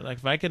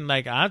if I can,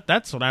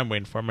 that's what I'm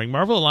waiting for.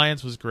 Marvel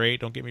Alliance was great.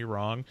 Don't get me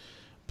wrong,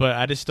 but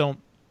I just don't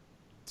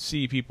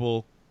see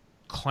people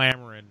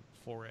clamoring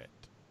for it.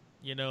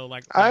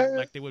 Like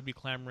they would be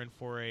clamoring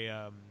for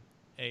an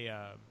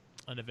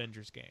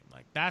Avengers game.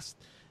 Like that's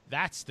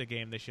the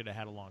game they should have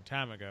had a long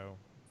time ago.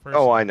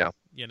 Personally. Oh, I know.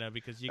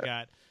 Because you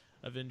got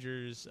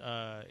Avengers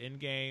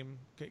Endgame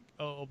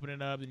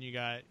opening up, and you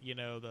got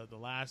the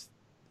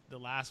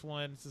last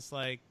one. It's just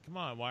like, come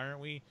on, why aren't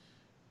we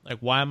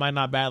why am I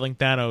not battling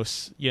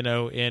Thanos in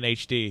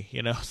HD?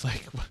 It's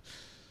like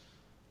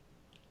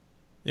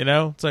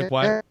it's like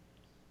why.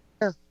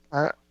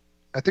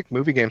 I think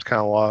movie games kind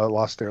of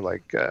lost their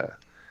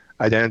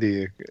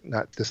identity,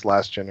 not this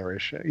last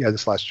generation. Yeah,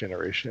 this last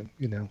generation,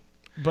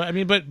 But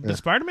the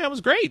Spider-Man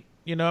was great.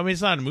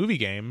 It's not a movie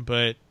game,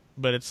 but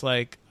it's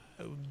like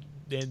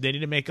they need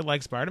to make it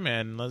like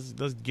Spider-Man. Let's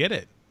get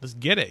it. Let's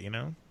get it.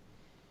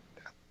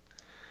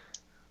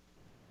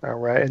 All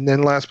right, and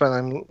then last but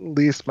not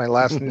least, my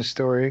last news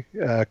story,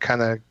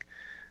 kind of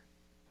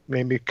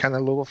maybe kind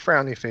of a little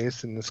frowny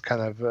face, and it's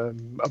kind of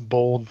a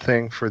bold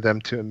thing for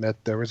them to admit.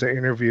 There was an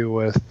interview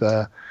with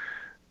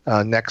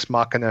Nex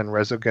Machina and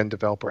Resogun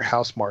developer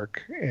Housemarque,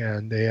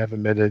 and they have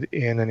admitted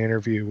in an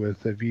interview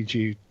with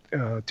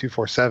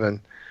VG247,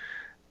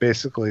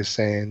 basically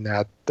saying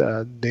that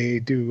they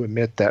do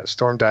admit that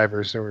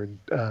Stormdivers, or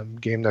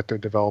game that they're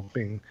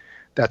developing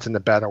that's in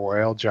the battle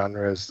royale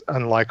genre, is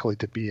unlikely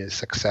to be a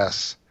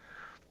success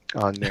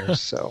on there.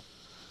 So,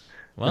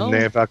 well, and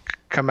they've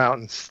come out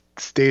and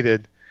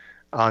stated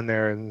on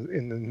there,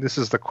 and this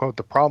is the quote: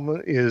 "The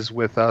problem is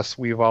with us.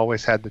 We've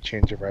always had to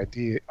change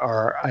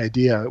our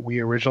idea. We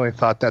originally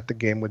thought that the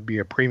game would be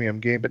a premium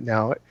game, but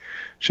now it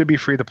should be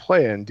free to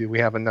play. And do we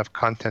have enough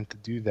content to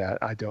do that?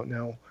 I don't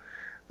know.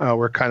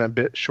 We're kind of a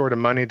bit short of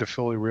money to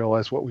fully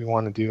realize what we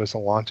want to do as a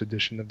launch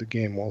edition of the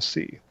game. We'll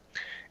see.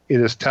 It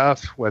is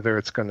tough. Whether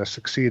it's going to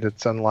succeed,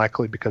 it's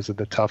unlikely because of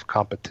the tough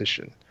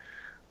competition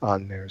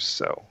on there."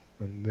 So,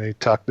 and they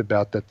talked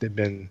about that they've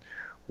been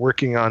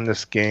working on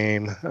this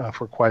game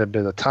for quite a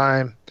bit of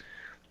time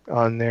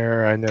on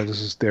there. I know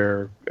this is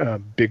their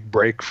big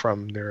break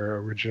from their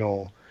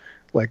original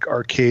like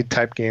arcade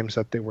type games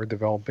that they were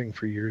developing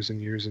for years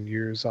and years and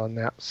years on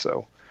that.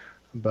 So,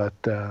 but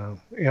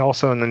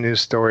also in the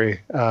news story,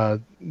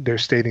 they're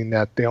stating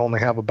that they only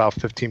have about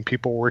 15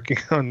 people working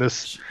on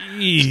this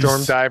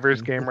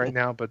Stormdivers game right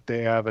now, but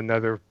they have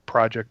another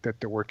project that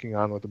they're working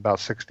on with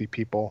about 60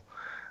 people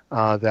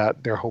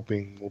that they're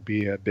hoping will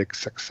be a big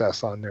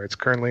success on there. It's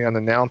currently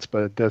unannounced,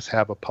 but it does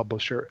have a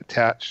publisher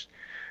attached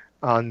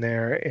on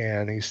there,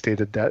 and he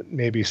stated that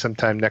maybe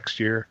sometime next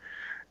year,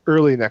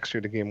 early next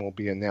year, the game will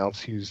be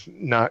announced. He's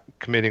not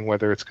committing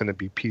whether it's going to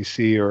be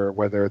PC or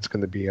whether it's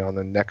going to be on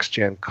the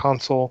next-gen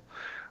console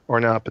or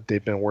not, but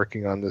they've been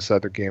working on this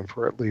other game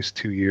for at least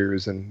 2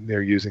 years, and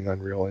they're using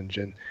Unreal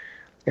Engine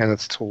and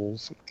its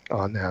tools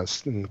on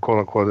that. And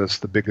quote-unquote, it's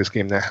the biggest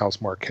game that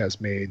Housemarque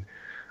has made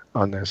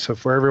on there. So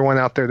for everyone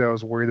out there that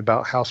was worried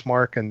about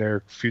Housemarque and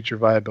their future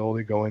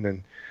viability going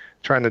and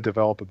trying to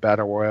develop a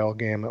battle royale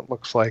game, it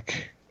looks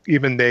like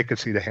even they could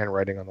see the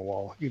handwriting on the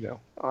wall,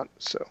 on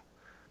so.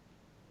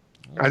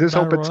 I just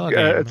hope it's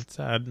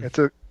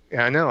sad.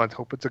 I know. I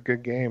hope it's a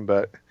good game,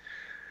 but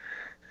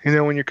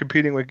when you're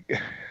competing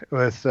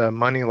with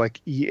money like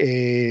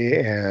EA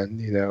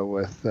and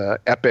with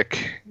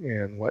Epic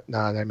and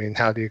whatnot, I mean,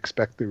 how do you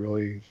expect to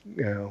really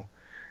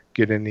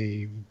get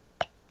any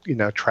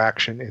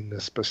traction in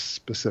this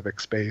specific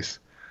space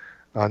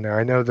on there?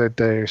 I know that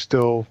they're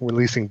still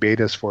releasing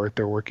betas for it.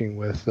 They're working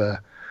with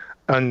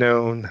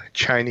unknown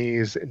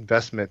Chinese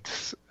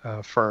investment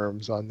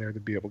firms on there to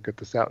be able to get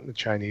this out in the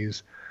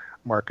Chinese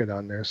market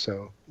on there.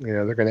 So,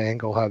 they're going to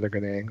angle how they're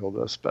going to angle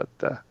this, but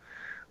we'll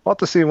have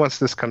to see once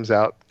this comes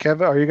out.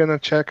 Kevin, are you going to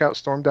check out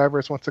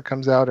Stormdivers once it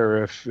comes out,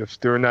 or if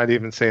they're not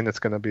even saying it's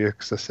going to be a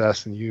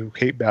success and you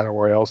hate battle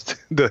royales to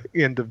the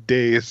end of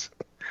days?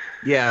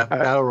 Yeah,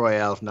 battle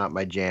royale is not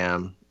my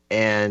jam,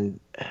 and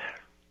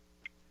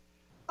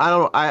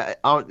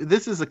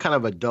this is a kind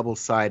of a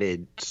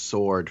double-sided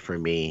sword for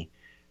me.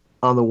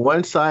 On the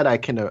one side, I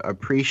can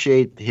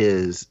appreciate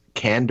his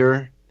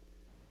candor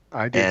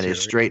and his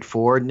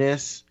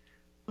straightforwardness,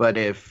 but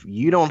if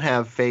you don't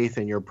have faith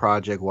in your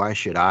project, why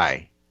should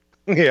I?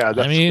 Yeah,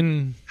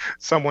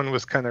 someone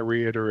was kind of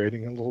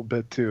reiterating a little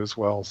bit too as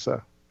well.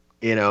 So,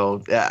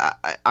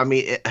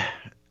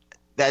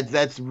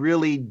 that's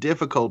really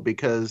difficult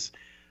because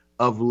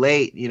of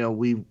late,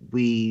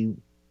 we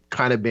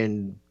kind of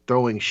been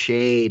throwing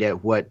shade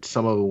at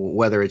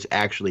whether it's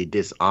actually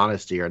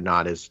dishonesty or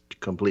not is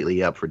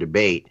completely up for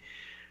debate.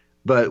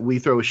 But we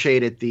throw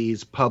shade at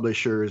these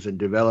publishers and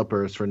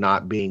developers for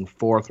not being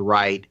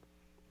forthright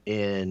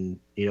in,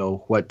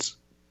 what's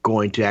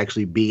going to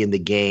actually be in the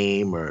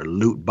game or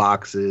loot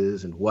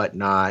boxes and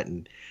whatnot.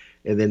 And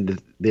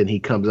then he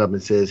comes up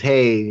and says,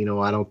 hey,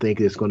 I don't think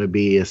it's going to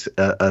be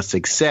a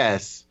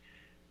success.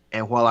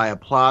 And while I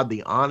applaud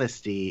the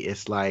honesty,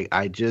 it's like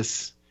I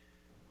just,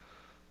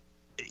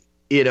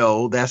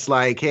 that's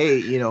like,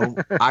 hey,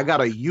 I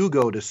got a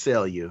Yugo to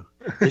sell you.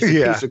 It's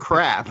a piece of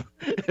crap.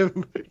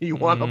 You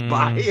want to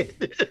buy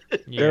it?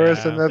 There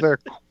is another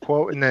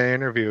quote in that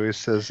interview. He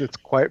says, "It's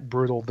quite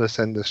brutal, this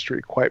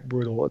industry, quite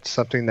brutal. It's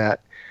something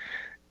that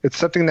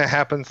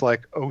happens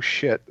like, oh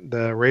shit,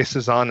 the race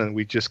is on and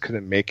we just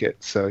couldn't make it."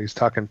 So he's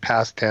talking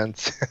past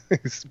tense.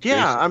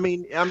 Yeah, I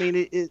mean,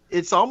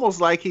 it's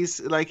almost like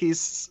he's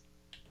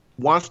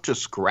wants to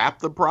scrap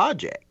the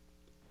project.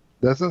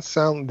 Doesn't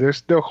sound.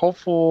 They're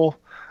hopeful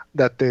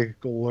that they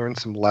will learn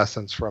some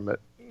lessons from it,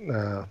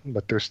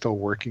 but they're still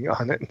working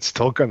on it and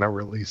still going to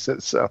release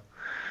it.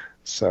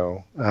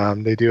 So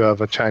they do have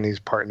a Chinese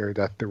partner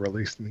that they're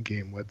releasing the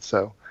game with.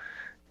 So,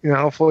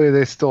 hopefully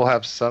they still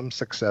have some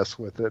success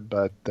with it.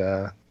 But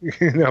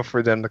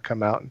for them to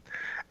come out and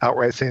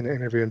outright say in the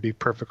interview and be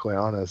perfectly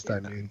honest,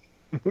 I mean,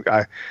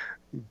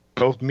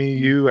 both me,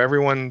 you,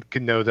 everyone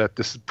can know that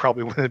this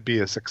probably wouldn't be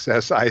a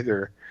success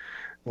either.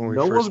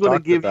 No one's going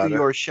to give you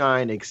your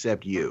shine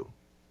except you.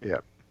 Yeah.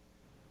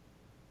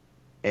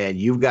 and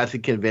you've got to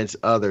convince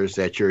others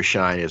that your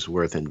shine is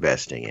worth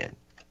investing in.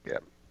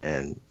 Yep.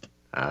 And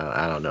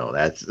I don't know.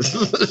 That's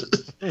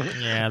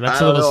yeah, that's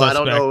a little suspect. I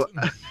don't know.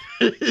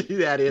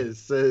 That is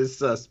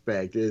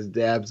suspect. Is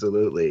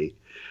absolutely.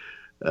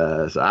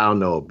 So I don't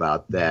know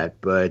about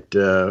that, but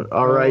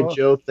all right,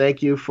 Joe.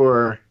 Thank you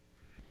for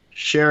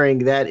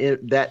sharing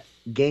that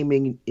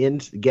gaming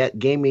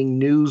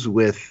news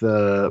with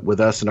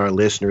us and our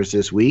listeners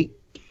this week.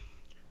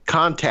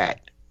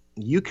 Contact.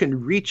 You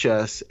can reach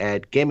us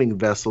at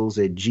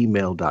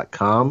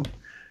gamingvessels@gmail.com.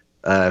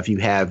 If you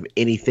have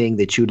anything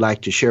that you'd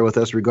like to share with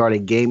us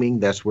regarding gaming,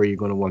 that's where you're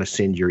going to want to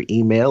send your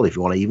email. If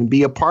you want to even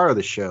be a part of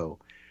the show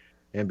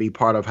and be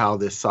part of how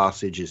this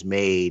sausage is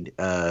made,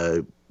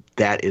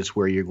 that is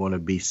where you're going to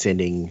be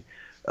sending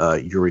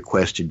your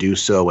request to do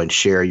so and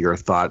share your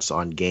thoughts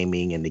on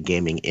gaming and the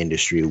gaming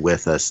industry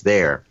with us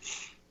there.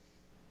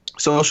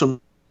 Social.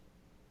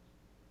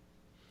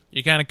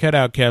 You kind of cut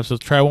out, Kev, so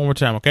let's try one more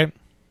time, okay?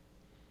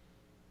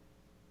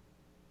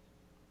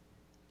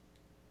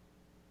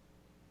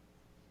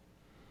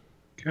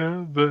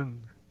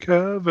 Kevin.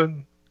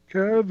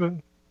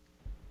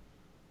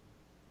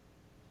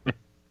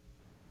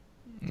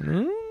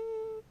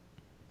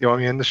 You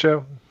want me in the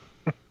show?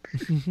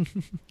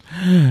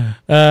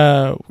 Joe,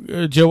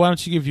 why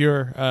don't you give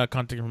your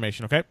contact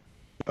information, okay?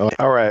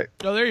 All right.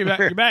 Oh, there you're back.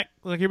 You're back.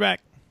 Look, you're back.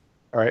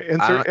 All right.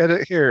 Insert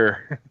edit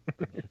here.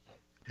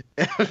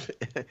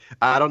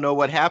 I don't know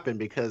what happened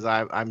because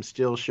I'm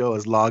still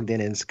as logged in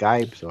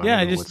Skype. So yeah,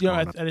 I just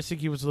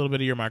think it was a little bit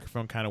of your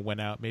microphone kind of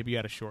went out. Maybe you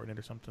had to shorten it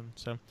or something.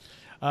 So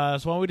why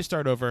don't we just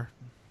start over?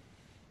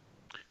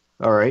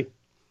 All right.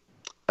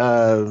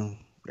 Let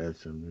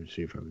me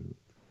see if I can.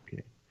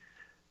 Okay.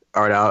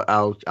 All right.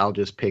 I'll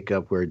just pick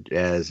up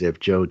as if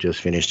Joe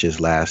just finished his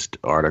last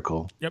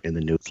article in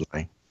the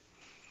newsline.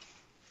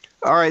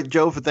 All right,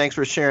 Joe. Thanks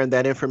for sharing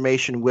that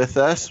information with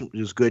us. It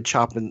was good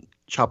chopping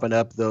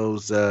up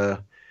those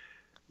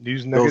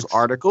news nuggets. Those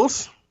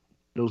articles,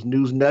 those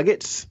news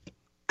nuggets.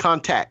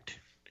 Contact.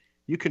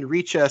 You can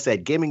reach us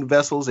at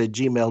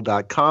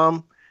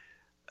gamingvessels@gmail.com.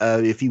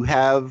 If you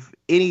have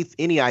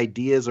any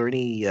ideas or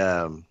any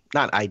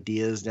not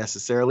ideas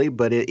necessarily,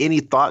 but any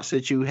thoughts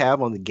that you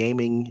have on the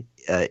gaming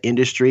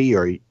industry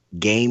or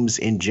games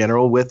in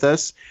general with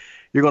us,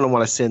 you're going to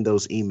want to send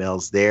those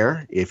emails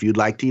there. If you'd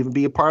like to even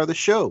be a part of the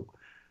show,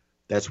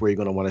 that's where you're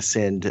going to want to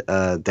send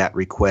that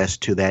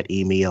request to that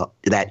email.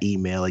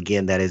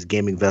 Again, that is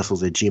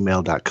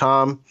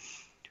gamingvessels@gmail.com.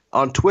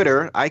 On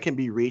Twitter, I can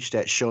be reached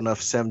at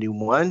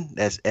Shonuff71.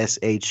 That's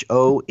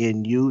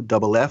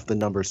SHONUFF, the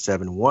number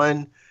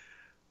 71.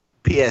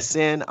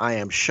 PSN, I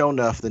am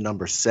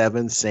Shonuff,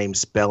 7, same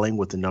spelling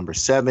with the number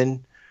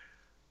 7.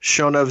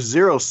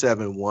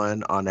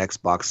 Shonuff071 on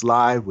Xbox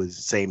Live with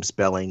same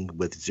spelling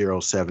with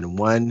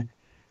 071.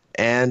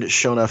 And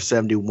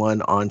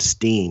Shonuff71 on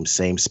Steam,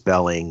 same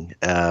spelling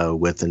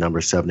with the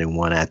number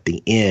 71 at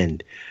the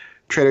end.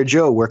 Trader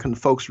Joe, where can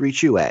folks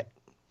reach you at?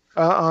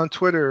 On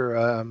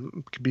Twitter,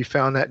 can be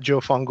found at Joe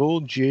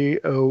Fongul,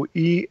 JoeFongul.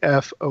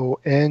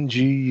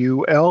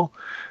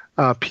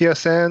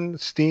 PSN,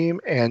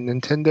 Steam, and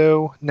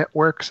Nintendo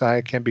networks,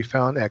 I can be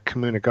found at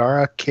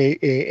Kamunagara,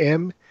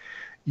 KAMUNAGARA,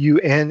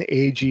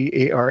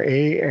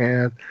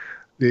 and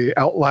the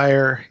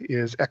outlier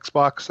is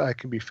Xbox. I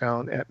can be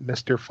found at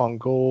Mr.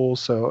 Fongul,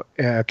 so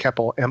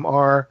capital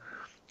MR,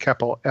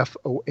 capital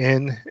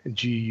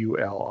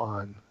FONGUL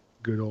on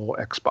good old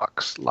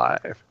Xbox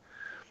Live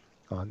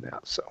on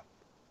that. So,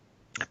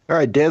 all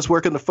right, Des, where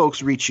can the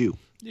folks reach you?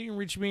 You can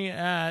reach me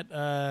at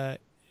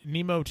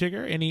Nemo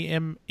Tigger,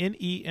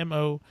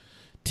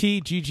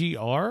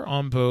 NEMOTGGR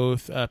on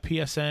both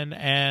PSN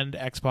and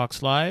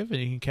Xbox Live,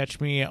 and you can catch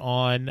me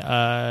on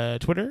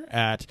Twitter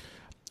at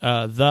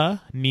the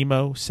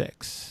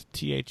Nemo6,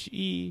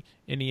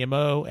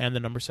 THENEMO and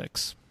the number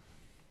 6.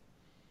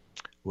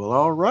 Well,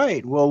 all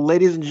right. Well,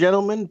 ladies and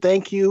gentlemen,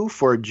 thank you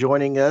for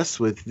joining us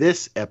with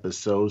this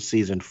episode,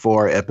 Season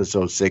 4,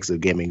 Episode 6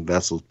 of Gaming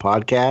Vessels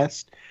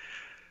Podcast.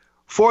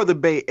 For the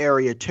Bay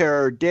Area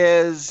Terror,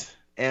 Des,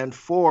 and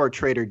for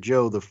Trader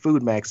Joe, the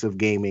Food Max of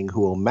gaming,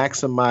 who will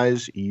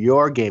maximize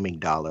your gaming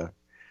dollar,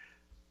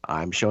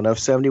 I'm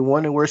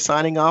Shonuff71, and we're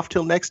signing off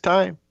till next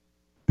time.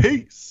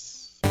 Peace.